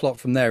basic plot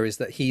from there is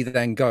that he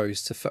then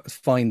goes to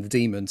find the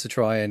demon to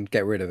try and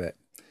get rid of it.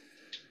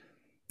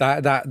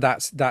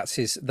 That's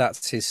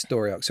his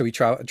story arc. So he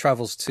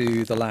travels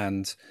to the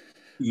land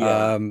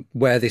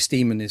where this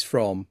demon is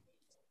from.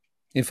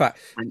 In fact,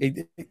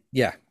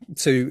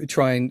 to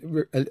try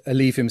and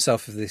relieve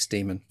himself of this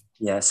demon.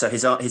 Yeah. So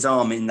his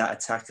arm in that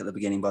attack at the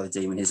beginning by the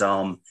demon, his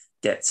arm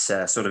gets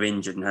sort of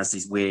injured and has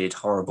these weird,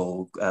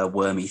 horrible,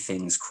 wormy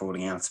things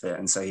crawling out of it,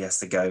 and so he has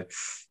to go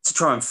to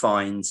try and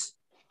find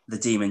the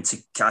demon.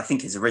 I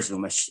think his original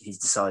mission, he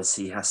decides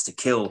he has to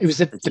kill. It was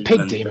the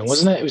pig demon,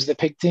 wasn't it? It was the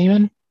pig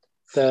demon.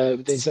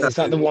 Is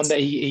that the one that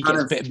he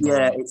gets bitten by?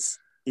 Yeah,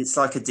 it's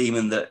like a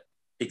demon that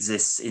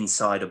exists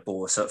inside a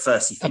boar. So at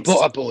first he thinks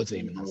a boar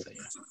demon.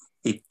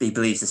 He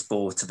believes this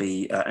boar to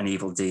be an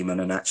evil demon,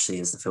 and actually,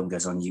 as the film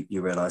goes on,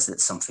 you realise that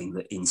it's something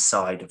that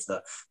inside of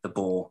the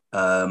boar,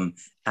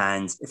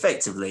 and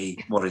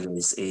effectively, what it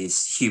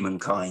is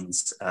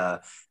humankind's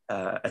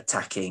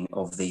attacking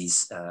of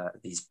these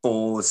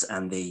boars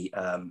and the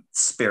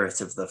spirit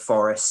of the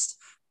forest.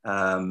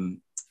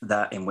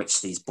 That in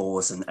which these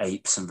boars and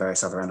apes and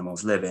various other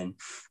animals live in,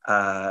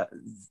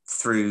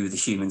 through the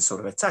humans sort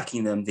of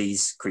attacking them,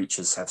 these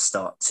creatures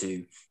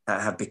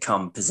have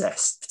become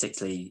possessed,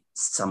 particularly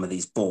some of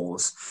these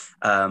boars,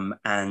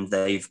 and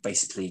they've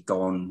basically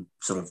gone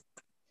sort of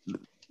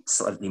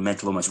slightly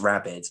mental, almost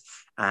rabid.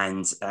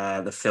 And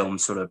the film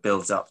sort of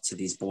builds up to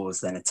these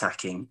boars then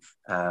attacking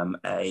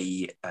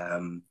a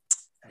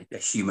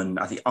human,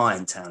 I think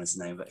Irontown is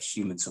the name of it, a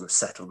human sort of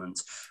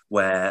settlement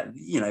where,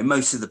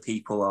 most of the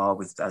people are,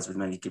 as with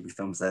many Ghibli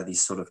films, they're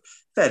these sort of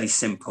fairly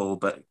simple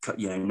but,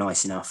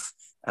 nice enough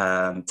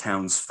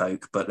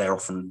townsfolk, but they're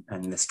often,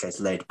 and in this case,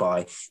 led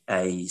by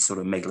a sort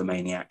of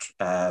megalomaniac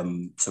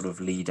sort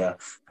of leader,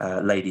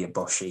 Lady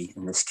Eboshi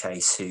in this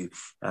case, who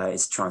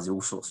is trying to do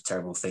all sorts of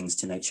terrible things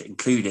to nature,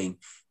 including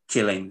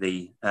killing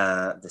the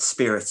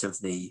spirit of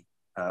the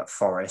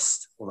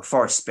forest, or the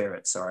forest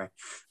spirit, sorry,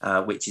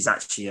 which is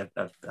actually a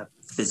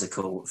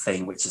physical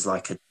thing, which is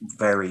like a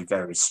very,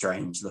 very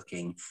strange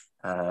looking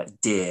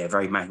deer,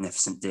 very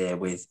magnificent deer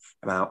with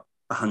about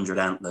 100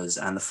 antlers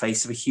and the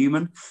face of a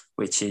human,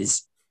 which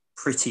is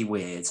pretty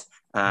weird.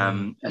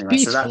 Anyway,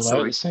 beautiful, so that's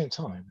though, at the same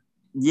time.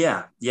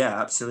 Yeah,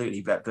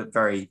 absolutely, but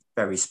very,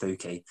 very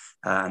spooky.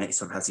 And it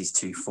sort of has these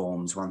two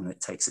forms, one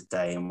that takes at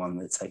day and one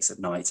that takes at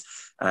night.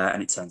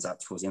 And it turns out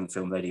towards the end of the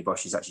film, Lady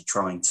Bosch is actually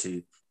trying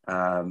to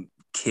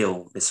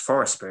kill this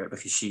forest spirit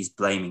because she's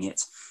blaming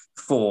it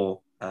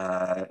for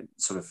for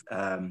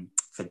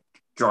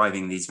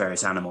driving these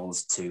various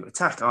animals to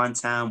attack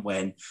Irontown,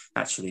 when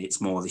actually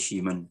it's more the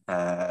humans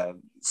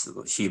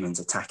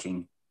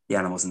attacking the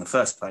animals in the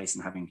first place,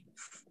 and having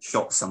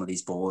shot some of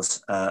these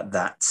boars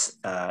that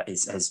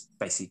has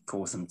basically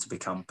caused them to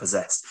become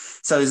possessed.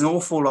 So there's an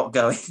awful lot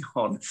going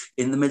on.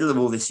 In the middle of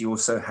all this, you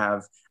also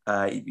have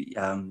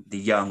the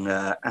young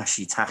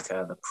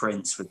Ashitaka, the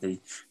prince with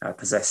the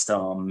possessed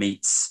arm,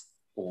 meets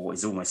or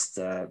is almost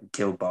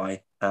killed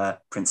by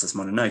Princess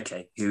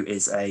Mononoke, who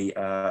is a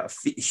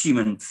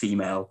human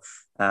female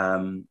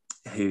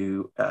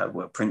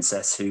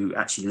princess who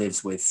actually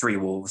lives with 3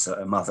 wolves,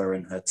 a mother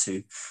and her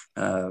 2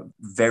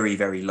 very,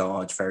 very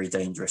large, very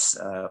dangerous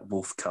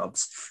wolf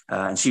cubs.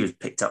 And she was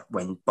picked up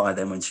by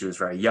them when she was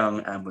very young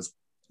and was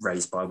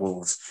raised by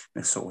wolves,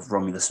 in a sort of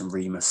Romulus and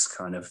Remus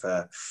kind of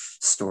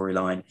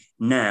storyline.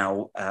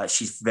 Now,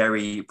 Princess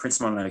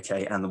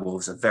Mononoke and the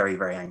wolves are very,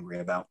 very angry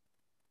about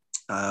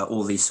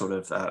all these sort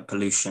of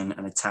pollution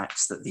and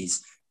attacks that the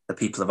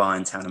people of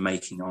Irontown are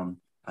making on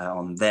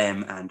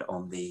them and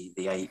on the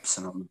apes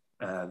and on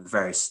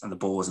the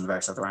boars and the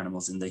various other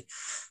animals in the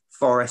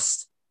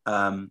forest.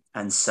 And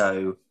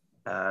so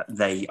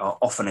they are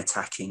often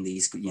attacking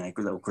these,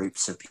 little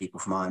groups of people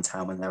from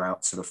Irontown when they're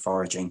out sort of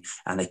foraging,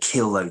 and they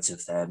kill loads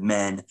of their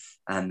men.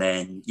 And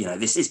then,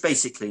 this is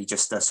basically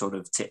just a sort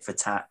of tit for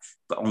tat,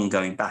 but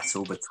ongoing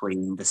battle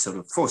between the sort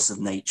of forces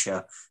of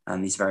nature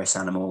and these various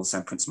animals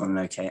and Prince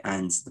Mononoke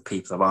and the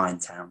people of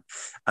Irontown.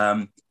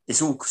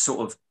 This all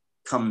sort of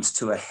comes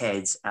to a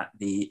head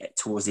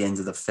towards the end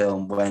of the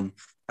film when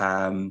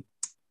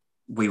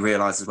we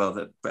realise as well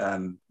that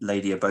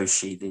Lady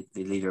Eboshi,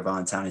 the leader of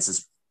Irontown,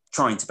 is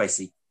trying to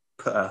basically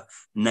put a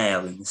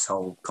nail in this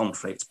whole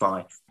conflict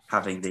by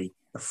having the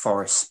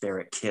forest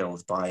spirit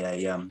killed by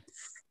a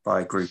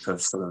group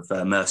of sort of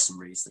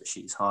mercenaries that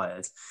she's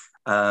hired.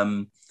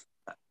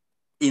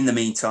 In the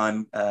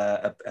meantime,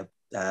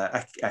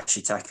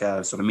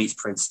 Ashitaka sort of meets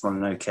Prince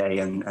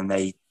Mononoke, and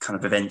they kind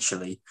of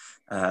eventually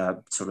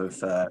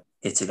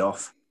hit it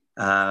off.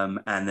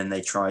 And then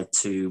they try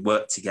to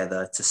work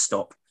together to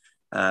stop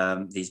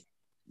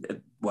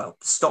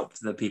stop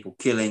the people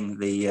killing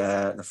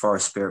the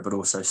forest spirit, but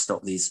also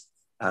stop these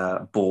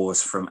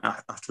boars from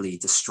utterly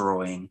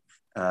destroying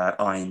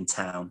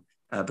Irontown,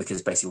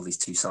 because basically all these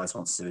two sides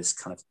want to do is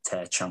kind of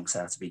tear chunks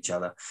out of each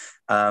other.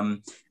 I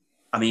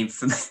mean,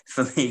 for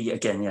me,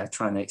 again,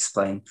 trying to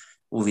explain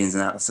all the ins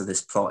and outs of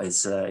this plot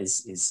is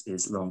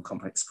long,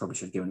 complex. Probably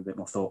should have given a bit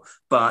more thought.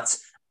 But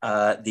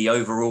the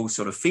overall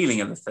sort of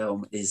feeling of the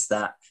film is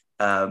that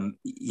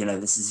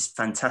this is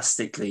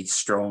fantastically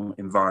strong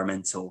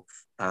environmental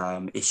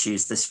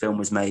issues. This film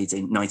was made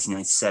in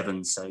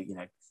 1997, so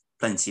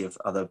plenty of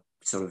other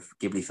sort of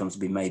Ghibli films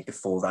have been made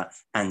before that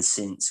and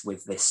since,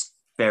 with this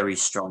very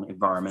strong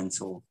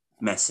environmental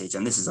message.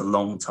 And this is a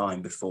long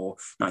time before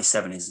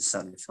 97 is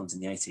certainly films in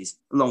the 80s,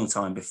 a long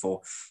time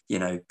before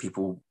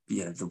people,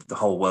 the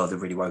whole world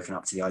had really woken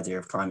up to the idea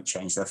of climate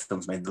change. There are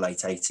films made in the late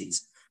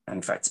 80s, and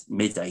in fact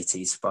mid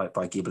 80s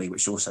by Ghibli,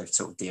 which also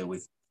sort of deal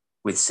with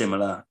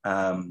similar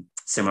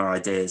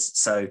ideas.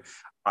 So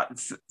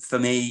for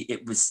me,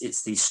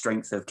 it's the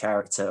strength of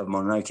character of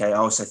Mononoke. I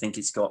also think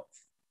it's got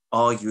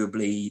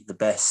arguably the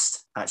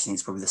best, actually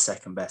it's probably the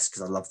second best,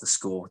 because I love the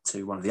score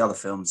to one of the other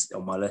films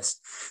on my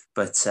list,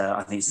 but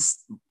I think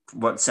it's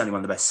certainly one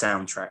of the best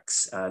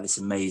soundtracks, this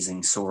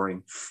amazing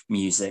soaring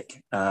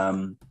music.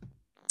 I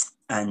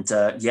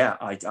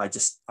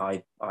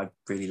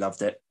really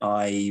loved it.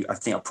 I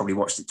think I probably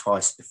watched it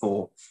twice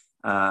before,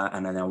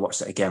 and then I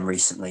watched it again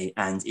recently,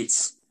 and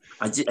it's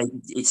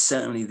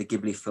certainly the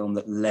Ghibli film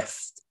that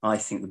left, I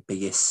think, the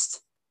biggest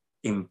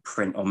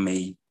imprint on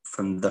me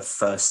from the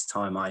first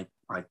time I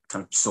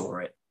kind of saw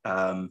it.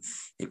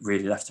 It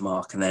really left a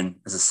mark. And then,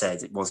 as I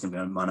said, it was going to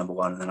be my number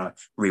one. And then I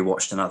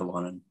rewatched another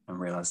one and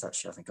realised,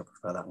 actually, I think I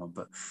prefer that one.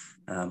 But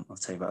I'll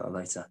tell you about that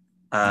later.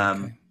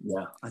 Okay.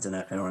 Yeah, I don't know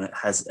if anyone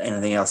has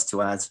anything else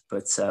to add,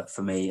 but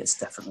for me, it's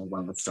definitely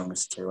one of the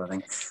strongest two, I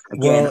think.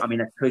 Again, Well, I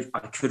mean, I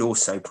could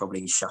also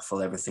probably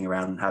shuffle everything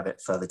around and have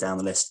it further down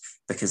the list,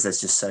 because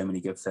there's just so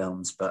many good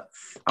films. But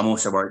I'm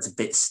also worried it's a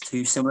bit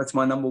too similar to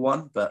my number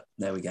one, but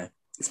there we go.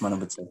 It's my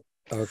number two.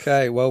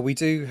 Okay, well, we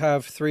do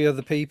have 3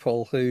 other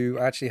people who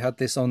actually had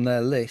this on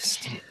their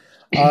list,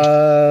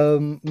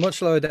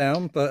 much lower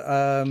down, but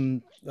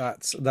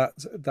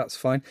that's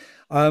fine.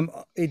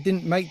 It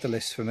didn't make the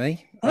list for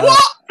me.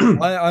 I'm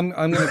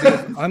going to be.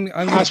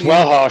 That's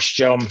well harsh,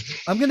 John.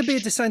 I'm going to be a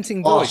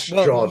dissenting Oh, voice.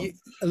 Well, John.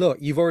 look,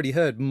 you've already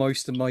heard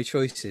most of my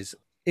choices.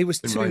 It was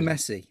too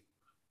messy.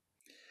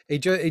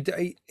 It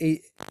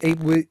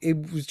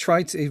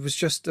was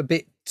just a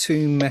bit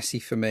too messy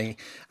for me,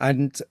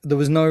 and there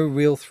was no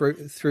real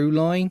through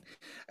line.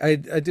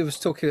 There's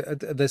talk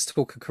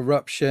of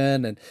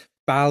corruption and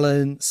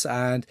balance,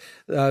 and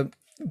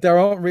there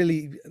aren't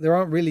really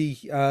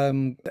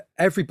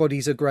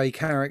everybody's a grey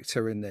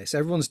character in this.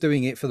 Everyone's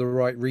doing it for the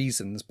right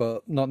reasons,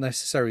 but not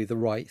necessarily the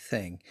right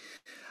thing.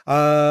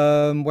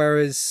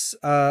 Whereas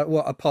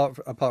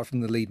apart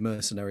from the lead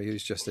mercenary,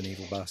 who's just an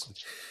evil bastard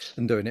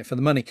and doing it for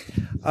the money.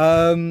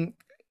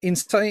 In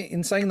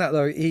saying that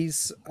though,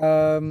 it's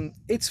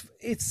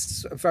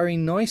a very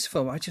nice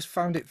film. I just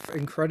found it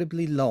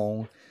incredibly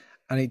long,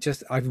 and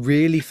I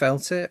really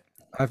felt it.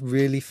 I've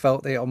really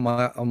felt it on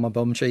my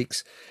bum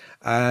cheeks,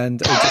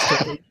 and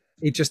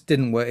it just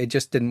didn't work. It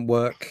just didn't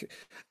work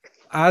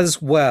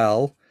as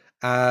well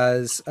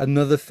as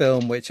another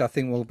film, which I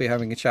think we'll be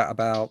having a chat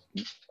about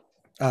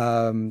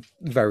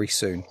very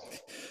soon.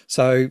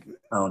 So,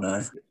 oh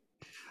no.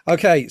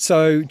 Okay,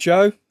 so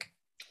Joe.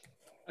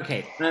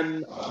 Okay,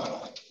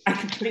 I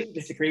completely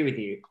disagree with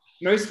you,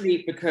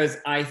 mostly because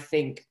I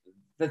think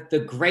that the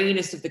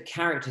grayness of the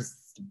characters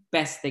is the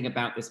best thing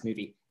about this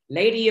movie.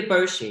 Lady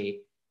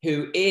Eboshi,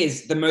 who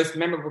is the most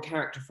memorable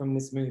character from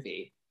this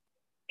movie,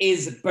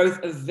 is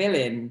both a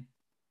villain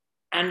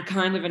and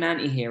kind of an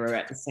anti-hero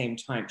at the same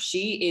time.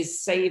 She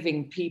is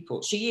saving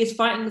people. She is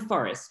fighting the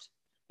forest,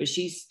 but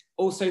she's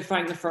also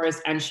fighting the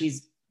forest, and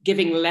she's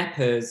giving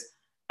lepers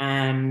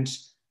and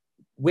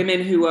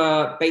women who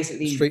are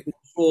basically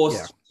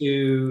forced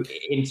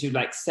into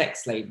like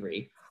sex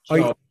slavery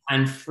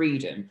and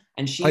freedom,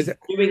 and she's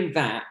doing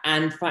that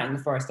and fighting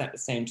the forest at the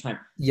same time.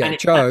 Yeah,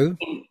 Joe.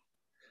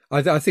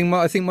 I think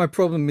my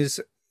problem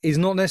is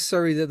not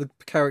necessarily that the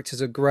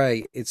characters are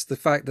grey. It's the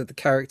fact that the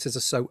characters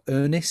are so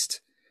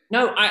earnest.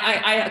 No,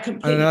 I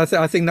completely. And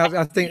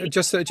I think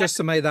just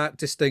to make that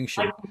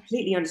distinction. I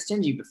completely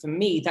understand you, but for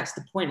me, that's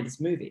the point of this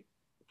movie.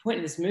 The point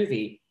of this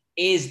movie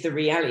is the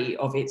reality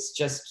of it's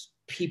just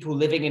people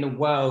living in a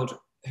world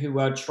who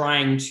are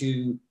trying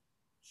to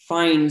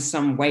find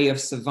some way of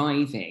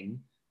surviving,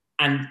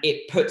 and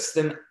it puts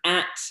them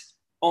at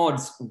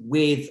odds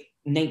with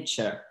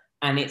nature.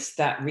 And it's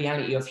that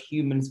reality of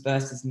humans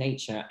versus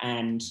nature,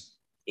 and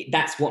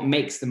that's what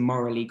makes them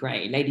morally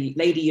grey. Lady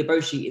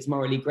Eboshi is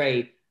morally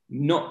grey,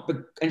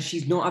 and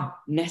she's not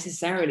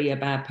necessarily a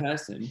bad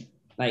person.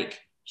 Like,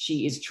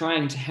 she is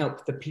trying to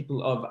help the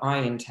people of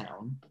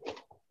Irontown,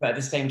 but at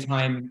the same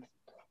time,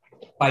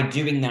 by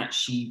doing that,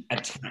 she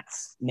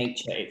attacks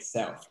nature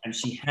itself, and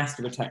she has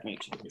to attack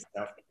nature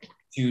itself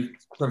to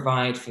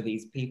provide for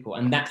these people.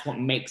 And that's what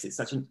makes it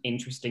such an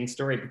interesting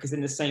story, because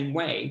in the same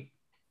way,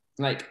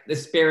 like the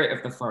spirit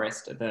of the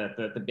forest,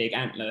 the big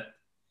antler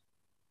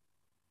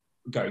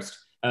ghost,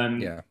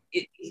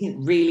 it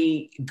isn't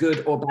really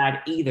good or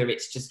bad either.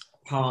 It's just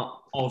part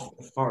of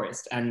the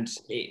forest, and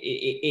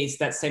it is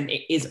that same.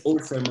 It is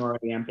also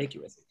morally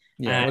ambiguous.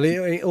 Yeah, well,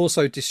 it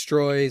also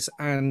destroys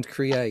and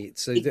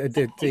creates.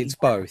 It's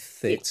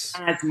both. It's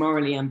as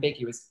morally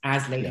ambiguous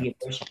as Lady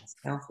Eboshi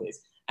herself is,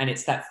 and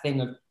it's that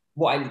thing of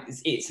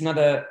it's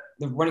another.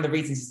 One of the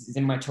reasons it's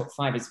in my top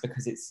 5 is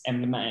because it's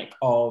emblematic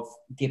of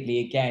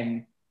Ghibli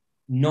again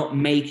not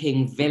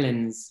making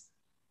villains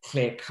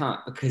clear cut,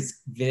 because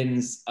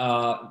villains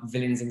are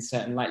villains in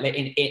certain light.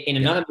 In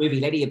another movie,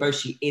 Lady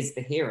Eboshi is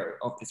the hero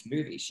of this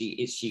movie.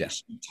 She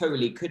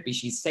totally could be.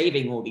 She's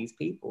saving all these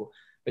people,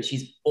 but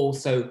she's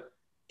also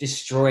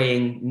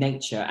destroying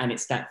nature. And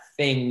it's that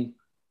thing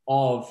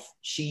of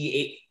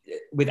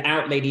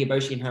without Lady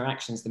Eboshi and her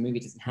actions, the movie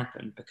doesn't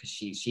happen, because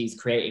she's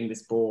creating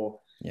this boar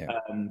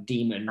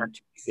demon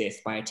to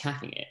exist by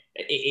attacking it.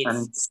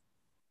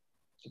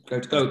 Go,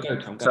 Tom.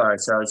 Go. Sorry,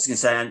 I was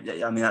just going to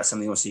say, I mean, that's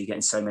something also you get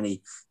in so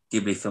many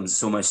Ghibli films.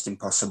 It's almost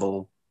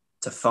impossible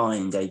to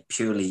find a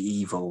purely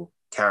evil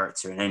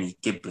character in any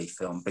Ghibli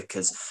film,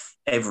 because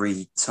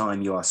every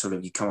time you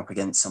come up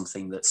against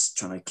something that's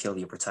trying to kill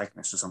your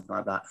protagonist or something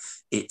like that,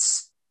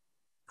 it's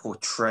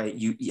portray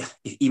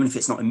even if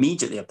it's not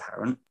immediately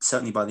apparent,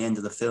 certainly by the end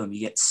of the film you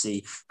get to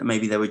see that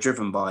maybe they were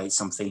driven by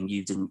something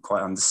you didn't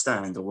quite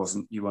understand or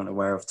you weren't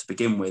aware of to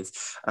begin with,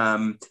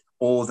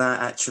 or that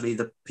actually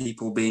the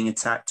people being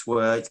attacked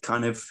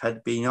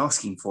had been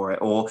asking for it,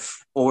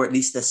 or at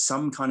least there's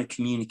some kind of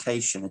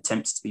communication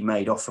attempts to be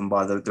made, often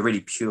by the really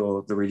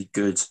pure, the really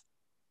good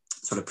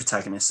sort of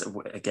protagonists,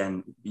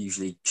 again,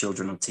 usually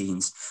children or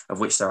teens,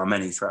 of which there are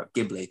many throughout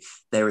Ghibli.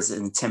 There is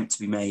an attempt to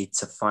be made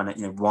to find out,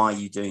 why are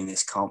you doing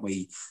this? Can't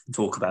we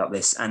talk about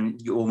this?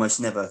 And you almost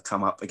never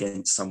come up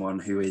against someone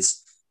who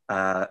is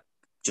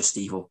just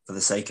evil for the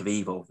sake of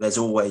evil. There's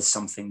always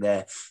something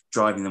there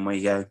driving them where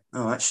you go,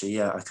 oh, actually,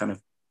 yeah, I kind of,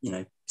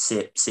 see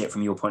it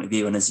from your point of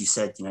view. And as you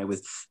said,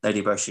 with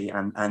Lady Eboshi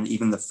and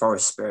even the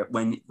forest spirit,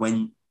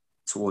 when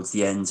towards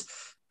the end,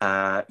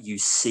 you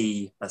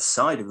see a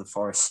side of the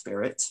forest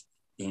spirit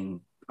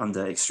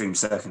under extreme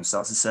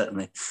circumstances,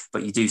 certainly,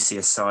 but you do see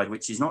a side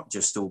which is not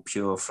just all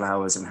pure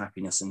flowers and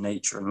happiness and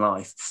nature and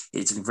life.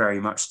 It's very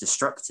much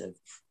destructive,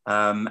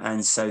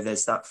 and so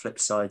there's that flip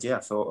side. I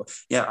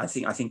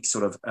think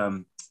sort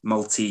of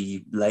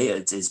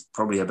multi-layered is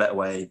probably a better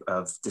way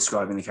of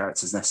describing the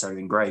characters necessarily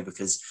than Grey,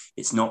 because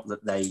it's not that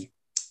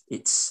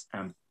it's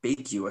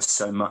ambiguous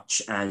so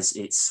much as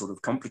it's sort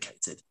of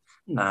complicated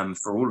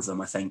for all of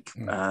them, I think.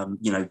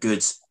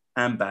 Good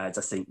and bad.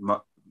 I think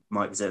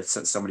Mike was there,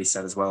 somebody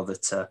said as well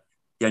that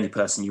the only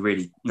person you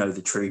really know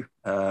the true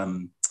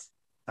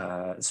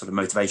sort of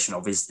motivation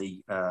of is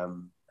the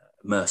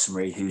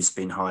mercenary who's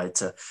been hired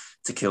to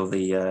kill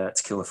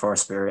the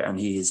forest spirit, and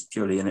he is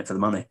purely in it for the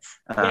money.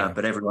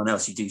 But everyone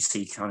else, you do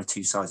see kind of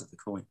two sides of the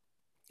coin.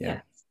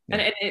 Yeah.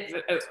 And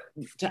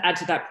to add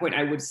to that point,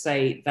 I would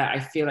say that I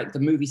feel like the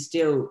movie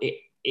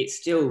it's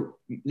still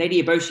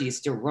Lady Eboshi is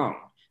still wrong.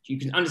 You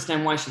can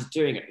understand why she's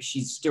doing it, but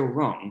she's still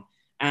wrong.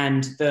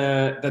 And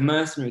the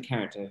mercenary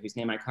character, whose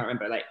name I can't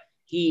remember, like,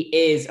 he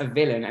is a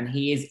villain and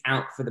he is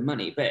out for the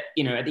money. But,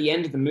 at the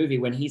end of the movie,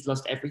 when he's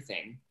lost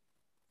everything,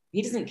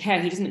 he doesn't care.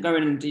 He doesn't go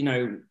and,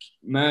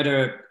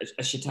 murder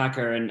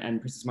Ashitaka and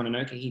Princess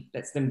Mononoke. He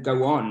lets them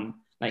go on.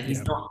 Like,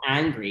 he's not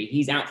angry.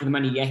 He's out for the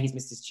money. Yeah, he's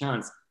missed his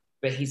chance,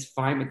 but he's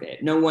fine with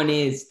it. No one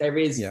is. There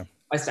is,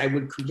 I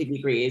would completely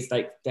agree, is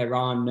like there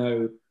are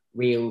no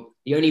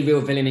the only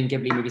real villain in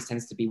Ghibli movies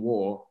tends to be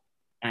war.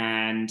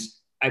 And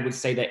I would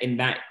say that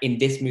in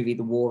this movie,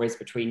 the war is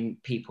between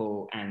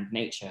people and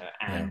nature.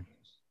 And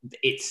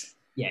it's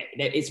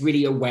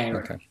really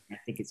aware of it. I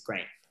think it's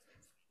great.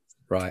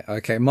 Right.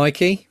 Okay.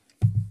 Mikey,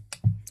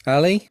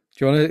 Ali,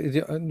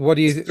 what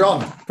do you,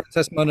 John,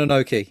 Princess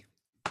Mononoke?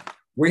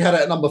 We had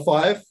it at number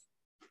 5.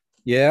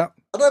 Yeah.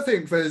 I don't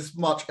think there's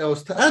much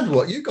else to add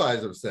what you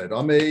guys have said.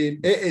 I mean,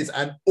 it is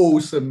an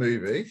awesome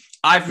movie.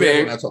 I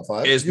think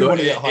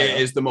it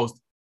is the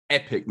most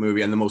epic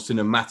movie and the most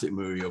cinematic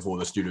movie of all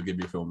the Studio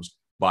Ghibli films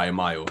by a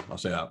mile. I'll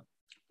say that.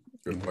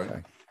 Good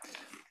point.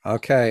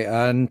 Okay.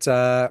 And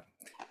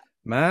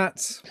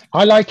Matt?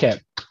 I like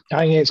it.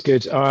 I think it's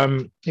good.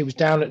 It was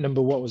down at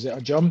number, what was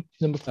it, John?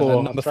 Number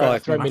 4. Number 5. I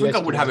think I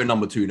would have it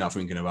number 2 now,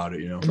 thinking about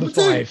it, Number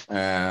 5. Do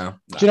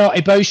you know,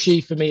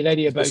 Eboshi, for me,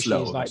 Lady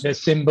Eboshi is like the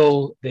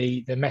symbol,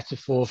 the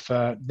metaphor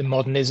for the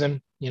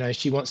modernism.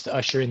 She wants to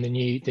usher in the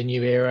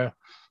new era,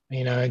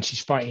 and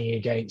she's fighting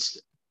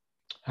against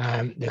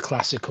the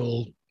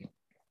classical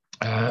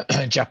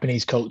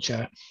Japanese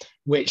culture,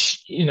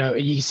 which,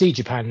 you see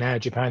Japan now.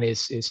 Japan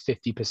is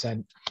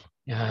 50%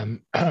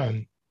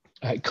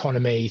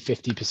 economy,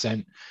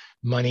 50%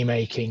 money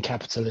making,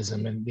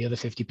 capitalism, and the other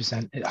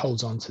 50% it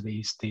holds on to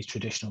these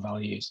traditional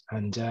values.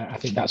 And I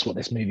think that's what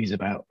this movie is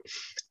about.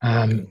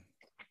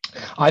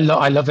 I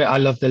love it. I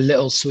love the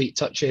little sweet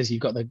touches.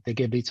 You've got the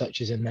Ghibli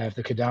touches in there of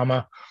the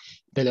Kodama,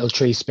 the little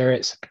tree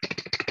spirits,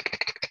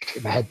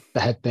 the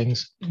head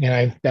things.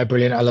 They're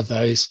brilliant. I love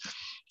those.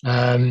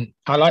 I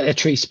like the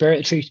tree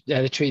spirit.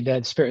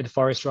 The spirit of the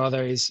forest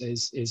rather is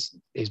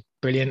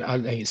brilliant. I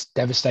think it's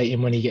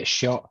devastating when he gets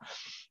shot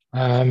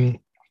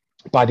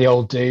by the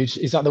old dude.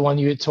 Is that the one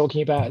you were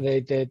talking about?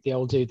 The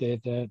old dude,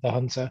 the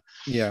hunter.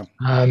 Yeah.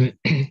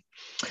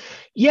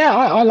 Yeah,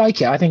 I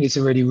like it. I think it's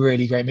a really,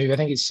 really great movie. I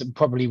think it's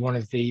probably one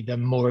of the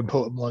more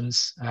important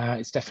ones.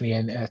 It's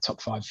definitely a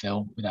top 5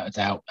 film without a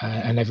doubt,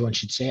 and everyone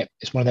should see it.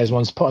 It's one of those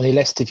ones to put on the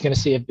list if you're going to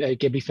see a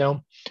Ghibli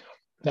film.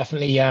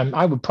 Definitely,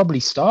 I would probably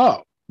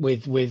start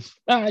with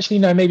actually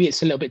no, maybe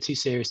it's a little bit too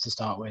serious to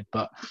start with,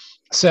 but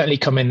certainly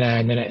come in there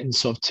and then in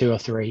sort of 2 or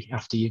 3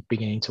 after you're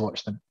beginning to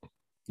watch them.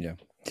 Yeah.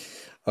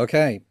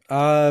 Okay.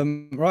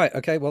 Right.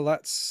 Okay. Well,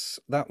 that's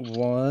that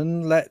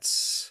one.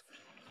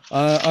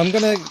 I'm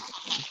gonna,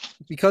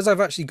 because I've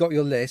actually got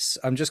your list,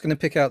 I'm just gonna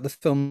pick out the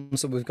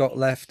films that we've got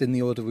left in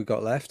the order we've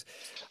got left.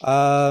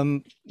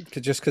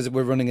 Just because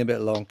we're running a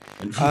bit long.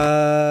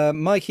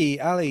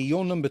 Mikey, Ali,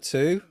 you're number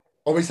 2.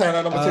 Are we saying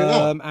that number 2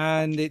 now?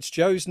 And it's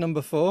Joe's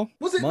number 4.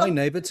 Was it My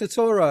Neighbor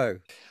Totoro?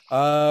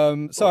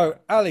 So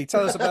Ali,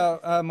 tell us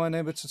about My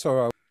Neighbor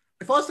Totoro.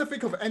 If I was to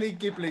think of any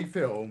Ghibli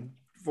film,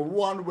 the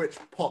one which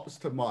pops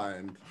to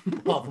mind,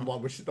 apart from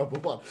one which is number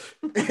 1,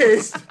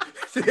 is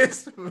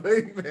this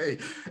movie.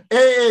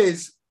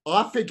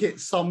 I think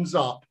it sums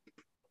up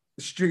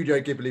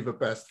Studio Ghibli the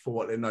best for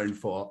what they're known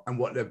for and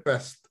what they're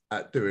best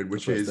at doing,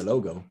 which is the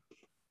logo.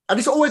 And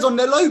it's always on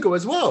their logo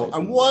as well.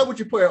 And why would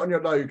you put it on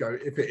your logo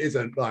if it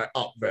isn't like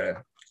up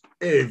there?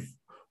 If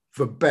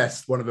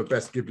one of the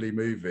best Ghibli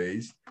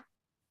movies.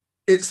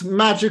 It's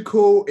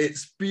magical,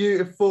 it's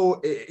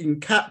beautiful, it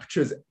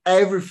encaptures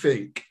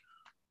everything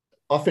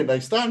I think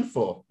they stand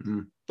for.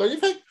 Don't you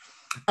think?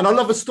 And I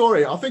love a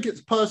story. I think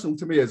it's personal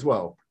to me as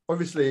well.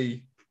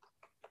 Obviously,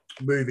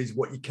 movies,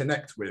 what you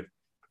connect with.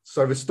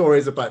 So the story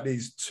is about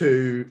these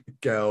 2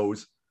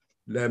 girls.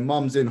 Their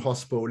mum's in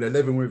hospital. They're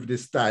living with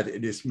this dad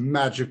in this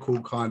magical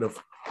kind of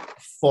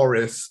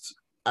forest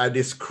and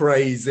this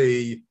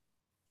crazy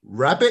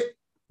rabbit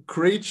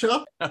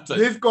creature.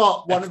 You've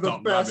got one of the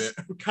best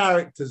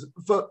characters.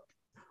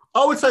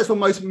 I would say it's the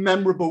most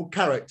memorable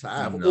character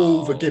out of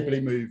all the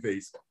Ghibli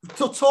movies.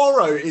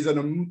 Totoro is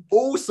an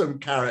awesome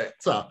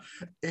character.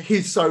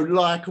 He's so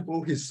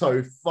likable. He's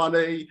so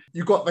funny.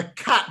 You've got the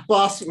cat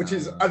bus, which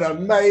is an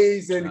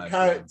amazing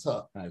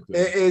character.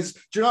 It is.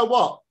 Do you know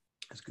what?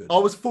 That's good. I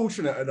was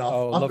fortunate enough.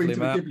 Oh, I've been lovely, to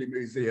Matt. the Ghibli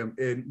Museum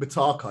in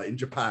Mitaka in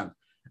Japan.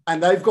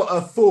 And they've got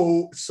a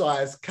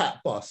full-size cat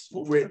bus,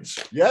 full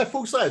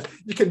size.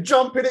 You can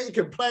jump in it, you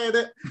can play in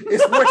it.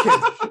 It's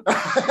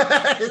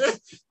wicked.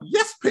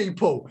 Yes,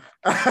 people.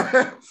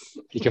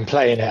 You can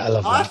play in it. I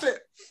love that.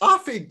 I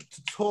think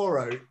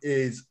Totoro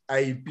is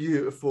a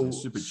beautiful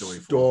Super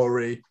joyful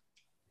story.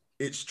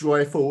 It's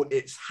joyful,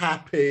 it's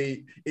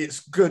happy, it's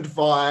good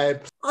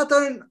vibes. I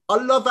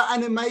love the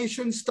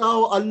animation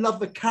style. I love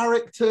the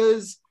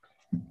characters.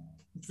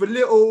 The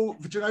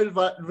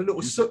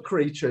little soot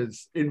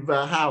creatures in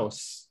the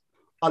house.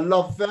 I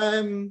love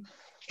them.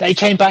 They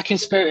came back in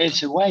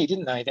Spirited Away,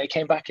 didn't they? They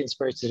came back in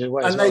Spirited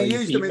Away. And they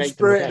used them in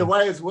Spirited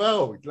Away as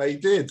well. They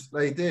did.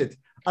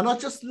 And I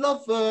just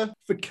love the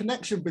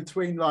connection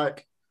between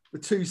like the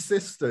two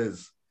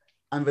sisters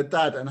and the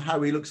dad and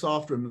how he looks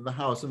after him in the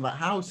house. And that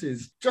house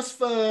is just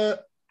for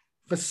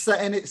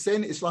setting it's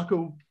in. It's like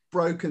a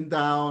broken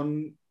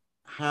down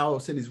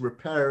house and he's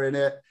repairing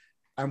it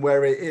and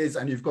where it is.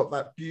 And you've got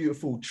that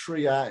beautiful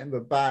tree out in the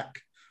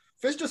back.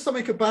 There's just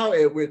something about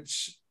it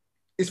which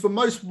is the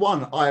most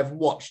one I have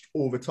watched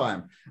all the time.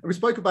 And we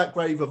spoke about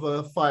Grave of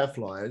the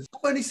Fireflies.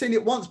 I've only seen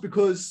it once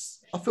because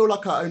I feel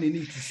like I only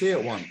need to see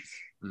it once.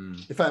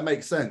 If that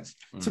makes sense.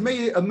 To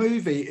me, a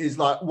movie is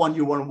like one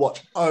you want to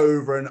watch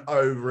over and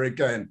over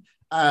again.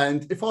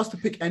 And if I was to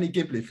pick any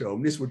Ghibli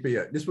film, this would be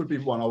it. This would be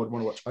one I would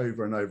want to watch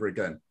over and over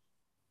again.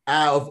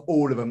 Out of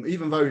all of them,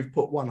 even though we've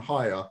put one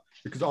higher,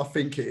 because I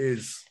think it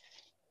is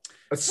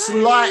a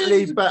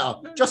slightly better.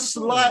 Just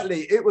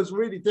slightly. It was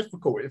really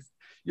difficult. If,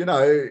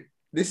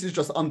 this is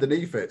just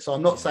underneath it. So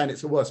I'm not saying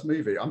it's the worst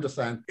movie. I'm just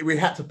saying we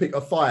had to pick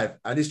a 5,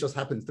 and this just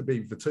happens to be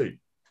the 2.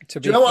 Do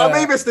you know what I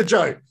mean, Mr.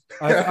 Joe?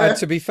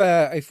 To be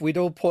fair, if we'd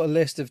all put a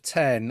list of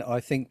 10,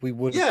 I think we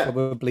would have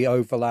probably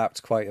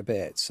overlapped quite a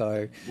bit.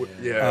 So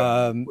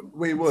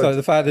we would. So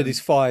the fact that it's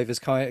 5 has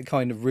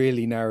kind of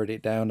really narrowed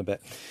it down a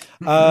bit.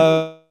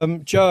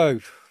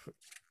 Joe,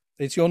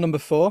 it's your number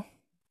 4.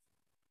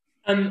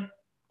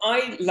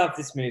 I love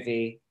this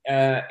movie.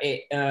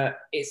 I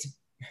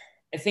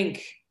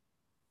think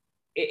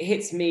it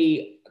hits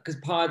me because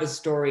part of the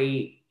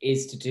story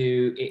is to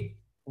do it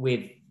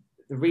with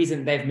the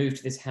reason they've moved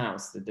to this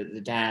house,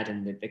 the dad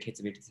and the kids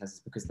have moved to this house is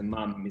because the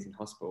mum is in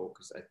hospital,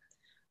 because I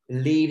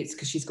believe it's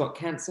because she's got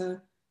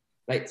cancer.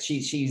 Like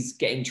she's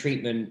getting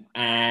treatment,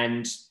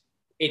 and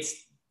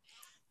it's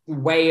the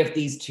way of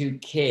these two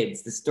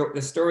kids.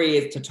 The story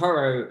is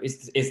Totoro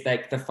is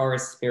like the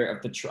forest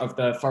spirit of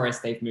the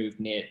forest they've moved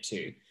near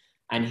to,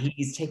 and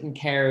he's taking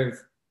care of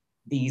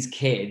these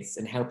kids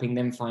and helping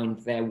them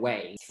find their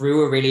way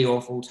through a really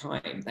awful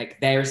time. Like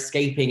they're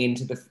escaping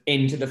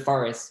into the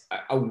forest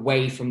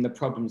away from the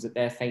problems that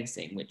they're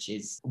facing, which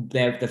is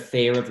the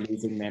fear of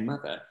losing their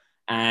mother.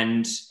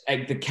 And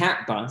like the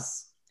cat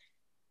bus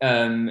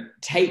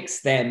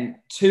takes them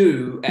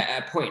to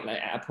at a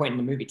point in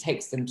the movie,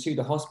 takes them to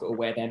the hospital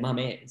where their mum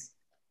is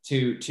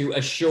to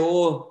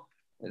assure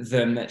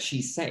them that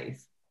she's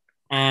safe.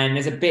 And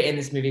there's a bit in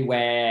this movie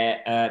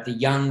where the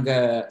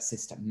younger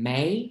sister,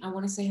 May, I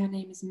want to say her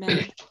name is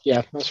May.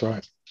 Yeah, that's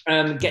right.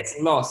 Gets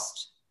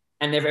lost,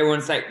 and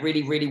everyone's like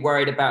really, really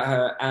worried about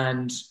her.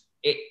 And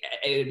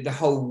the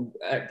whole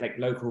like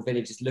local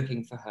village is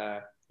looking for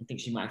her. I think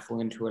she might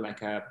fall into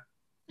a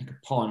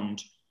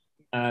pond.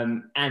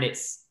 And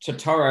it's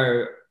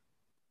Totoro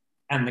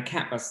and the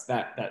cat bus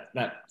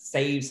that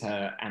saves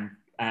her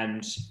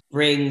and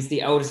brings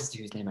the older sister,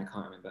 whose name I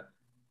can't remember,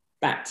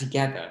 back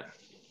together.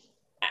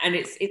 And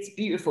it's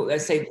beautiful.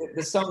 Let's say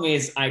the song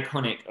is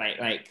iconic.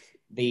 Like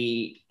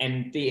the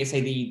ending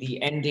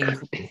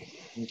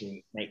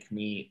make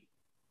me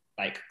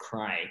like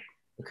cry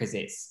because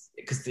this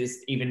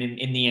even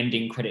in the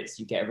ending credits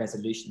you get a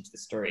resolution to the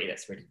story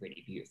that's really,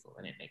 really beautiful,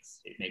 and it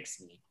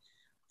makes me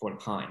fall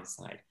apart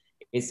inside.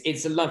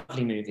 It's a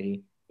lovely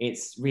movie.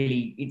 It's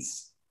really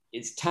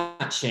it's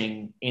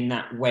touching in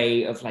that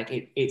way of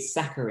like it's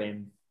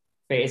saccharine,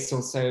 but it's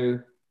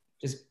also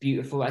just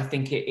beautiful. I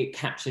think it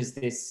captures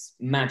this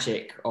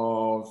magic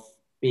of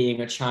being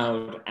a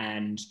child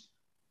and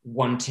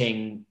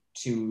wanting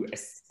to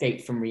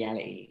escape from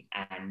reality,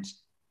 and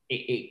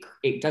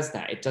it does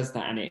that. It does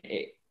that, and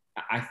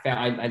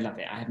I love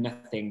it. I have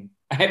nothing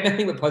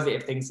but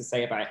positive things to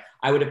say about it.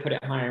 I would have put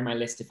it higher on my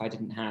list if I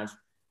didn't have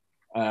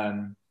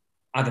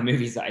other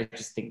movies that I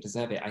just think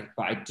deserve it.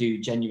 But I do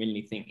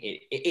genuinely think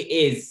it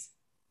is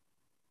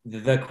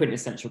the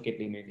quintessential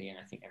Ghibli movie, and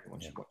I think everyone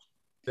should watch it.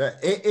 Yeah,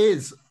 it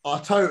is. I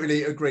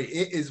totally agree.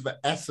 It is the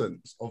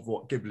essence of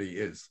what Ghibli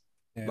is.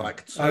 Yeah.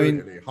 Like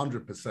totally,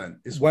 100%.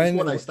 It's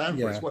what they stand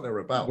for. It's what they're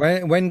about.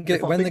 When the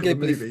Ghibli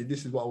movie,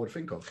 this is what I would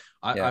think of.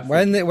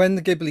 When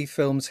the Ghibli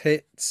films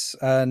hit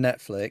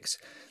Netflix,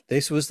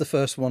 this was the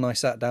first one I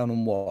sat down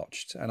and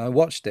watched, and I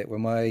watched it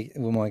with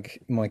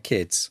my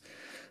kids,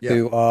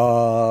 who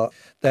are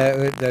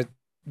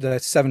they're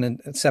 7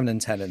 and 10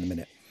 in the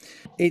minute.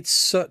 It's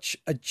such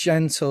a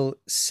gentle,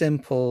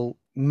 simple,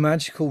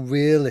 magical,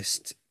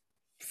 realist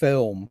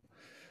film,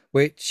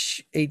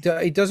 which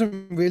it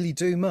doesn't really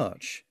do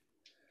much.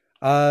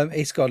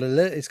 It's got a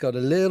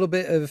little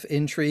bit of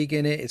intrigue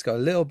in it. It's got a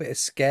little bit of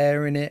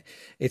scare in it.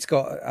 It's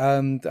got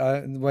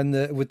when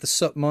the with the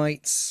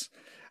Sutmites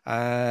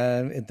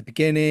at the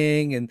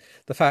beginning, and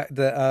the fact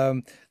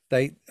that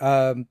they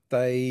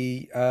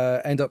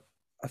end up.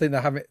 I think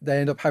they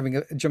end up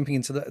jumping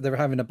into they're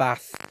having a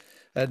bath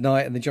at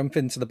night, and they jump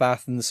into the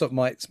bath, and the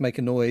Sutmites make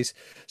a noise,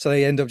 so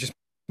they end up just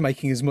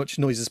making as much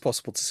noise as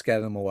possible to scare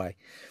them away.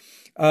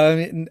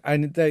 And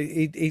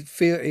it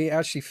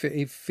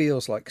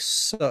feels like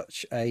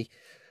such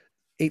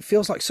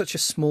a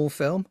small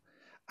film,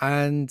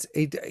 and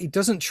it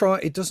doesn't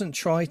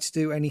try to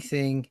do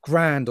anything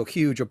grand or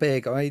huge or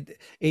big.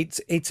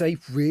 It's a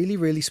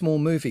really small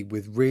movie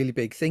with really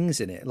big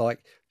things in it,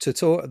 like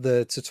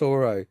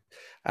Totoro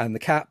and the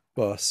Cat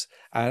Bus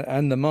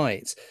and the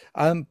Mites.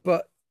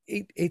 But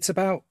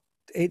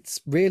it's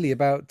really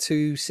about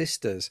two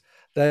sisters.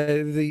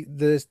 The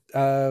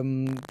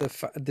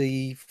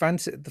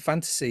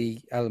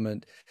fantasy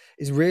element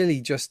is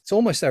really just, it's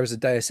almost there as a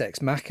Deus Ex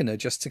Machina,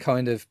 just to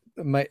kind of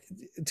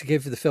to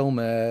give the film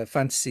a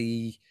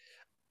fantasy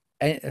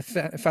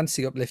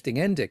uplifting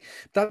ending.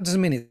 That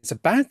doesn't mean it's a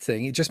bad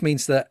thing. It just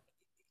means that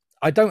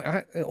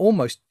it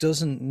almost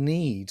doesn't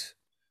need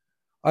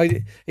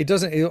the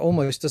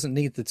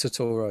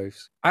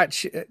Totoros. I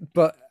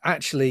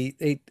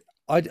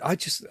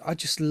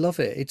just love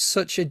it. It's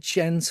such a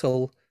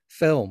gentle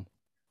film,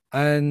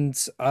 and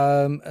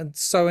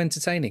so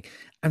entertaining,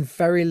 and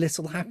very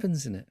little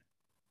happens in it.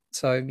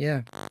 So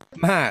yeah,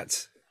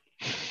 Matt.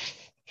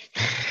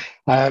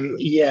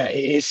 Yeah,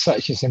 it is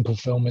such a simple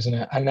film, isn't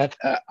it? And that,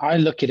 I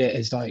look at it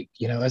as like,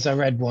 as I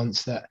read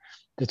once, that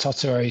the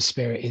Totoro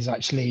spirit is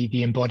actually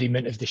the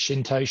embodiment of the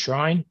Shinto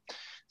shrine.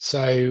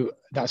 So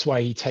that's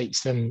why he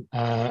takes them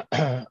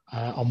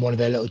on one of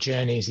their little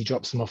journeys. He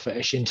drops them off at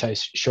a Shinto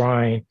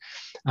shrine.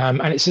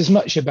 And it's as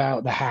much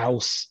about the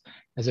house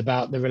as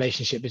about the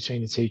relationship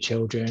between the two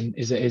children,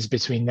 as it is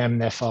between them,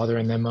 their father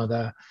and their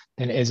mother,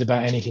 than it is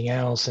about anything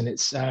else. And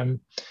it's, it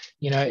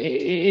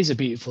is a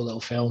beautiful little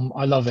film.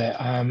 I love it.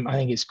 I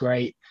think it's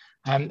great.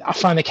 I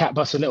find the cat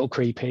bus a little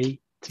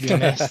creepy, to be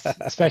honest,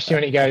 especially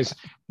when it goes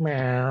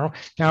meow.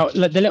 Now,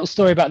 the little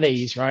story about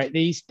these, right?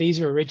 These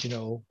are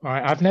original,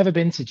 right? I've never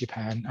been to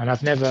Japan, and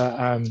I've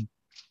never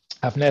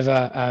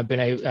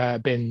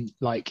been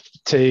like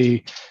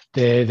to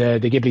the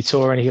Ghibli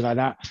tour or anything like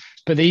that.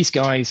 But these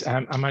guys,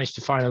 I managed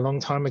to find a long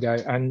time ago,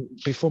 and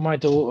before my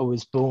daughter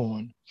was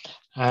born,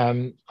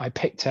 I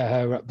picked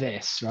her up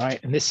this,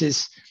 right? And this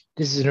is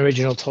an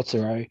original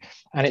Totoro,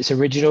 and it's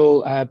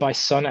original by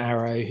Sun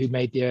Arrow, who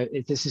made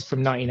this is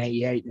from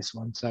 1988, this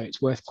one, so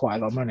it's worth quite a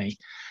lot of money.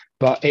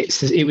 But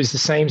it was the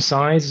same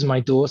size as my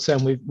daughter,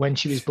 and when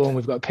she was born,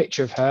 we've got a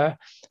picture of her,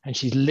 and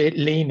she's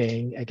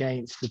leaning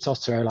against the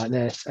Totoro like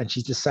this, and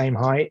she's the same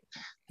height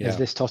as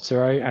this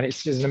Totoro, and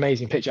it's just an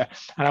amazing picture.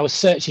 And I was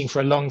searching for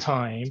a long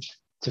time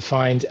to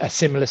find a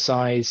similar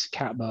size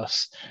cat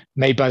bus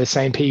made by the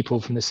same people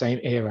from the same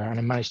era, and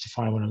I managed to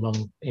find one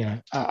along,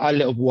 a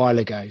little while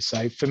ago.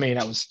 So for me,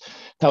 that was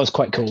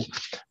quite cool.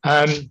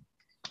 But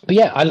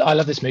yeah, I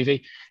love this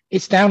movie.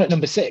 It's down at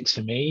number 6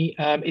 for me.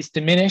 It's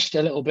diminished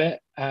a little bit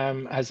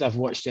as I've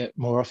watched it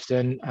more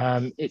often.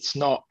 It's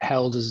not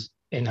held as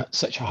in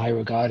such a high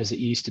regard as it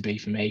used to be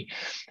for me.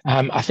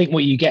 I think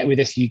what you get with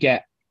this, you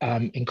get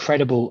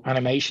incredible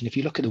animation. If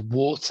you look at the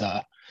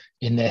water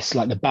in this,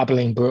 like the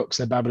babbling brooks,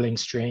 the babbling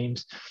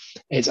streams,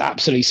 it's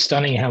absolutely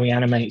stunning how he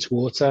animates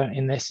water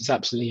in this. It's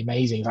absolutely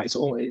amazing. Like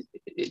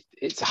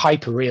it's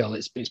hyper real.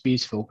 It's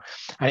beautiful,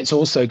 and it's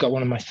also got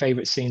one of my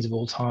favorite scenes of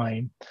all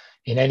time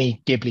in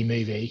any Ghibli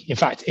movie. In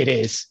fact, it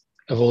is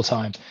of all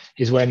time,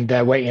 is when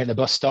they're waiting at the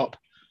bus stop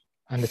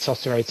and the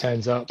Totoro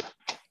turns up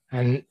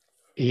and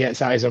he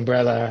gets out his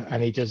umbrella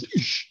and he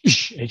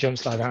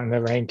jumps like that and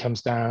the rain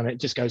comes down. It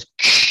just goes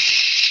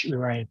the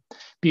rain.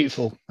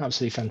 Beautiful,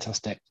 absolutely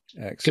fantastic.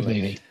 Excellent. Good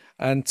movie.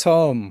 And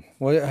Tom,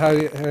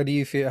 how do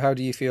you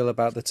feel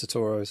about the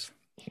Totoros?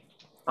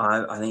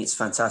 I think it's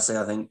fantastic.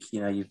 I think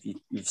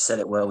you've said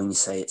it well when you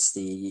say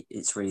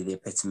it's really the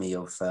epitome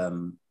of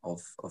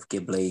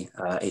Ghibli.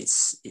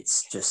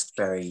 It's just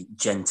very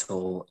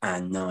gentle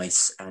and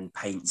nice, and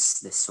paints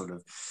this sort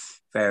of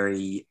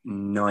very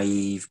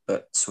naive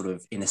but sort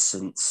of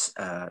innocent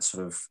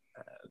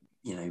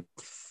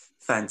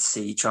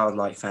fantasy,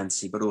 childlike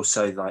fantasy, but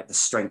also like the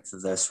strength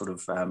of the sort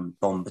of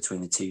bond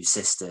between the two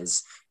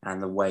sisters,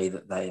 and the way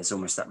that there's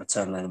almost that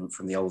maternal element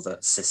from the older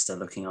sister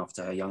looking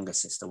after her younger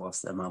sister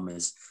whilst their mum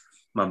is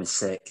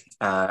sick,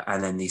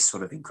 and then these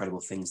sort of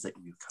incredible things that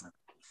you kind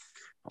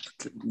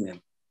of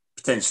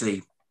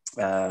potentially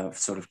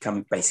sort of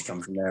come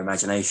from their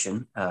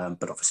imagination,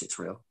 but obviously it's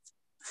real.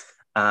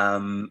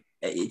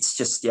 It's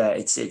just,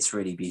 it's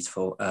really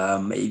beautiful.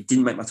 It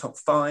didn't make my top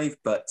 5,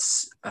 but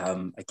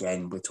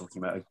again, we're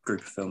talking about a group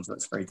of films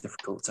that's very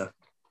difficult to.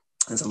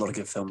 There's a lot of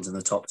good films in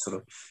the top sort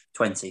of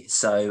 20.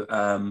 So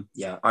I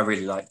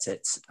really liked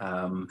it.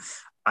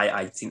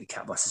 I think The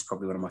Cat Bus is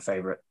probably one of my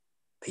favorite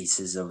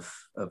pieces of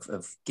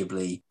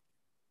Ghibli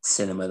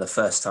cinema. The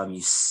first time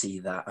you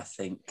see that, I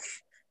think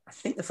I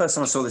think the first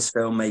time I saw this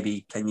film,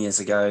 maybe 10 years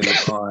ago,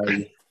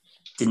 I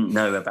didn't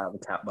know about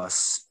the cat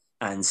bus.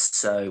 And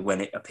so when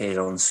it appeared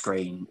on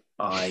screen,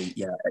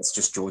 it's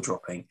just jaw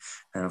dropping.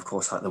 And of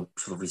course, like the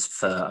sort of his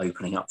fur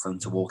opening up for him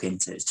to walk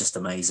into, it's just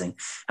amazing.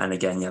 And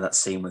again, that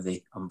scene with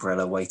the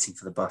umbrella waiting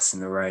for the bus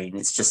in the rain,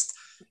 it's just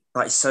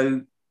like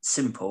so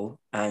simple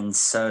and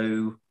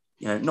so,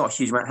 not a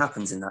huge amount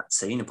happens in that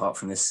scene apart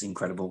from this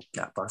incredible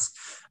cat bus.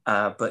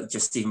 But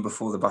just even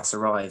before the bus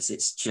arrives,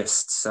 it's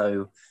just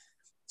so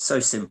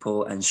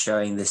simple and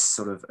showing this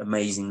sort of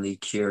amazingly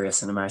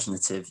curious and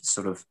imaginative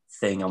sort of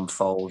thing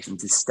unfold and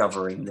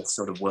discovering this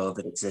sort of world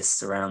that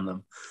exists around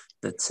them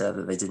that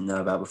they didn't know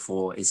about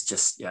before is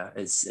just,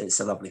 it's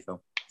a lovely film.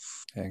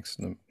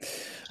 Excellent.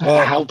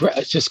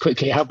 Just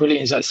quickly, how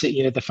brilliant is that?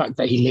 The fact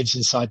that he lives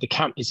inside the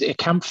camp. Is it a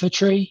camphor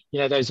tree?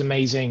 Those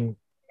amazing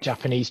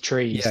Japanese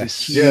trees.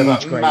 Yes.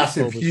 That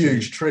massive,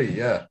 huge tree.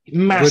 Yeah,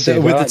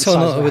 massive with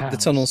the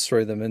tunnels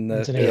through them, and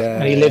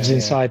he lives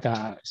inside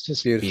that. It's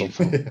just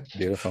beautiful.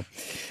 Beautiful.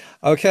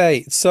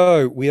 Okay,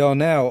 so we are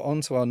now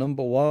on to our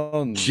number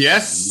one.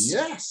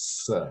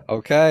 Yes.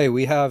 Okay,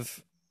 we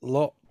have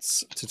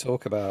lots to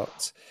talk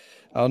about.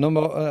 Our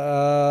number.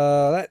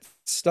 Let's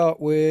start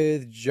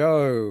with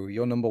Joe.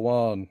 Your number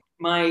one.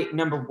 My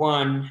number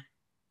one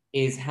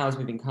is Howl's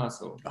Moving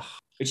Castle,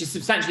 which is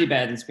substantially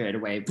better than Spirited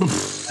Away.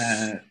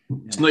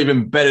 It's not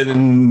even better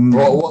than.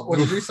 What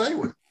did you say?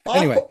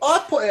 Anyway,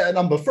 I put it at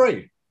number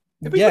 3.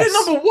 Yeah, but you put it at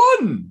number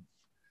 1.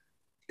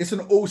 It's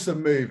an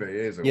awesome movie,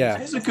 isn't it? Yeah,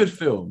 it's a good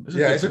film.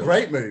 It's a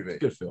great movie.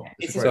 Good film.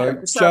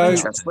 Joe,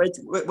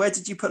 where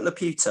did you put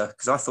Laputa?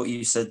 Because I thought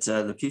you said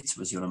Laputa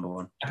was your number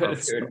 1. I put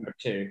Laputa at number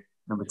 2.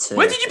 Number 2.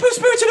 Where did you put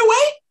Spirited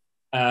Away?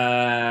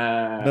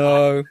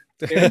 No.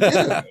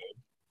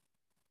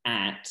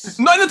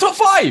 Not in the top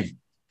 5.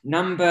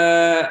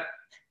 Number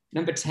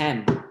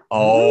 10.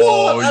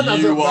 Oh, what? That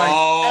you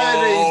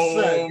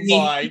are!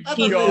 My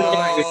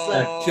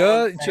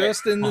God!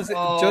 Just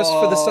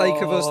for the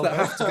sake of us that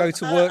have to go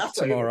to work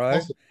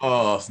tomorrow.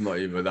 Oh, it's not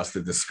even. That's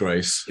the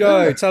disgrace.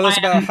 Joe, tell us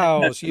about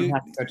Howl's.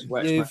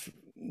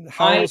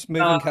 Howl's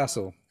Moving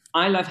Castle.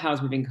 I love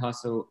Howl's Moving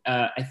Castle.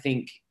 I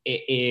think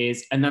it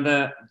is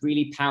another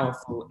really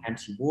powerful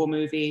anti-war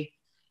movie.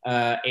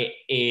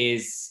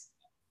 It's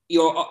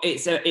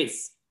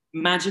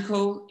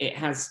magical. It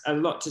has a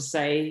lot to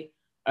say.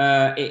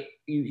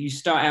 You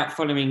start out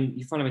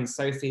following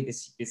Sophie,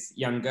 this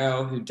young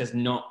girl who does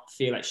not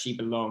feel like she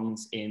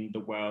belongs in the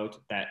world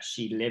that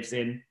she lives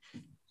in,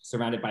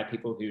 surrounded by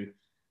people who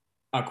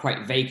are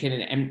quite vacant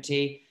and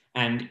empty.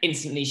 And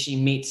instantly she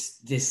meets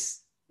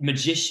this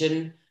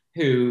magician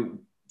who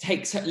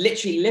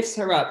literally lifts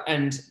her up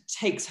and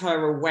takes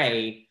her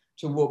away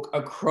to walk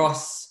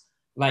across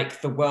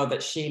like the world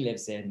that she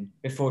lives in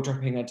before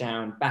dropping her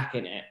down back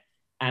in it.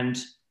 And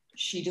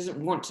she doesn't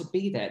want to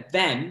be there.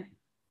 Then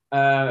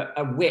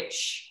a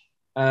witch,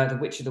 the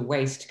Witch of the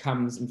Waste,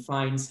 comes and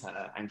finds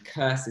her and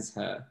curses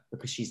her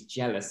because she's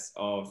jealous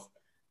of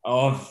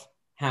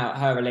how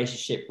her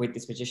relationship with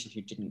this magician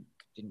who didn't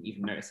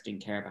even notice,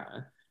 didn't care about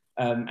her,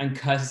 and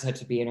curses her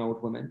to be an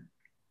old woman.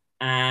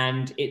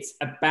 And it's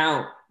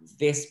about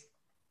this.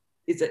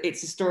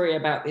 It's a story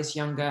about this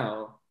young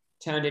girl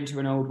turned into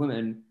an old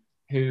woman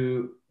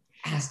who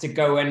has to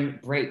go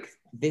and break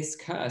this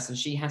curse, and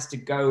she has to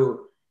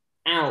go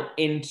out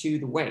into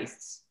the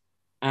wastes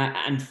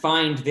and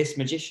find this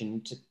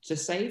magician to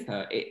save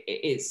her.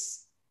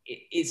 It's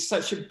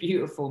such a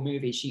beautiful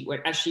movie.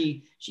 As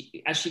she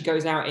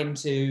goes out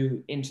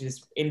into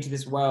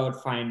this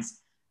world,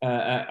 finds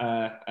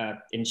a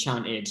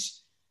enchanted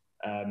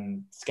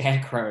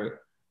scarecrow.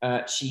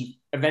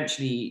 She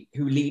eventually,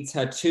 who leads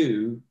her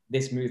to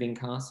this moving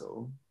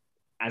castle,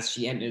 as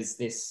she enters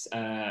this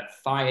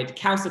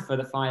Calcifer,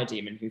 the fire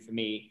demon, who for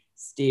me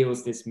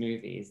steals this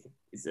movie,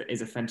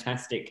 is a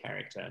fantastic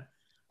character.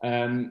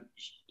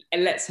 It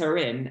lets her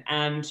in,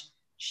 and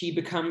she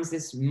becomes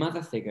this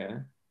mother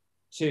figure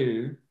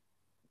to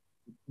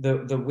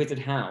the wizard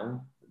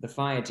Howl, the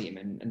fire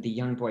demon, and the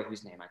young boy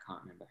whose name I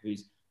can't remember,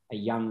 who's a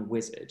young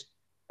wizard.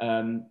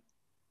 And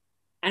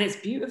it's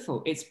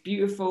beautiful. It's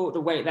beautiful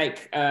the way,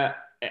 like I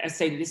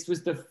say, this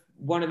was it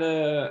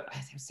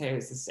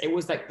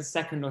was like the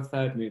second or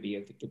third movie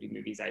of the Ghibli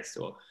movies I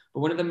saw.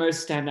 But one of the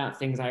most standout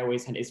things I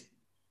always had is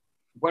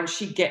once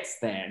she gets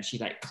there and she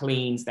like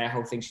cleans their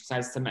whole thing, she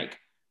decides to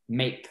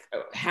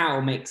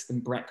Howl makes them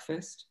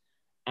breakfast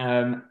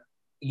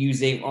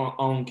using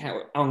on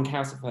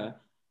Calcifer.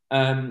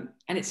 And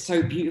it's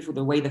so beautiful.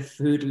 The way the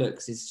food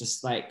looks is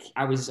just like,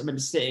 I remember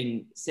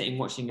sitting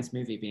watching this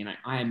movie being like,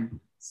 I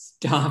am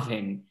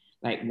starving,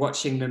 like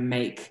watching them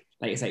make,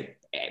 like it's like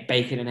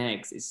bacon and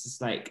eggs. It's just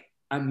like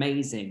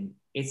amazing.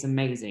 It's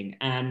amazing.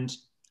 And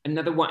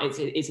another one,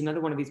 it's another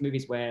one of these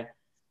movies where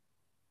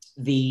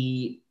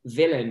the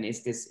villain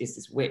is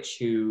this witch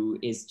who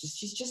is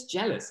she's just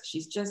jealous.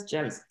 She's just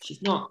jealous.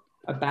 She's not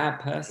a bad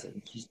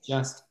person. She's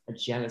just a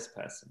jealous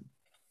person.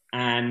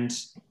 And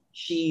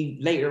she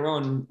later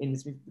on in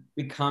this movie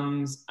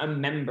becomes a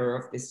member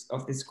of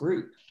this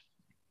group.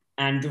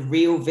 And the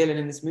real villain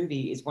in this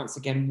movie is once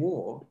again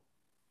war.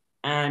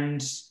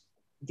 And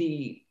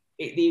the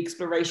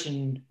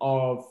exploration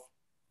of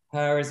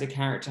her as a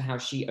character, how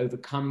she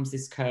overcomes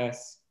this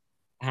curse,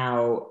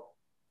 how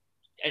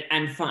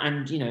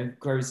and you know,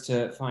 grows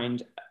to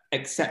find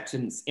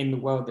acceptance in the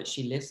world that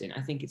she lives in.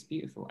 I think it's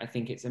beautiful. I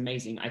think it's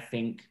amazing. I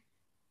think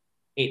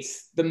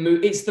it's the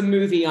movie.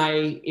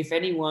 If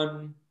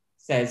anyone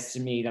says to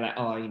me that, like,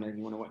 oh, you know,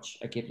 you want to watch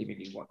a Ghibli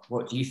movie,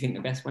 what do you think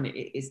the best one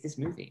is? This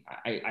movie.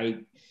 I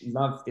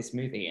love this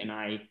movie, and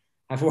I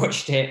have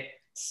watched it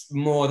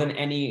more than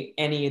any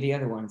of the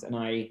other ones, and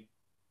I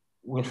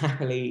will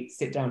happily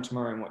sit down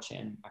tomorrow and watch it,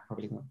 and I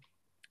probably will.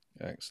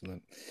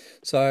 Excellent.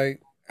 So,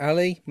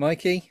 Ali,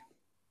 Mikey,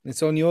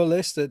 it's on your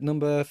list at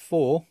number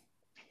 4.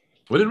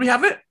 Where did we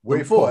have it?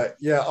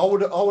 Yeah, I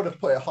would have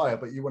put it higher,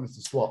 but you wanted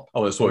to swap.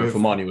 Oh, the swap for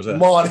Marnie was there.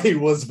 Marnie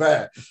was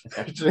there.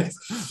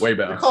 Way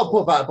better. You can't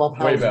put that above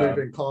Howl's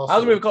Moving Castle.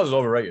 Howl's Moving Castle is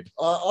overrated.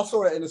 I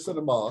saw it in the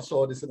cinema. I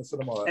saw this in the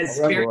cinema. It's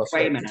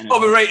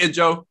overrated,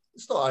 Joe.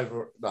 It's not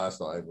No,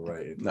 it's not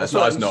overrated. No, it's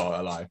not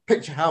a lie.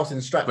 Picture House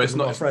in Stratford with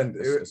my friend.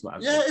 It's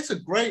not. Yeah, it's a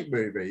great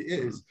movie.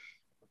 It is.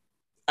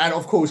 And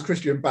of course,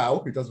 Christian Bale,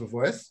 who does the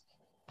voice.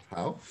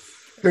 How?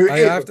 I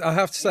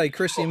have to say,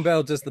 Christian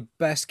Bale does the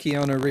best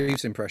Keanu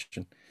Reeves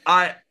impression.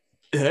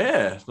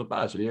 It's not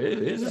bad actually. It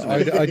is.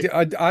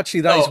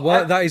 Actually,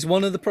 that is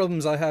one of the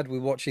problems I had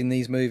with watching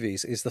these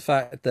movies, is the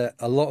fact that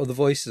a lot of the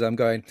voices I'm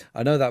going,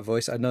 I know that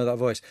voice, and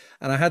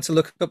I had to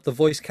look up the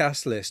voice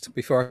cast list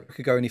before I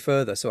could go any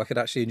further, so I could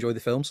actually enjoy the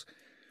films.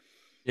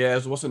 Yeah,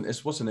 it's what's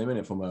the name in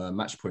it from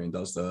Match Point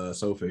does the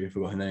Sophie. I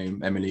forgot her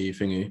name, Emily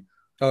Thingy.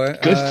 Oh,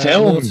 good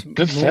film.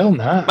 Good film,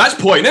 that. Match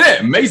Point, isn't it?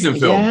 Amazing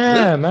film.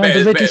 Yeah, man.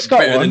 Better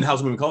than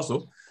Howl's Moving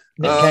Castle.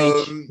 Nick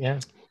Cage. Yeah.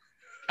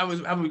 How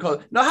was Moving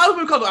Castle? No, Howl's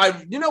Moving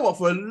Castle. You know what?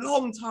 For a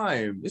long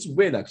time, it's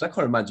weird because I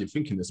can't imagine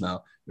thinking this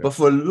now. Yeah. But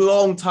for a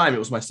long time, it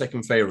was my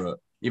second favorite,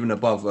 even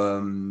above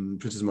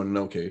Princess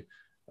Mononoke.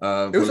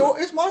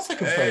 It's my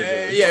second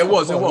favorite. Yeah, it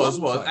was,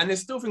 and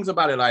there's still things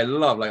about it I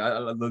love. Like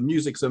the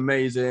music's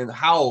amazing.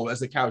 Howl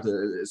as a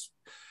character is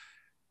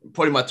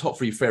probably my top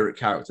 3 favorite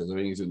characters. I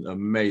think he's an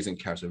amazing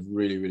character,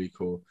 really, really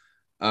cool.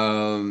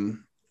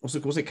 Was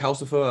it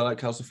Calcifer? I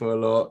like Calcifer a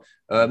lot.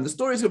 The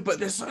story's good, but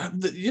there's,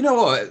 you know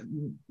what?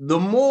 The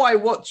more I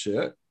watch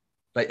it,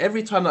 like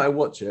every time that I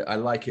watch it, I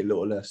like it a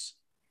little less.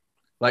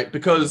 Like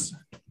because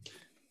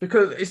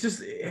it's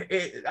just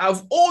out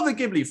of all the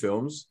Ghibli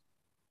films,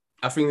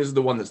 I think this is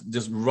the one that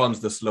just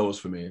runs the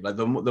slowest for me. Like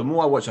the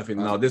more I watch, I think,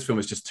 no, this film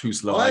is just too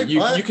slow.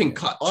 You can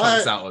cut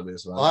chunks out of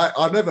this. Right?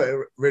 I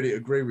never really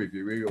agree with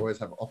you. We always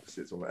have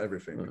opposites on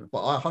everything.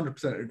 But I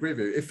 100% agree with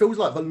you. It feels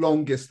like the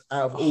longest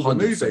out of all 100%. The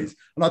movies.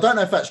 And I don't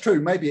know if that's true.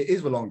 Maybe it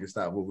is the longest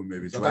out of all the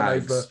movies. I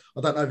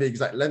don't know the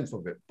exact length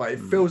of it, but it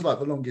feels like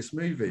the longest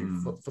movie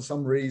for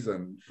some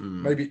reason.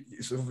 Maybe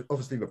it's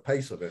obviously the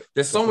pace of it.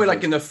 There's somewhere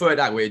like in the third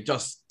act where it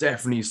just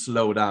definitely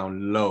slow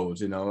down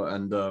loads, you know.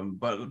 And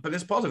but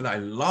there's parts of it that I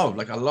love.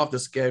 Like I love the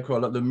Scarecrow. I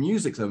love the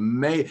music's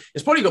amazing.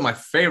 It's probably got my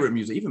favorite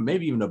music,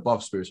 maybe even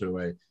above Spirited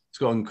Away. It's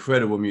got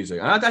incredible music,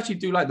 and I actually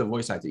do like the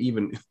voice actor,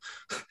 even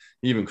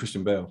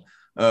Christian Bale.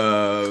 You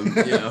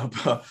know,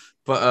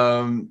 but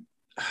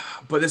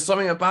there's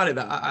something about it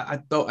that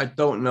I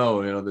don't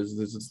know. You know,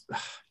 there's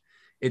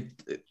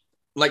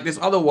like there's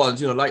other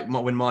ones, you know, like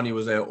when Marnie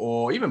was there,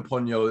 or even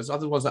Ponyo. There's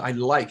other ones that I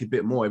like a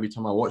bit more every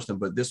time I watch them,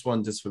 but this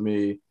one just for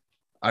me,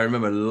 I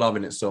remember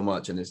loving it so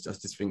much, and it's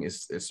just this thing.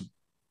 It's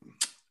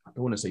I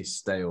don't want to say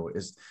stale.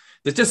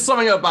 There's just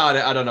something about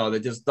it, I don't know,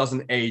 that just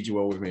doesn't age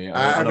well with me.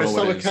 I don't know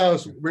what it is.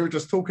 Else, we were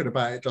just talking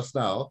about it just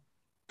now,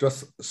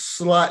 just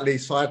slightly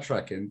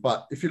sidetracking.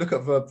 But if you look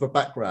at the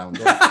background,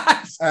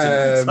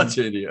 such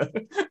an idiot.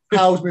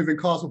 Howl's Moving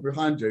Castle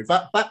behind you,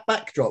 that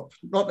backdrop,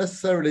 not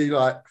necessarily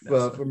like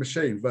the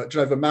machine, but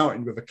you know, the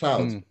mountain with the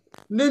clouds.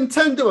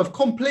 Nintendo have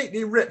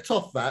completely ripped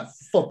off that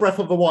for Breath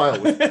of the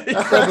Wild.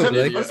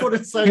 Probably. I just wanted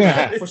to say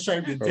that for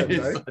shame,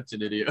 Nintendo. Such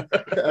an idiot.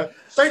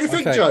 Don't you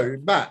think, Joe,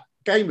 Matt,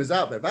 gamers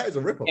out there, that is a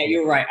rip-off? Yeah,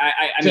 you're right.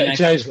 I mean, I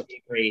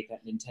totally agree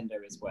that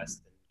Nintendo is worse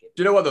than Ghibli.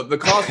 Do you know what? The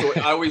castle,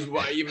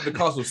 even the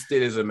castle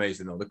still is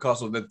amazing though. The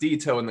castle, the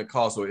detail in the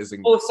castle is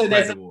incredible. Also,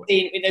 there's a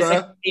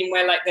scene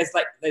where there's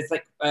like it's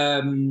like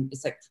I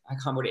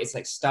can't remember it's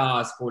like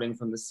stars falling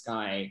from the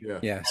sky. Yeah.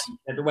 Yes.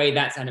 And the way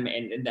that's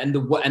animated and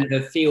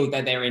the field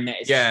that they're in there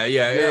is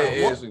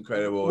it is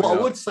incredible. What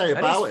I would say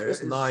about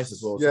it's nice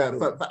as well. Yeah,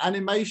 but the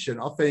animation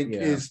I think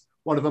is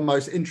one of the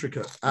most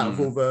intricate out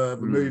of all the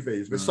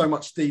movies. With so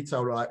much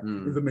detail, like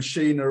with the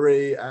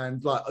machinery,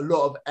 and like a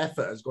lot of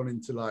effort has gone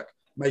into like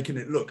making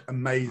it look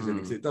amazing,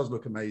 because it does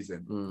look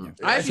amazing.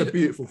 It's a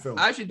beautiful film.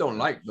 I actually don't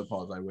like the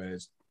parts like where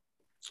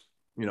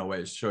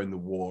it's showing the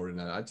war, and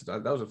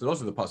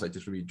those are the parts that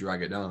just really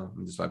drag it down.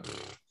 I'm just like,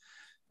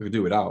 we could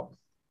do without.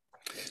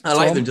 I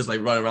like them just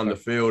like running around the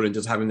field and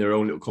just having their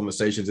own little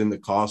conversations in the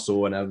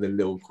castle and have their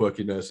little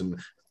quirkiness, and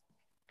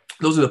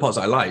those are the parts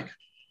I like.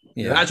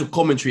 Yeah. The actual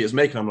commentary it's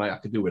making, I'm like, I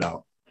could do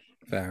without.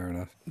 Fair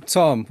enough.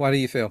 Tom, why do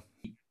you feel?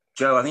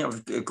 Joe, I think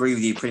I agree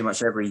with you pretty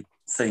much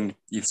everything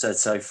you've said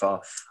so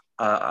far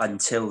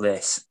until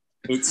this.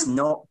 It's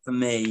not for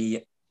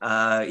me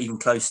even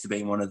close to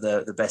being one of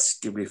the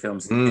best Ghibli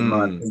films in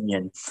my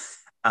opinion.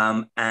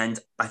 And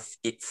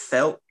it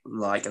felt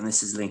like, and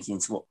this is linking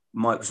into what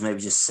Mike was maybe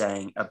just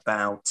saying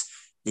about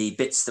the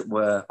bits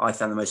that I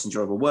found the most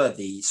enjoyable were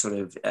the sort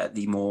of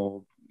the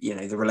more,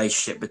 the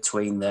relationship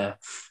between they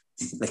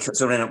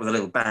sort of end up with a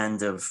little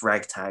band of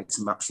ragtags,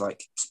 much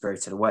like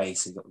Spirited Away.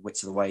 So you've got the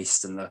Witch of the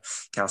Waste and the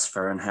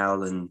Calcifer and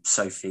Howl and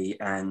Sophie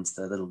and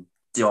the little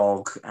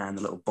dog and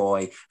the little boy,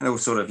 and they're all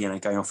sort of,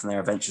 going off on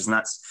their adventures. And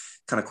that's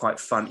kind of quite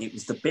fun. It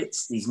was the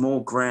bits, these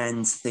more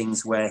grand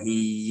things where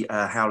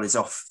Howl is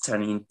off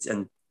turning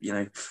and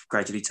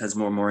gradually turns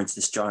more and more into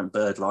this giant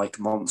bird-like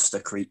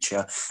monster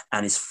creature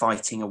and is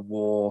fighting a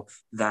war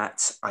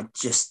that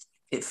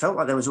it felt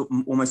like there was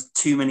almost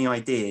too many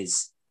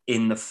ideas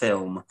in the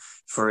film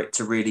for it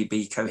to really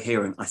be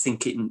coherent. I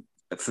think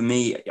for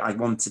me, I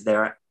don't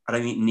think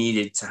it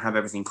needed to have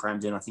everything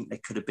crammed in. I think there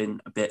could have been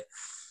a bit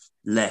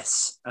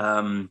less.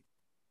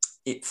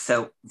 It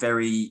felt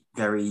very,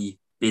 very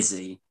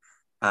busy.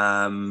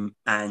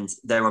 And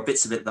there are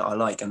bits of it that I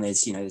like, and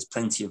there's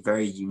plenty of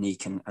very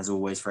unique and, as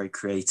always, very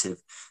creative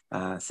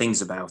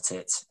things about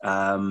it.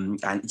 And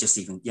just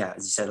even,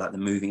 as you said, like the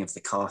moving of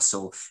the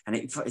castle, and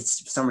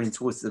it's for some reason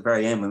towards the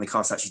very end when the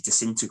castle actually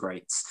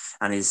disintegrates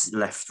and is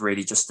left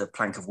really just a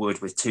plank of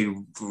wood with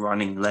two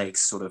running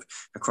legs sort of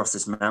across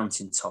this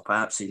mountaintop.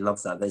 I absolutely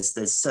love that.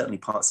 There's certainly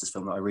parts of this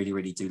film that I really,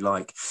 really do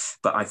like,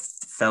 but I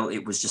felt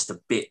it was just a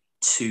bit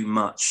too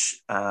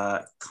much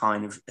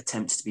kind of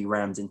attempted to be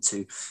rammed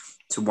into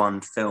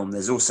one film.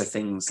 There's also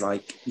things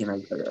like, as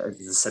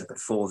I said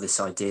before,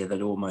 this idea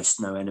that almost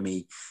no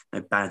enemy,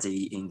 no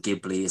baddie in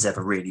Ghibli is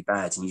ever really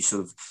bad, and you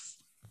sort of,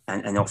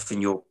 and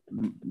often your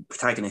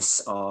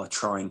protagonists are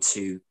trying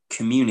to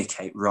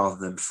communicate rather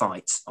than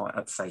fight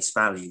at face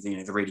value.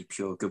 The really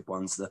pure good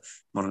ones, the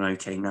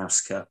Mononoke,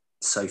 Nausicaa,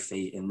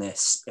 Sophie in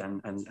this,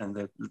 and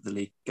the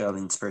lead girl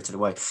in Spirited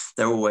Away,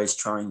 they're always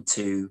trying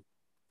to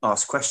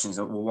ask questions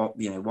of, well, what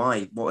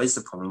is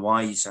the problem?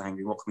 Why are you so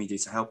angry? What can we do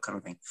to help, kind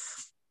of thing.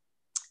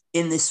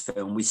 In this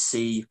film, we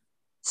see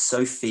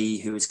Sophie,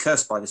 who is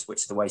cursed by this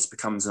Witch of the Waste,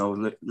 becomes an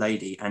old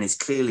lady and is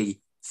clearly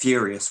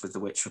furious with the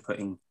witch for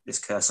putting this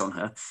curse on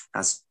her,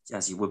 as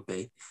you would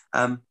be.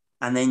 And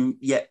then,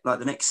 like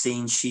the next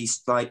scene,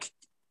 she's like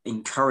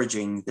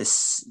encouraging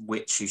this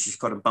witch who she's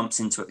kind of bumps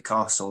into at the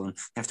castle, and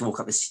they have to walk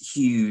up this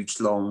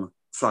huge, long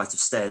flight of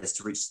stairs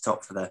to reach the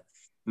top for the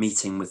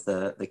meeting with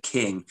the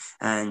king.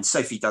 And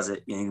Sophie does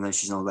it, even though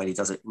she's an old lady,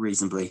 does it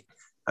reasonably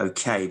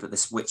okay, but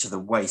this Witch of the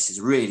Waste is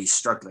really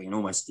struggling and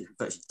almost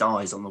virtually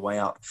dies on the way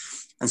up.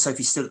 And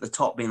Sophie stood at the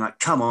top being like,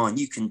 come on,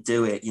 you can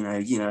do it,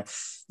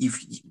 you've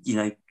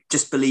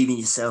just believe in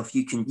yourself,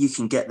 you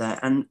can get there.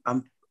 And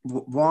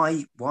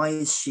why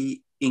is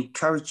she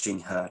encouraging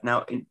her?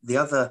 Now the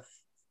other,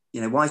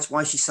 why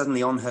is she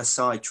suddenly on her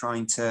side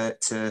trying to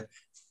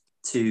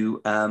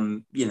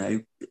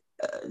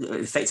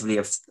effectively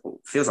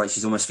feels like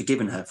she's almost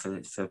forgiven her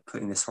for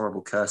putting this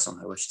horrible curse on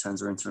her where she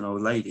turns her into an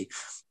old lady.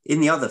 In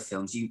the other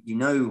films,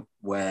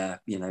 where,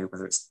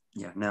 whether it's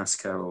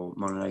Nausicaa or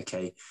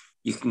Mononoke,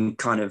 you can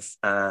kind of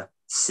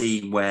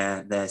see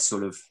where their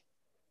sort of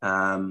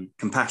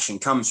compassion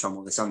comes from,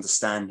 or this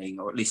understanding,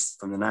 or at least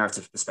from the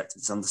narrative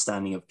perspective, this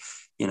understanding of,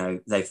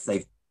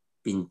 they've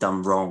been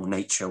done wrong,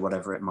 nature,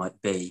 whatever it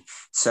might be.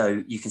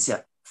 So you can see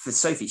that for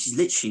Sophie, she's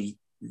literally,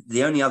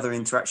 the only other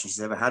interaction she's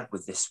ever had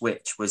with this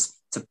witch was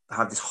to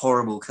have this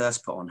horrible curse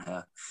put on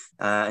her.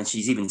 And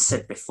she's even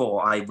said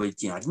before, I'd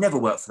never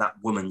work for that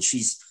woman.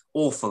 She's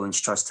awful. And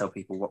she tries to tell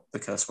people what the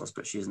curse was,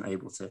 but she isn't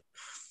able to.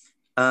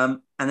 And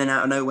then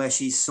out of nowhere,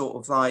 she's sort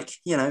of like,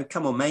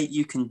 come on, mate,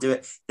 you can do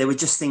it. There were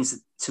just things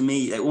that, to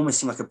me, they almost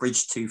seemed like a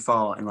bridge too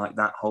far in like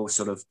that whole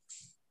sort of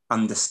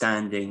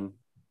understanding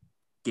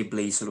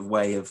Ghibli sort of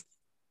way of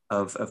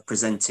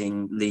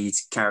presenting lead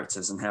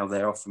characters and how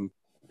they're often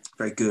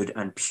very good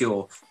and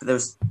pure, but there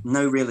was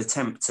no real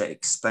attempt at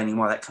explaining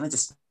why. That kind of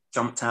just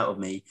jumped out of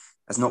me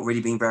as not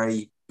really being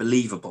very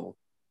believable.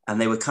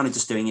 And they were kind of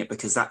just doing it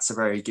because that's a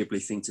very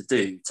Ghibli thing to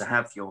do, to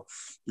have your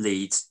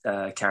lead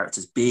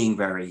characters being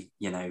very,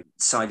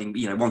 siding,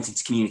 wanting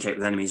to communicate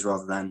with enemies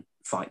rather than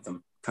fight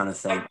them, kind of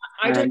thing.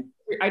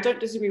 I don't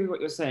disagree with what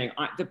you're saying.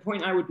 The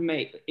point I would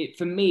make,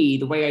 for me,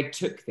 the way I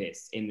took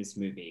this in this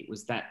movie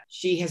was that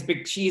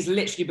she's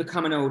literally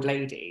become an old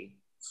lady,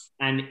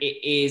 and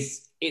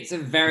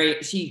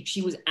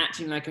she was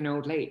acting like an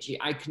old lady.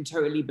 I can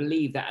totally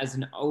believe that as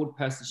an old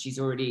person, she's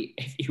already,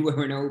 if you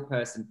were an old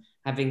person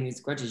having these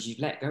grudges, you'd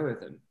let go of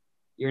them.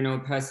 You're an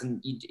old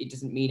person, it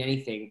doesn't mean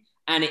anything.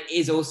 And it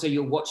is also,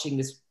 you're watching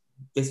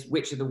this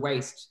Witch of the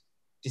Waste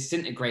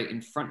disintegrate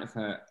in front of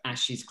her as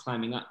she's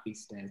climbing up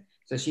these stairs.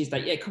 So she's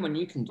like, yeah, come on,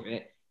 you can do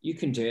it. You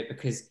can do it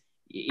because,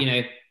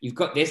 you've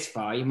got this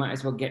far, you might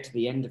as well get to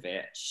the end of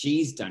it.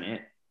 She's done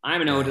it.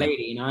 I'm an old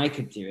lady and I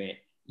could do it.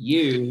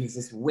 You, who's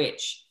this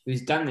witch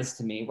who's done this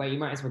to me, well, you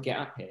might as well get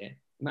up here.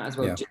 You might as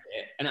well do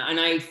it. And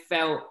I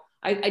felt,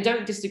 I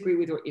don't disagree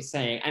with what you're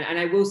saying. And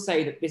I will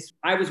say that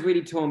I was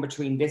really torn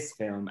between this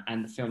film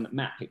and the film that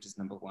Matt picked as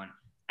number one,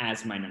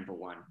 as my number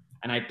one.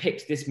 And I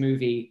picked this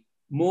movie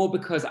more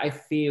because I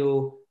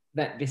feel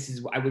that this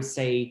is, I would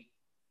say,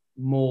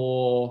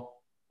 more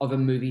of a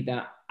movie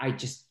that I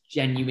just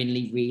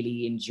genuinely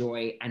really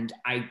enjoy, and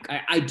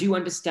I do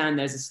understand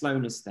there's a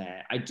slowness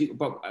there. I do,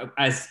 but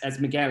as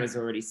Miguel has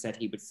already said,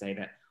 he would say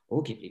that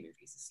all Ghibli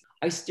movies are slow.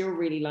 I still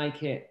really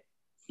like it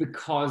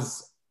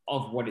because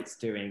of what it's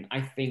doing.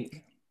 I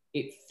think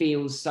it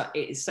feels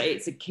it's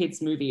a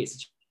kids movie,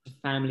 it's a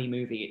family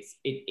movie.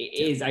 It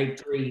is. I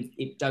agree.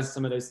 It does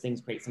some of those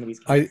things, create some of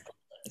these. I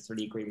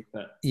really agree with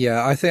that.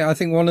 Yeah, I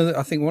think one of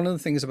the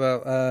things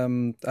about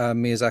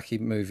Miyazaki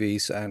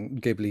movies and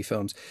Ghibli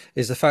films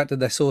is the fact that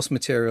their source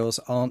materials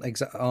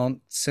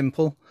aren't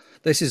simple.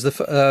 This is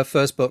the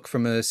first book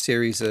from a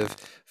series of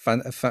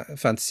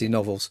fantasy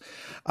novels,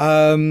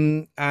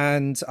 and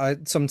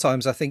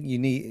sometimes I think you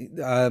need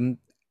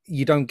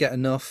you don't get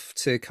enough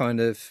to kind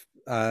of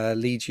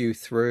lead you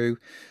through,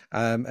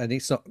 and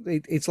it's like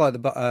the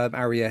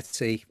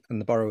Arrietty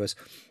and the Borrowers.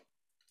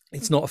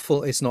 It's not a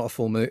full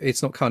movie.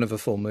 It's not kind of a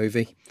full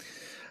movie.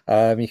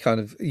 You kind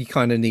of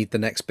need the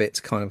next bit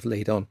to kind of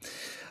lead on.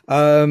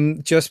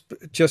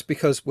 Just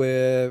because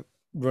we're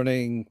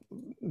running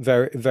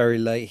very, very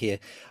late here,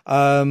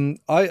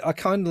 I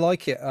kind of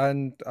like it,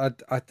 and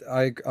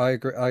I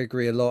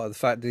agree a lot of the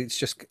fact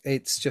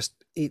that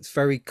it's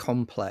very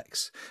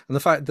complex, and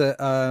the fact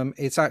that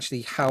it's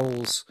actually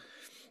Howl's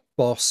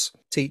boss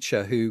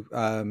teacher who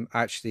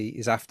actually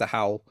is after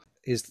Howl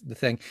is the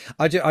thing.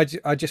 I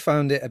just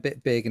found it a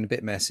bit big and a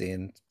bit messy,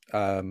 and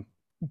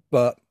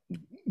but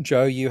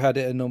Joe, you had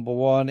it at number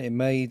one. It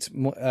made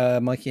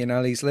Mikey and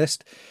Ali's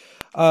list.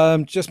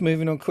 Just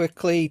moving on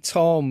quickly,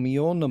 Tom,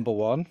 you're number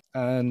one,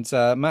 and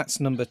Matt's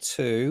number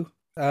two.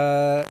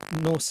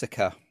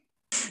 Nausicaa.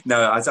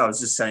 No, as I was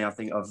just saying, I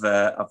think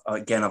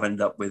I've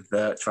ended up with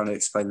trying to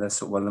explain the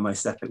sort of one of the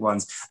most epic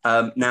ones.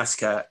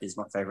 Nausicaa is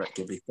my favourite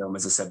Ghibli film.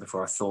 As I said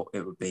before, I thought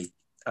it would be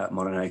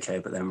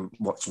Mononoke, but then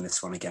watching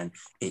this one again,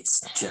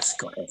 it's just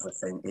got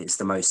everything. It's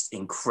the most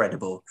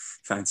incredible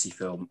fantasy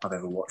film I've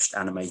ever watched,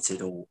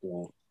 animated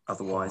or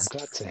otherwise. Oh,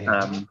 glad to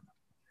hear.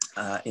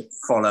 It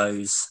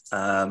follows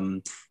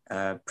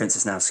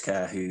Princess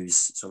Nausicaa, who's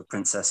sort of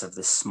princess of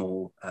this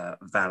small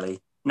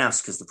valley.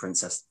 Nausicaa's the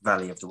princess.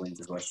 Valley of the Wind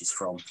is where she's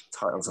from.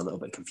 Title's a little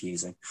bit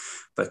confusing,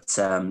 but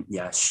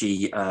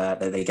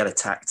they get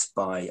attacked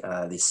by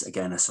this,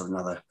 again, a sort of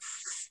another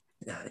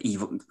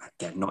evil,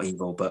 again not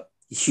evil, but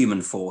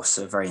human force,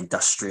 a very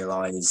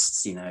industrialized,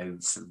 sort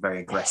of very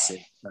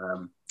aggressive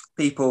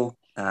people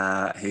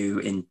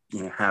who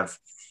have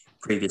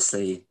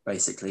previously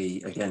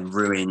basically, again,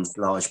 ruined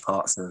large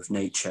parts of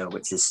nature,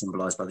 which is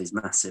symbolized by these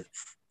massive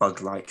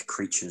bug-like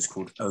creatures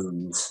called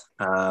Ohms,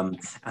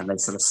 and they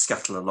sort of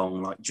scuttle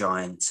along like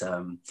giant,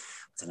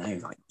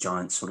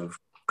 giant sort of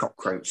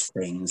cockroach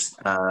things,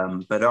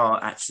 but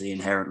are actually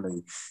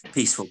inherently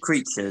peaceful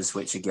creatures,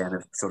 which again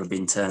have sort of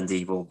been turned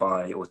evil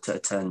by, or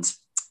turned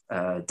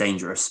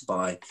dangerous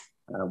by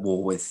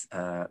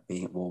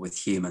being at war with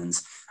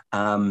humans.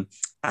 And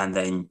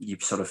then you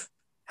sort of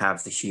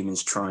have the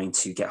humans trying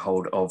to get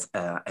hold of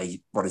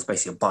what is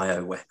basically a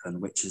bioweapon,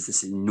 which is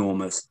this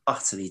enormous,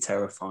 utterly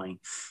terrifying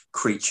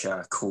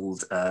creature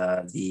called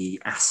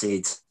the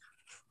Acid.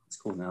 It's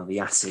called now the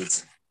Acid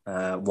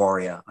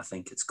Warrior, I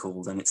think it's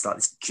called, and it's like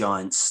this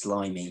giant,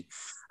 slimy,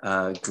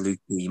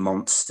 gloopy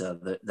monster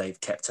that they've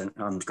kept an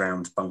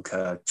underground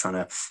bunker, trying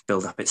to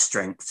build up its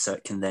strength so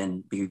it can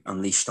then be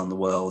unleashed on the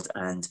world,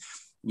 and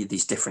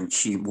these different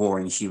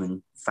warring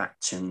human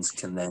factions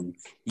can then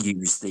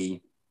use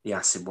the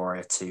Acid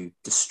Warrior to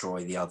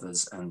destroy the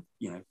others and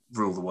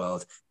rule the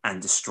world and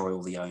destroy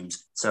all the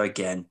Ohms. So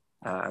again,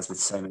 as with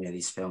so many of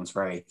these films,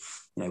 very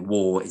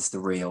war is the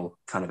real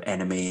kind of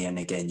enemy, and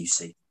again you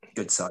see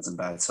good sides and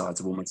bad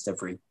sides of almost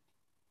every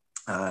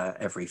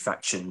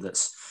faction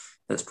that's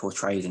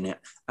portrayed in it.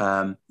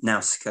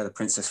 Nausicaa, the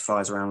princess,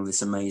 flies around with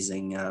this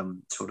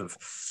amazing sort of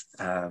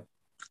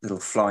little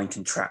flying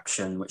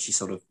contraption, which she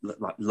sort of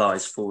like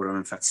lies forward on.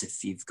 In fact,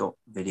 if you've got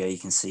video, you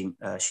can see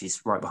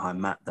she's right behind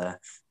Matt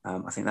there.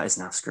 I think that is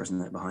Nausicaa,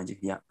 isn't it, behind you?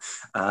 Yeah.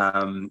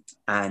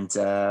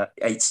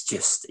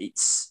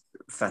 It's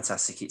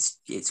fantastic.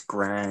 It's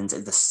grand.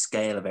 The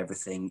scale of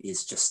everything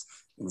is just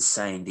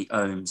insane. The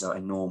Ohms are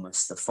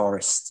enormous. The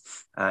forest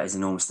is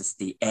enormous.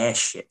 The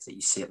airship that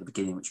you see at the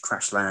beginning, which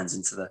crash lands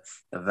into the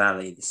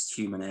valley, this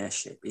human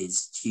airship,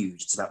 is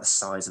huge. It's about the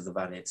size of the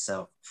valley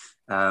itself.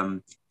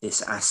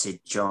 This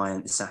acid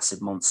giant, this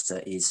acid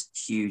monster is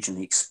huge, and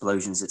the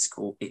explosions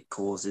it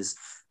causes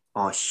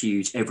are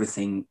huge.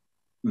 Everything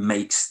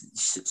makes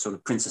sort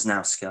of Princess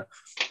Nausicaa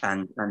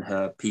and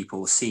her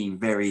people seem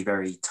very,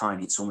 very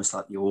tiny. It's almost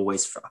like you're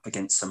always up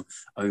against some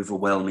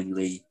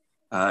overwhelmingly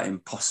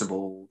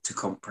impossible to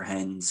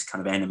comprehend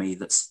kind of enemy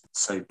that's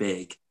so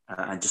big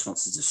and just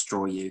wants to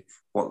destroy you.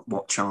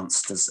 What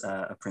chance does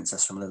a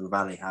princess from a little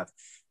valley have?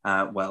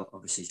 Well,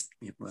 obviously,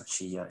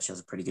 she has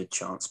a pretty good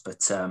chance,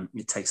 but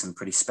it takes some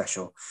pretty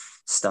special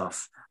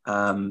stuff.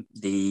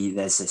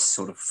 There's this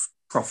sort of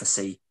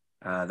prophecy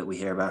that we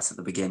hear about at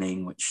the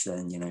beginning, which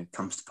then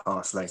comes to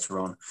pass later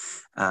on,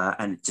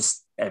 and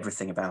just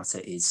everything about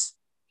it is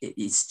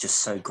just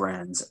so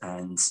grand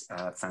and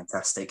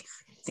fantastic.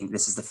 think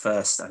this is the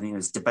first. I think there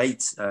was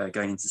debate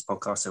going into this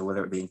podcast or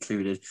whether it be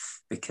included,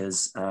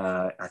 because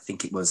I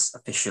think it was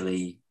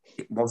officially,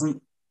 it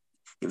wasn't.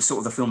 It was sort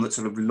of the film that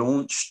sort of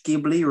launched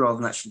Ghibli rather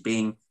than actually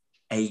being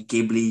a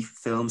Ghibli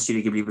film.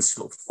 Studio Ghibli was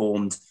sort of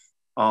formed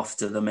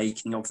after the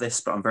making of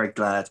this, but I'm very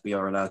glad we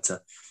are allowed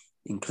to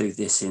include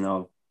this in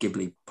our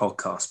Ghibli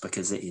podcast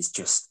because it is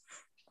just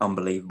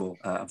unbelievable.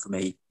 For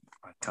me,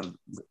 kind of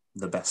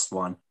the best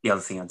one. The other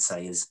thing I'd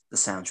say is the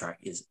soundtrack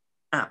is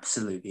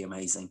absolutely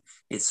amazing.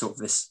 It's sort of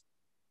this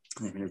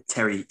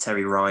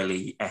Terry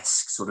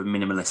Riley-esque sort of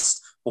minimalist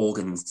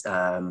organ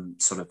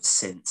sort of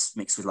synths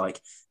mixed with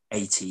like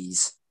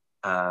 80s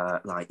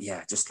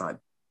just like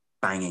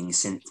banging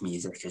synth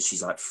music as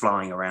she's like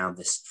flying around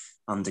this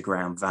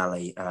underground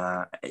valley.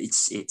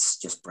 It's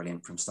just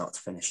brilliant from start to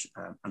finish,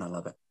 and I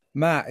love it.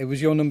 Matt, it was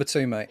your number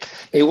 2, mate.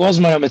 It was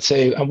my number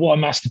 2, and what a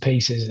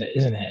masterpiece isn't it?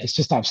 It's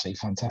just absolutely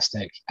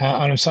fantastic,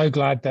 and I'm so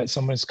glad that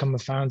someone's come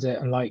and found it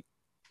and like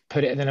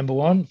put it at the number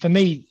 1 for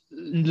me.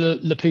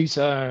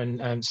 Laputa and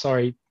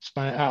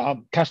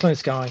Castle in the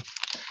Sky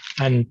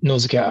and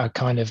Nausicaa are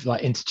kind of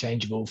like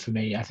interchangeable for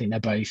me. I think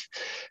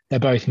they're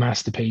both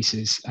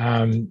masterpieces,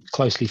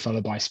 closely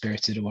followed by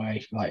Spirited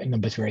Away, like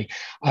number 3.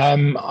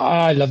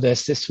 I love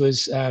this. This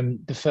was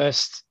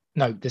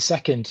the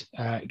second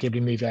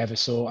Ghibli movie I ever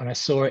saw, and I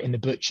saw it in the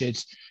butchered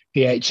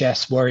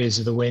VHS Warriors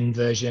of the Wind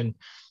version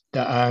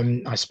that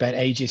I spent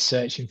ages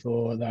searching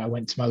for, that I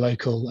went to my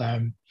local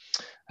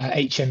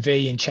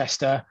HMV in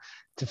Chester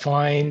to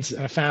find,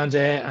 and I found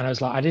it, and I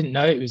was like, I didn't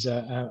know it was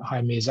a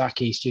Hayao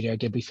Miyazaki Studio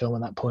Ghibli film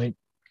at that point,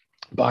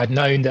 but I'd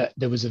known that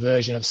there was a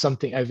version of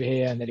something over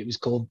here and that it was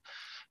called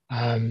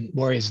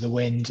Warriors of the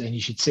Wind, and you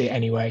should see it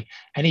anyway.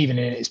 And even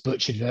in its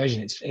butchered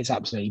version, it's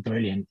absolutely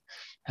brilliant.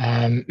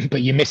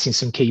 But you're missing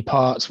some key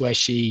parts where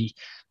she's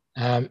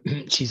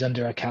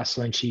under a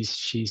castle and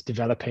she's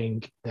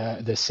developing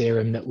the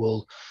serum that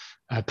will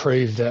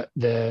prove that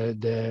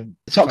the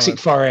toxic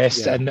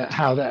forest and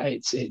how that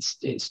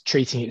it's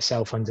treating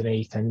itself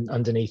underneath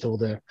all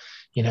the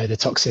the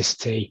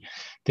toxicity,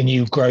 the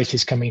new growth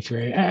is coming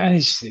through, and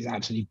it's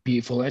absolutely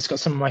beautiful. It's got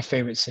some of my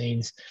favorite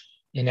scenes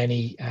in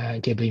any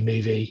Ghibli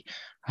movie.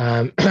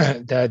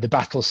 The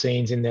battle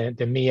scenes in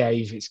the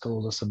Mieve, it's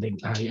called, or something,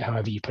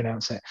 however you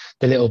pronounce it,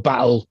 the little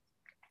battle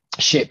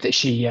ship that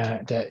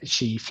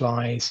she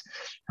flies,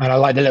 and I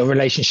like the little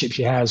relationship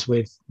she has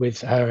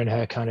with her and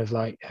her kind of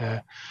like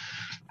her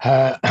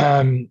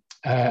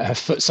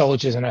foot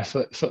soldiers and her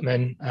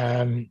footmen.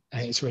 And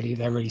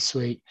they're really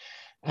sweet.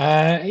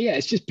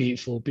 It's just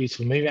beautiful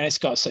movie, and it's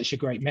got such a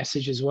great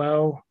message as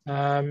well.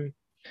 And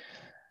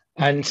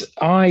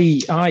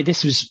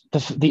this was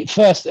the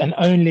first and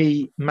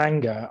only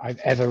manga I've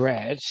ever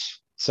read.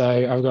 So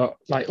I've got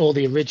like all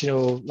the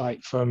original,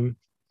 like from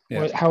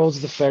how old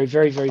is the very,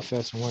 very, very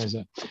first one? Where is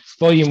it?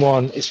 Volume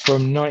 1 is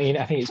from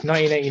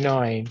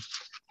 1989.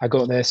 I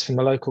got this from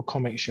the local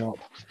comic shop,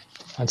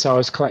 and so I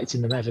was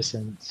collecting them ever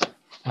since.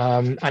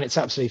 And it's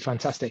absolutely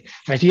fantastic.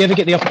 And if you ever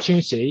get the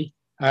opportunity,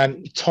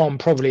 Tom,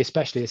 probably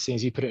especially as soon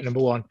as you put it at number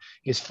 1,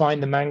 is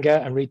find the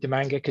manga and read the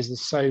manga, because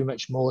there's so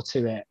much more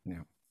to it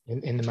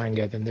in the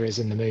manga than there is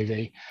in the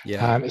movie.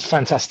 It's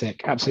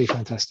fantastic, absolutely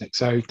fantastic.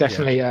 So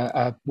definitely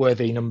a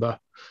worthy number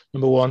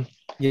 1.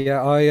 I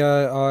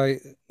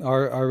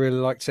really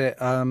liked it.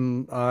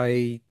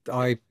 I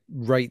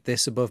rate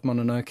this above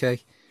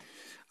Mononoke.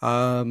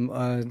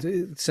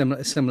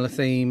 Similar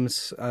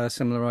themes,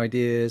 similar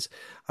ideas.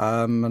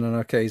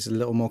 Mononoke is a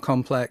little more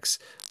complex,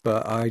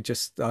 but I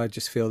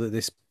just feel that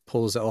this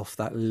pulls it off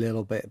that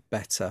little bit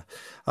better.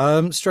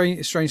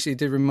 Strangely, it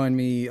did remind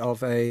me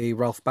of a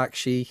Ralph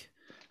Bakshi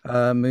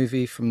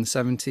movie from the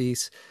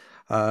 70s.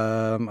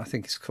 I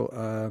think it's called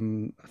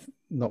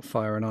not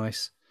Fire and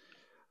Ice.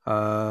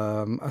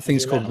 I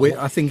think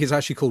it's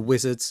actually called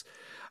Wizards.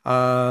 It's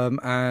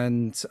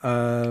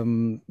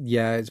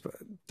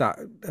that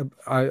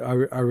I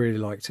really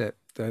liked it.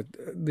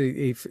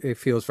 It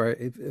feels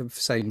very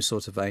same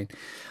sort of vein.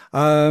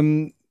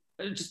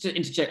 Just to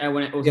interject, I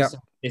want to also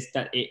say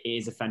that it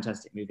is a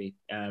fantastic movie.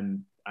 I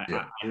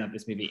love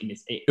this movie.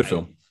 Good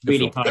film.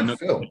 Really hard not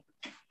to put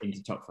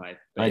into top 5.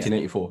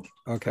 1984.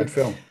 Okay. Good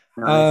film.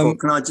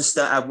 Can I just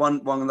add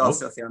one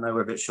last thing? I know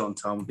we're a bit short on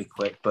time, we'll be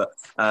quick, but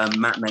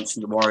Matt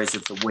mentioned the Warriors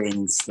of the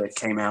Winds that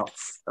came out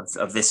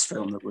of this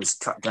film that was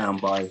cut down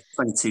by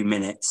 22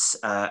 minutes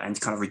and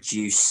kind of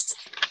reduced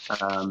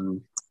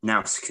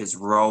Nausicaa's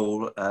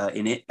role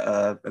in it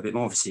a bit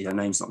more. Obviously, her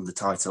name's not in the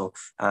title,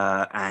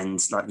 and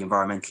like the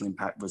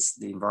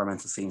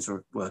environmental themes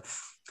were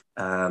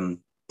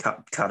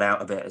cut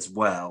out a bit as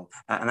well,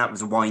 and that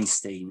was a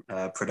Weinstein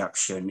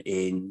production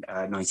in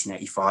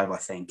 1985, I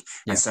think.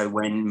 And so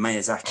when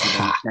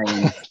Miyazaki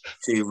then came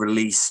to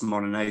release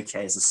Mononoke,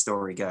 as the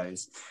story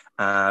goes,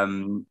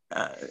 Mononoke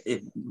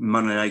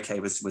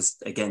was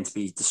again to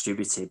be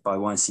distributed by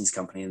Weinstein's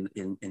company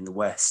in the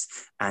West,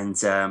 and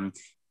the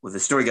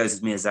story goes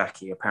with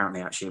Miyazaki.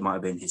 Apparently, actually, it might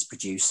have been his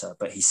producer,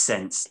 but he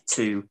sent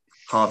to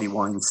Harvey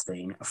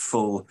Weinstein a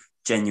full,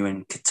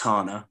 genuine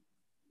katana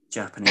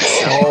Japanese.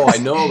 Oh, I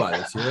know about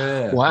this.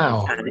 Yeah.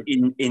 Wow. And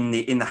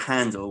in the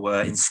handle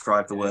were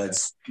inscribed the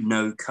words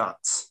 "no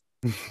cuts,"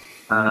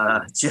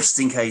 just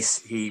in case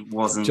he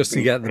wasn't Just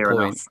to get the clear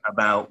point enough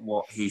about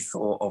what he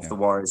thought of the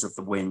Warriors of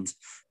the Wind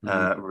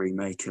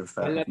remake of.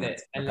 I love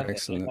it. I love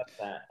Excellent. it. I love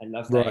that. I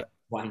love Right. that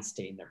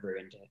Weinstein that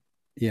ruined it.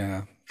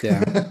 Yeah.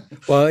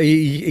 Well,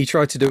 he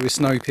tried to do it with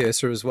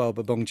Snowpiercer as well,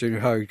 but Bong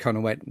Joon-ho kind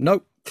of went,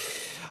 nope.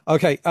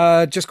 Okay,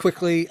 just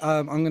quickly,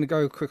 I'm going to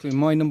go quickly with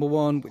my number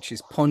one, which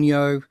is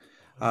Ponyo.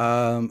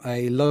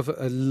 A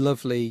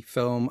lovely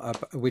film,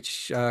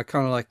 which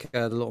kind of like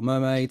The Little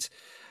Mermaid,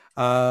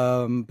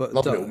 but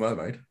Love Little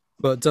Mermaid.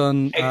 but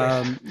done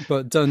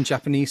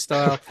Japanese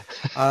style.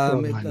 A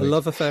my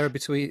love affair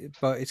between,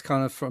 but it's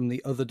kind of from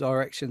the other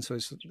direction. So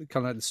it's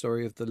kind of like the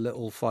story of the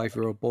little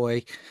 5-year-old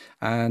boy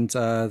and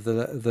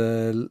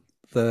the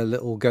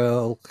little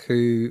girl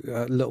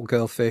little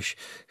girl fish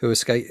who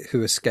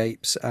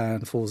escapes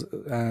and falls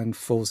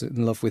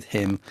in love with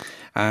him,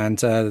 and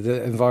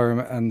the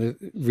environment and the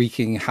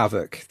wreaking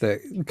havoc that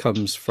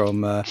comes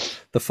from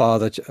the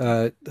father,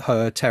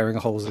 her tearing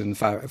holes in the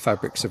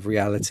fabrics of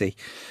reality.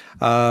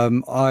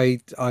 I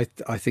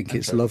think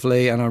it's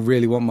lovely, and I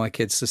really want my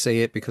kids to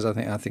see it because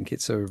I think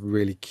it's a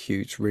really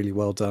cute, really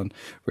well done,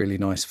 really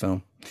nice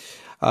film.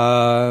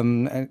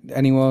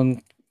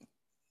 Anyone?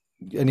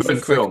 Anything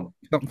Good film.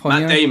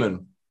 Matt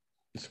Damon,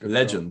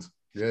 legend.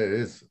 Yeah, it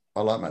is.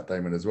 I like Matt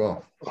Damon as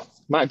well.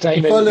 Matt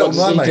Damon. For Little what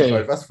does he Mermaid, do?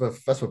 though,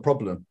 that's the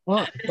problem.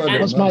 What? And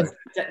What's my?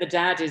 the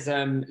dad is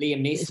Liam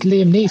Neeson. It's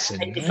Liam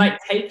Neeson. It's like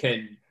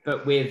Taken,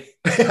 but with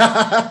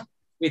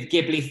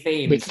Ghibli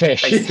themes. With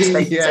fish.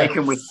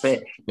 Taken with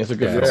fish. It's a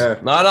good Yeah.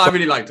 film. No, I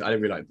really liked it. I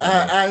really liked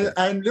it.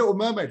 And Little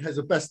Mermaid has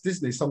the best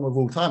Disney song of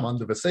all time,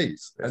 Under the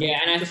Seas. Yeah,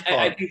 and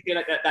I do feel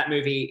like that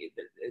movie,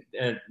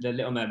 The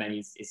Little Mermaid,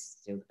 is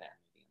still the best.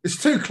 It's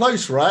too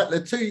close, right?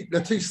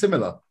 They're too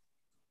similar.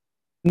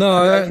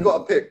 No, You've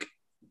got to pick.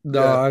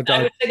 no, Yeah. I I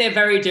don't. would say they're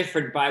very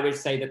different, but I would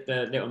say that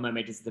The Little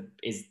Mermaid is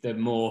the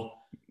more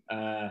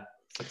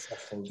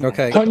successful.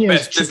 Okay.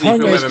 Ponyo's Disney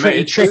film pretty ever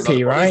made.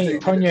 trippy, right? Disney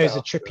Ponyo's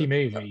a did it trippy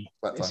movie.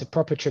 that It's a time.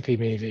 proper trippy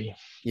movie.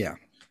 Yeah.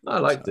 I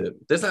liked it.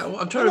 There's that.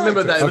 I'm trying to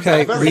remember that.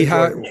 Okay, very we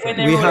have enjoyable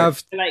film. we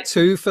have Like-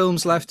 2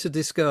 films left to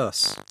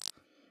discuss.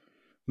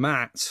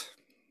 Matt,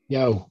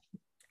 Yo,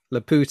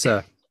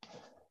 Laputa.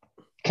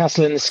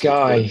 Castle in the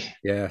Sky.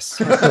 Yes.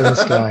 Castle in the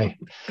Sky.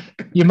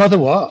 Your mother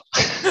what?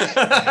 Y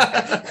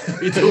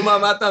tu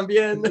mamá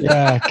también.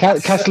 Yeah,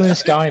 Castle in the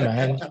Sky,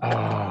 man.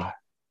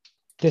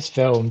 This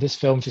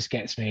film just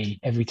gets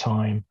me every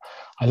time.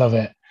 I love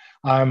it.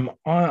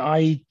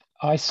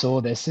 I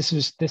saw this.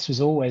 This was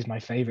always my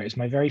favorite. It's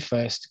my very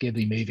first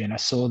Ghibli movie, and I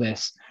saw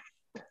this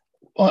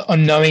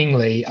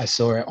unknowingly. I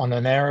saw it on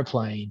an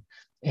aeroplane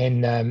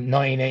in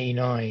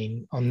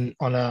 1989 on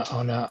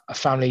a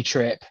family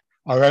trip,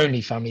 our only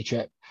family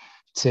trip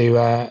to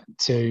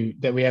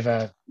that we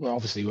ever. Well,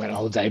 obviously we went on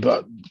holiday,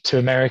 but to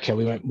America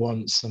we went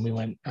once, and we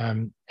went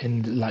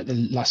in like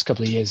the last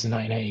couple of years, the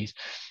 1980s,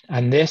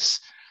 and this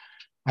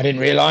I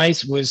didn't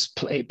realize was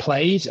it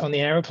played on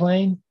the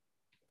aeroplane,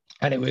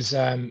 and it was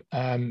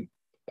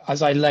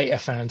as I later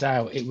found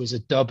out, it was a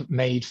dub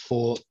made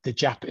for the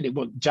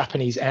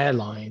Japanese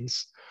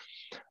airlines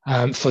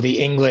for the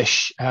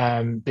English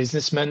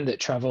businessmen that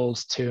travelled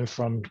to and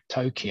from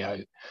Tokyo.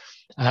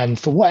 And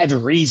for whatever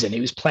reason,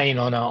 it was playing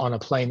on a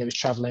plane that was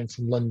traveling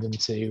from London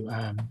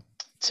to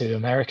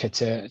America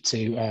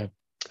to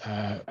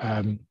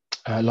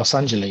Los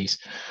Angeles.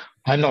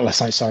 Not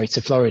Los Angeles, sorry,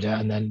 to Florida,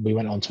 and then we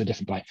went on to a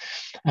different plane.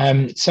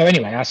 So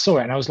anyway, I saw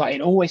it and I was like,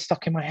 it always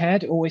stuck in my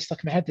head.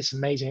 This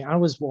amazing. I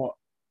was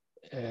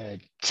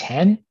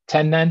 10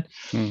 then,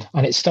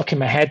 and it stuck in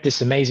my head.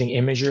 This amazing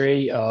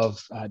imagery of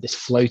this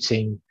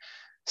floating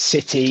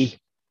city.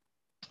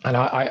 And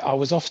I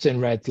was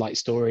often read like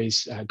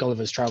stories,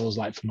 Gulliver's Travels,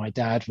 like from my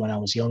dad when I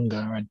was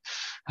younger. And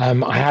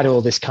I had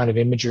all this kind of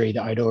imagery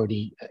that I'd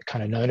already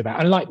kind of known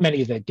about. And like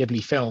many of the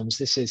Ghibli films,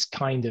 this is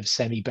kind of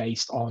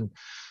semi-based on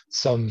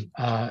some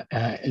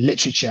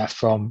literature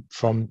from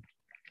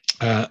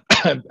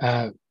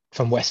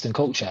Western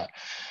culture.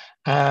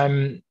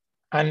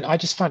 And I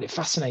just found it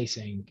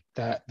fascinating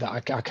that I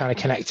kind of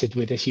connected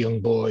with this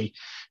young boy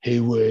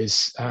who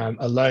was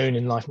alone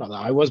in life. Not that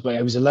I was, but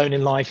I was alone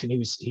in life, and he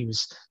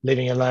was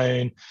living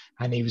alone,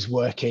 and he was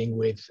working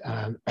with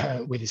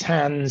his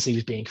hands. He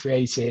was being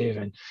creative,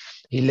 and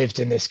he lived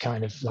in this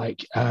kind of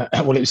like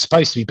well, it was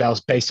supposed to be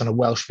based on a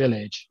Welsh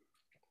village.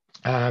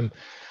 And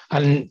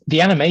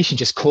the animation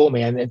just caught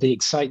me, and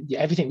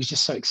everything was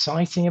just so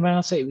exciting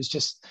about it. It was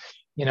just,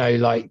 you know,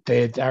 like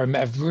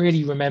I've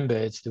really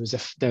remembered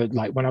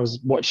like when I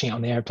was watching it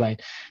on the airplane,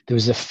 there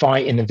was a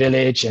fight in the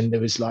village, and there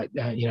was like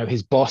you know,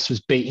 his boss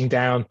was beating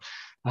down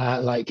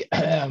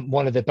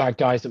one of the bad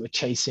guys that were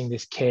chasing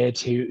this kid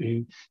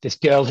who this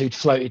girl who'd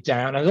floated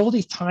down, and all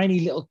these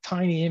tiny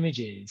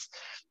images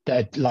that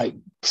had like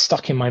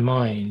stuck in my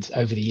mind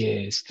over the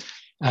years.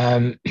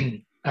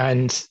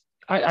 And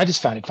I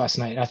just found it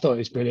fascinating. I thought it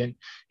was brilliant.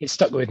 It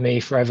stuck with me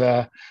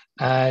forever,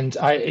 and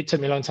it took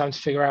me a long time to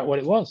figure out what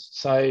it was.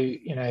 So,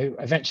 you know,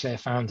 eventually I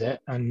found it,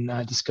 and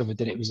I discovered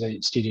that it was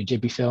a Studio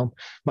Ghibli film.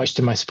 Much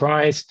to my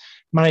surprise,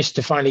 managed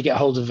to finally get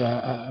hold of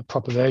a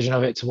proper version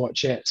of it to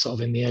watch it sort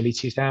of in the early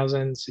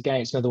 2000s.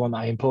 Again, it's another one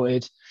that I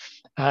imported,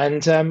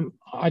 and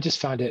I just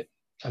found it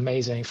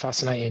amazing,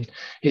 fascinating.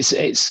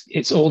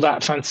 It's all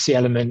that fantasy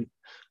element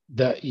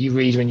that you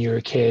read when you're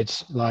a kid,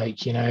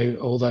 like, you know,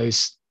 all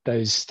those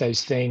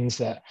things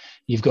that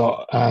you've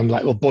got,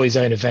 like, well, Boy's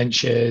Own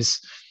Adventures,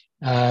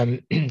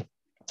 you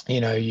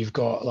know, you've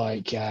got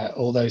like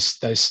all those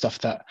stuff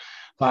that,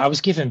 like, I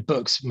was given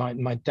books.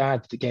 My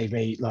dad gave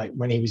me, like,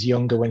 when he was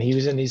younger, when he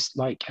was in his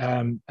like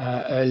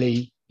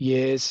early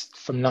years,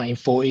 from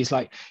 1940s,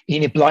 like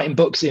Enid Blyton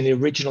books in the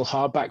original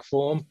hardback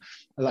form,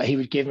 like he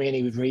would give me and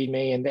he would read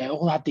me, and they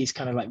all had these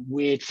kind of like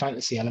weird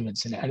fantasy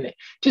elements in it, and it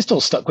just all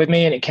stuck with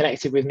me, and it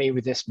connected with me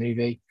with this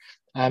movie.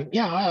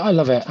 Yeah, I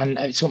love it, and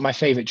it's one of my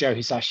favorite Joe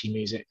Hisaishi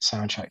music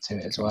soundtrack to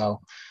it as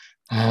well.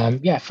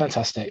 Yeah,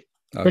 fantastic,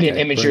 brilliant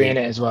imagery in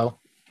it as well.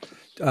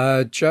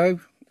 Joe,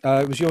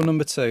 it was your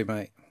number 2,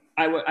 mate.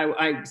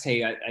 I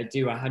say I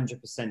do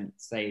 100%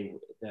 say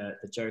the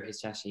Joe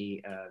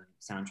Hisaishi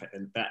soundtrack,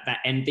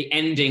 and the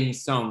ending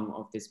song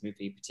of this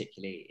movie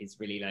particularly is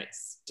really like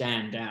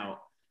stand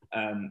out.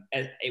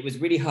 It was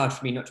really hard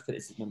for me not to put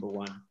this as number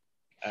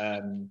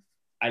 1.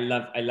 I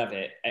love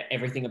it.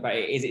 Everything about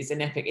it is, it's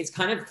an epic. It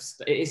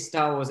is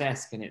Star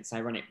Wars-esque, and it's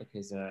ironic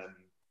because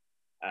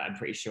I'm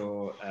pretty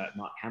sure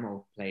Mark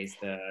Hamill plays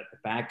the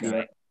bad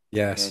guy.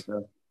 Yes.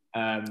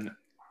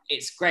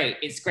 It's great.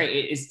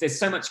 There's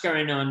so much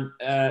going on.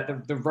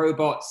 The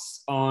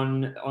robots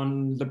on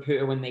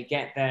Laputa when they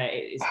get there,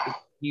 it's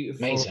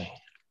beautiful. Amazing.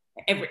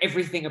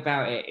 Everything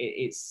about it,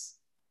 it's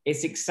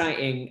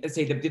exciting. Let's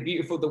say the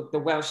beautiful, the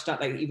Welsh stuff.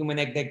 Like even when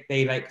they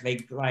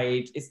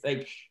glide, it's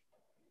like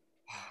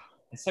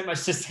there's so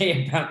much to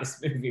say about this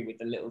movie with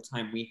the little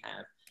time we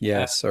have.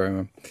 Yes, sorry,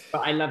 man. But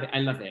I love it. I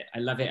love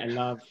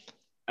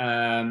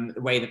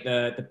the way that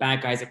the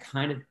bad guys are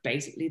kind of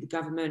basically the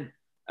government.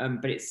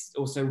 But it's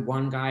also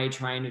one guy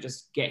trying to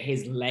just get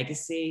his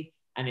legacy,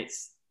 and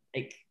it's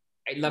like,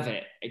 I love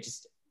it.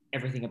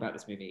 Everything about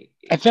this movie.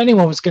 If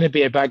anyone was going to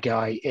be a bad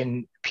guy,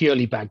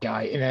 purely bad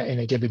guy in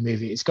a Ghibli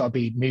movie, it's got to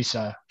be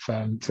Musa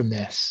from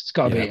this. It's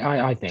got to be.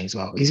 I think as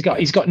well. He's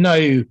got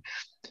no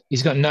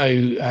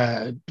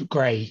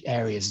grey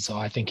areas at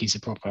all. I think he's a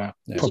proper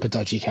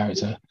dodgy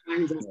character.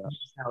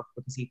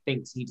 Because he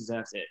thinks he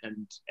deserves it,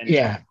 and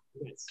yeah.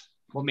 It's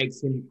what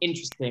makes him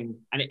interesting,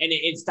 and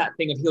it's that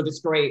thing of he'll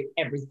destroy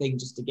everything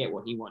just to get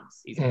what he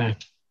wants. He's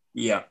bad.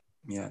 Yeah,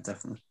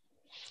 definitely.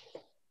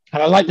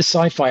 And I like the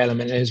sci-fi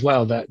element as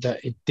well,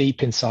 that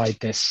deep inside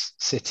this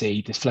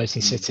city, this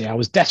floating city. I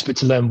was desperate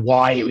to learn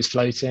why it was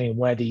floating and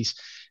where these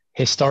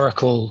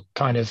historical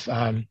kind of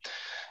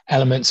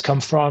elements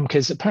come from,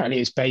 because apparently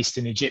it's based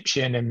in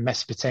Egyptian and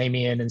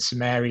Mesopotamian and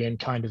Sumerian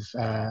kind of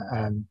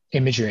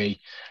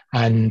imagery,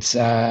 and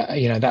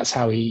you know, that's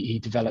how he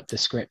developed the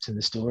script and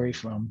the story,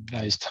 from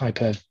those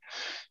type of,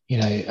 you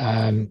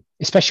know,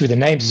 especially with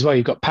the names as well.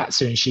 You've got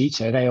Patsu and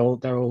Shita.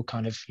 They're all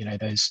kind of, you know,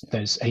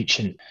 those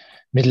ancient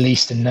Middle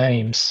Eastern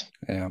names.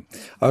 Yeah.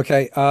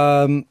 Okay.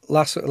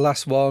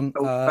 Last one.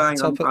 I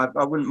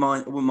wouldn't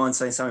mind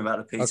saying something about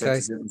the pizza,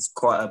 because it was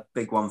quite a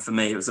big one for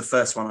me. It was the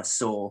first one I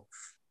saw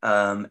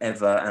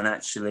ever, and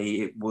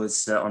actually it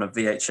was on a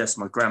VHS.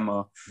 My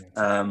grandma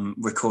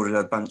recorded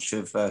a bunch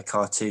of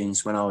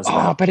cartoons when I was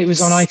but it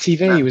was on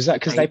ITV. Was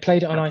that because they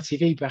played it on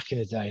ITV back in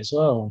the day as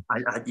well? I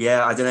don't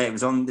know, it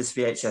was on this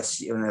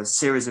VHS, and there was a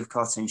series of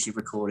cartoons she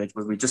recorded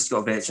where we just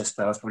got a VHS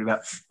player. I was probably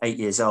about 8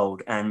 years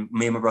old, and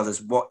me and my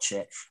brothers watch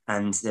it,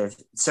 and there's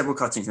several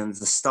cartoons, and there's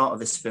the start of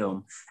this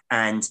film,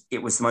 and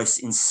it was the most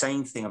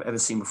insane thing I've ever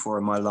seen before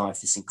in my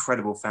life, this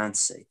incredible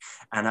fantasy.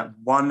 And at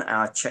 1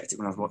 hour, I checked it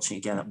when I was watching it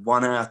again, at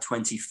 1 hour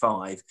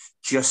 25,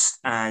 just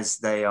as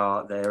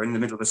they're in the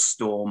middle of a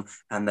storm,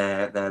 and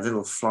their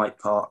little flight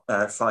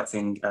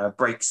thing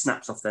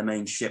snaps off their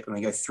main ship, and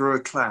they go through a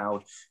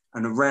cloud,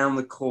 and around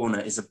the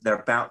corner they're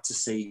about to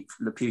see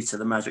Laputa,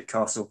 the magic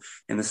castle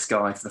in the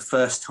sky. For the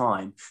first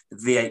time, the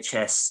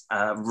VHS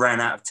ran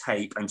out of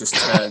tape and just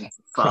turned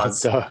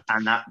fuzz,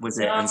 and that was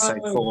it. And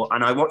so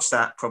and I watched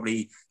that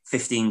probably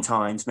 15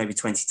 times, maybe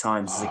 20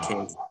 times as a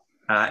kid.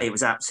 It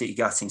was absolutely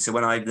gutting. So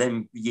when I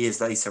then years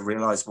later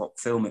realised what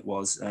film it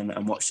was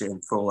and watched it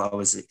in full, I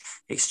was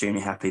extremely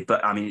happy.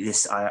 But I mean,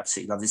 I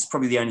absolutely love this. It's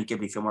probably the only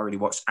Ghibli film I really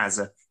watched as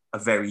a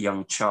very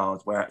young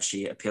child, where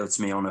actually it appealed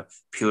to me on a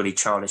purely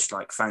childish,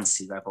 like,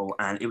 fantasy level.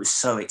 And it was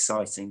so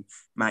exciting.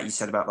 Matt, you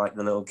said about like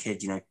the little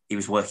kid, you know, he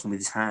was working with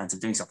his hands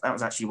and doing stuff. That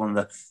was actually one of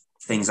the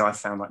things I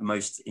found like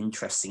most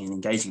interesting and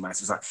engaging about it.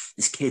 It was like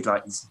this kid,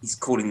 like he's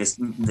calling this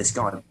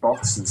guy a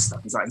boss and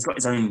stuff. He's got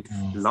his own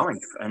life,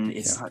 and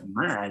it's like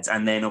mad.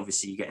 And then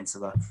obviously you get into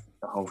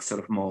the whole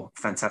sort of more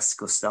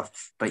fantastical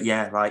stuff. But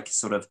yeah, like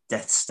sort of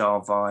Death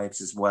Star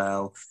vibes as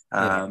well.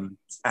 And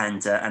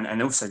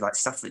also like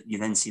stuff that you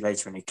then see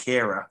later in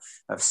Akira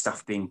of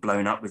stuff being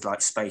blown up with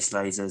like space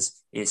lasers.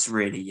 It's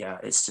really,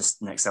 it's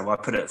just next level. I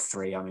put it at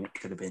 3. I mean, it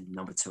could have been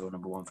number 2 or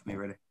number 1 for me,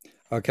 really.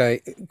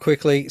 Okay,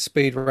 quickly,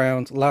 speed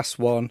round. Last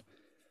one.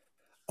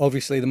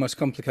 Obviously, the most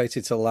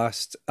complicated to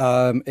last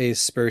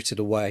is Spirited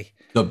Away.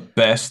 The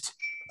best.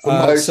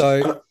 I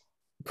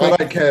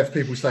don't care if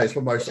people say it's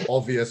the most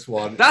obvious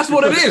one. That's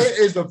what it is. It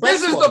is the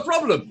best. This is one. the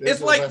problem.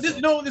 It's like this,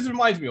 you know what this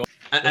reminds me of.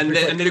 And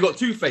then they got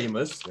too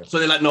famous, so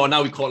they're like, no,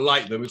 now we can't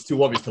like them. It's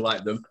too obvious to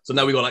like them, so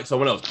now we got like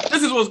someone else.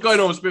 This is what's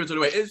going on with Spirited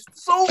Away. It's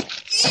so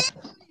easy,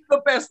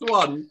 the best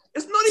one.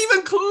 It's not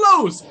even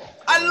close.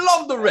 I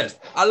love the rest.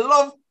 I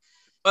love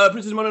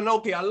Princess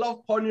Mononoke. I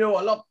love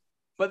Ponyo.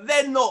 But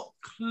they're not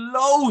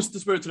close to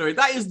Spirited Away.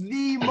 That is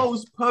the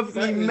most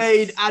perfectly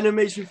made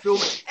animation film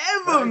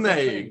ever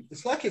made.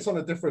 It's like it's on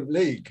a different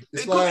league.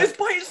 It's by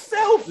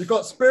itself. You've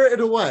got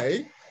Spirited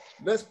Away.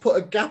 Let's put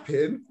a gap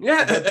in.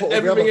 Yeah,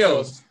 everything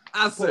else.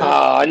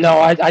 Oh no,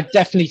 I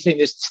definitely think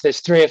there's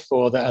 3 or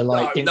 4 that are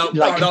like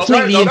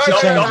completely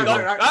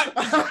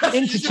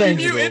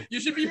interchangeable. You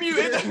should be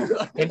muted.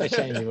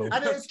 Interchangeable.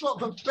 And it's got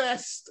the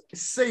best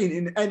scene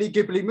in any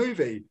Ghibli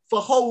movie.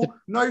 The whole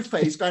No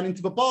Face going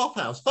into the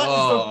bathhouse. That is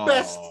the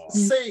best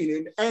scene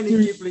in any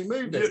Ghibli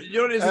movie. You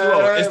know what it is as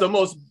well?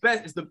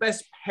 It's the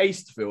best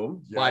paced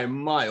film by a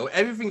mile.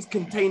 Everything's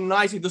contained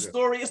nicely. The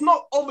story, it's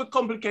not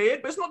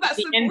overcomplicated, but it's not that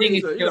simple.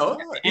 Either, you know,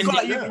 you've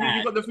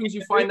got the things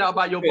you find out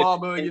about your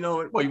barber. You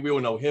know, well, we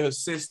all know her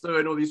sister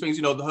and all these things.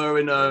 You know, her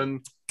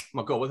and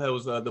my God, what the hell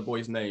was the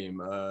boy's name?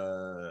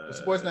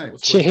 What's the boy's name?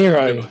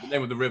 Chihiro. The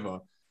name of the river.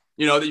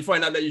 You know, that you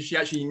find out that she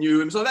actually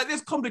knew him. So that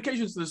there's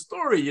complications to the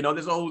story. You know,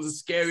 there's always the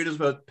scariness of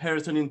her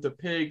parents turning into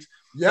pigs.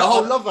 Yeah, I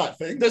love that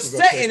thing. The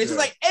setting, it's just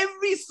like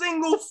every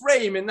single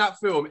frame in that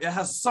film, it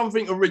has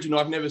something original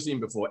I've never seen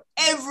before.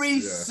 Every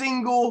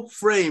single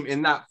frame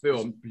in that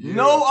film.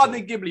 No other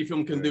Ghibli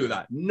film can do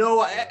that.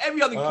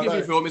 Every other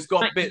Ghibli film, it's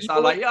got bits that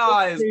are like,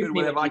 it's good,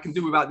 whatever. I can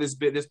do without this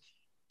bit, this.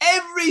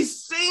 Every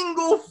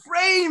single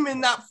frame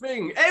in that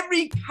thing,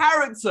 every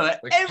character,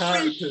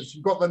 characters.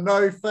 You've got the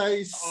No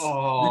Face. You've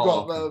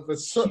got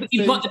the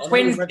You've got the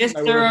twin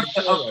sister of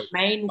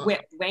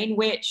Wayne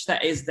Witch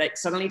that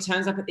suddenly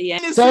turns up at the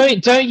end.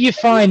 Don't you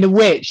find the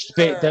witch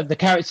bit, the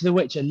character of the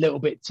witch, a little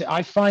bit too?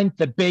 I find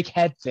the big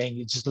head thing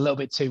is just a little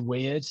bit too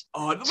weird.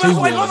 I love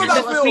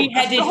that film.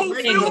 The whole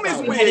film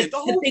is weird. The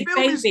whole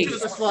film is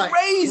just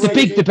crazy.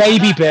 The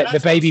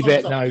baby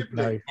bit. No.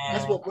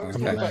 That's what we're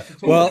talking about.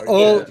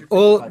 Well,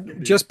 all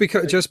just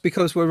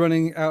because we're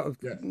running out of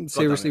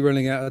seriously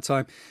running out of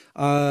time.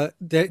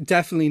 It's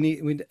definitely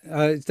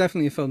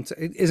a film.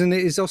 Isn't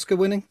it? Is Oscar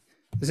winning?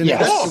 Isn't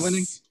it Oscar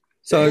winning?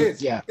 So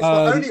it's the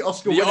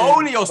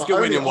only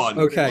Oscar winning one.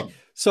 Okay,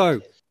 so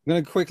I'm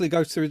going to quickly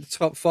go through the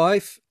top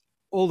 5.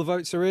 All the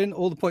votes are in.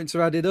 All the points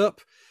are added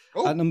up.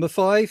 At number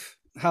 5,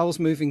 Howl's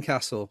Moving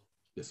Castle.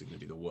 This is going to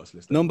be the worst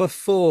list. Number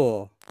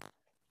 4,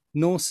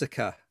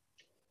 Nausicaa,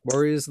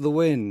 Warriors of the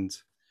Wind.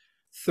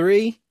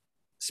 3,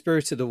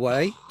 Spirited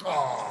Away.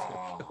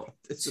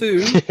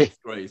 2,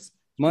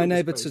 My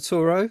Neighbor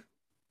Totoro.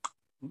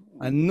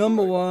 And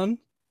number 1,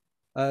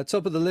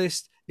 top of the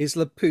list, is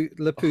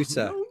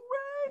Laputa.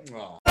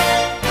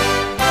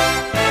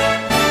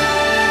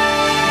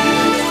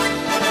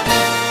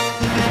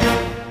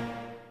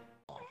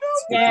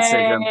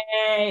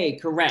 Yay!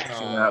 Correct.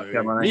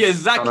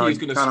 Miyazaki is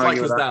going to strike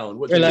us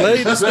down.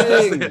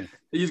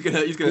 He's going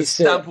to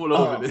stamp all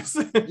over this.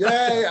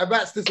 Yay! And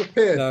Matt's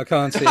disappeared. No, I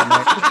can't see it,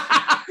 mate.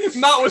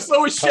 Matt was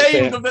so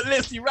ashamed of the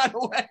list, he ran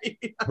away.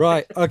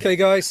 Right. Okay,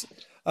 guys.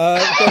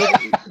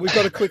 We've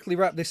got to quickly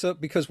wrap this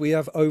up because we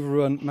have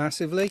overrun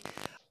massively.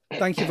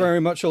 Thank you very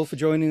much all for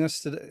joining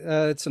us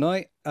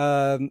tonight.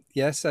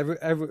 Yes,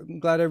 I'm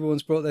glad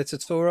everyone's brought their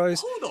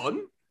Totoros. Hold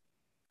on.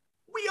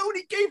 We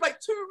only gave like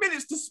 2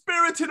 minutes to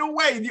Spirited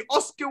Away, the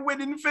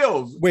Oscar-winning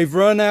film. We've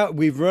run out of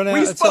time.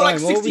 We spent like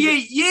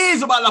 68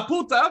 years about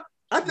Laputa.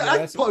 And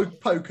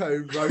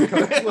Poco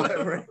Roco,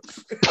 whatever.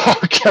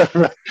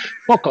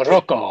 Poco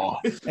Roco.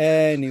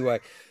 Anyway,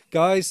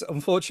 guys,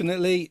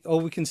 unfortunately,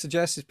 all we can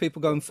suggest is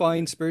people go and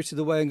find Spirited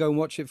Away and go and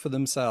watch it for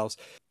themselves.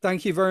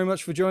 Thank you very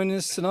much for joining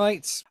us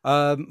tonight.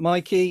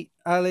 Mikey,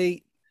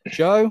 Ali,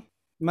 Joe,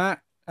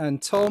 Matt,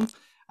 and Tom.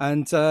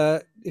 And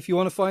if you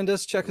want to find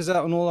us, check us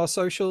out on all our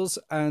socials,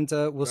 and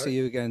we'll see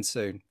you again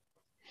soon.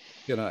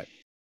 Good night.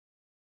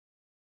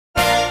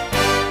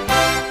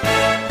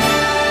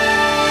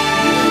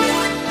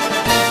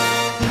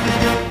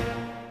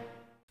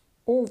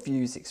 All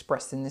views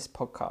expressed in this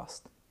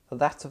podcast are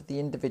that of the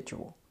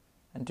individual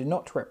and do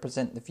not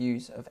represent the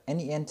views of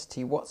any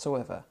entity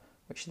whatsoever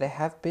which they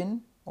have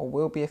been or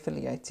will be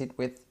affiliated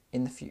with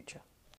in the future.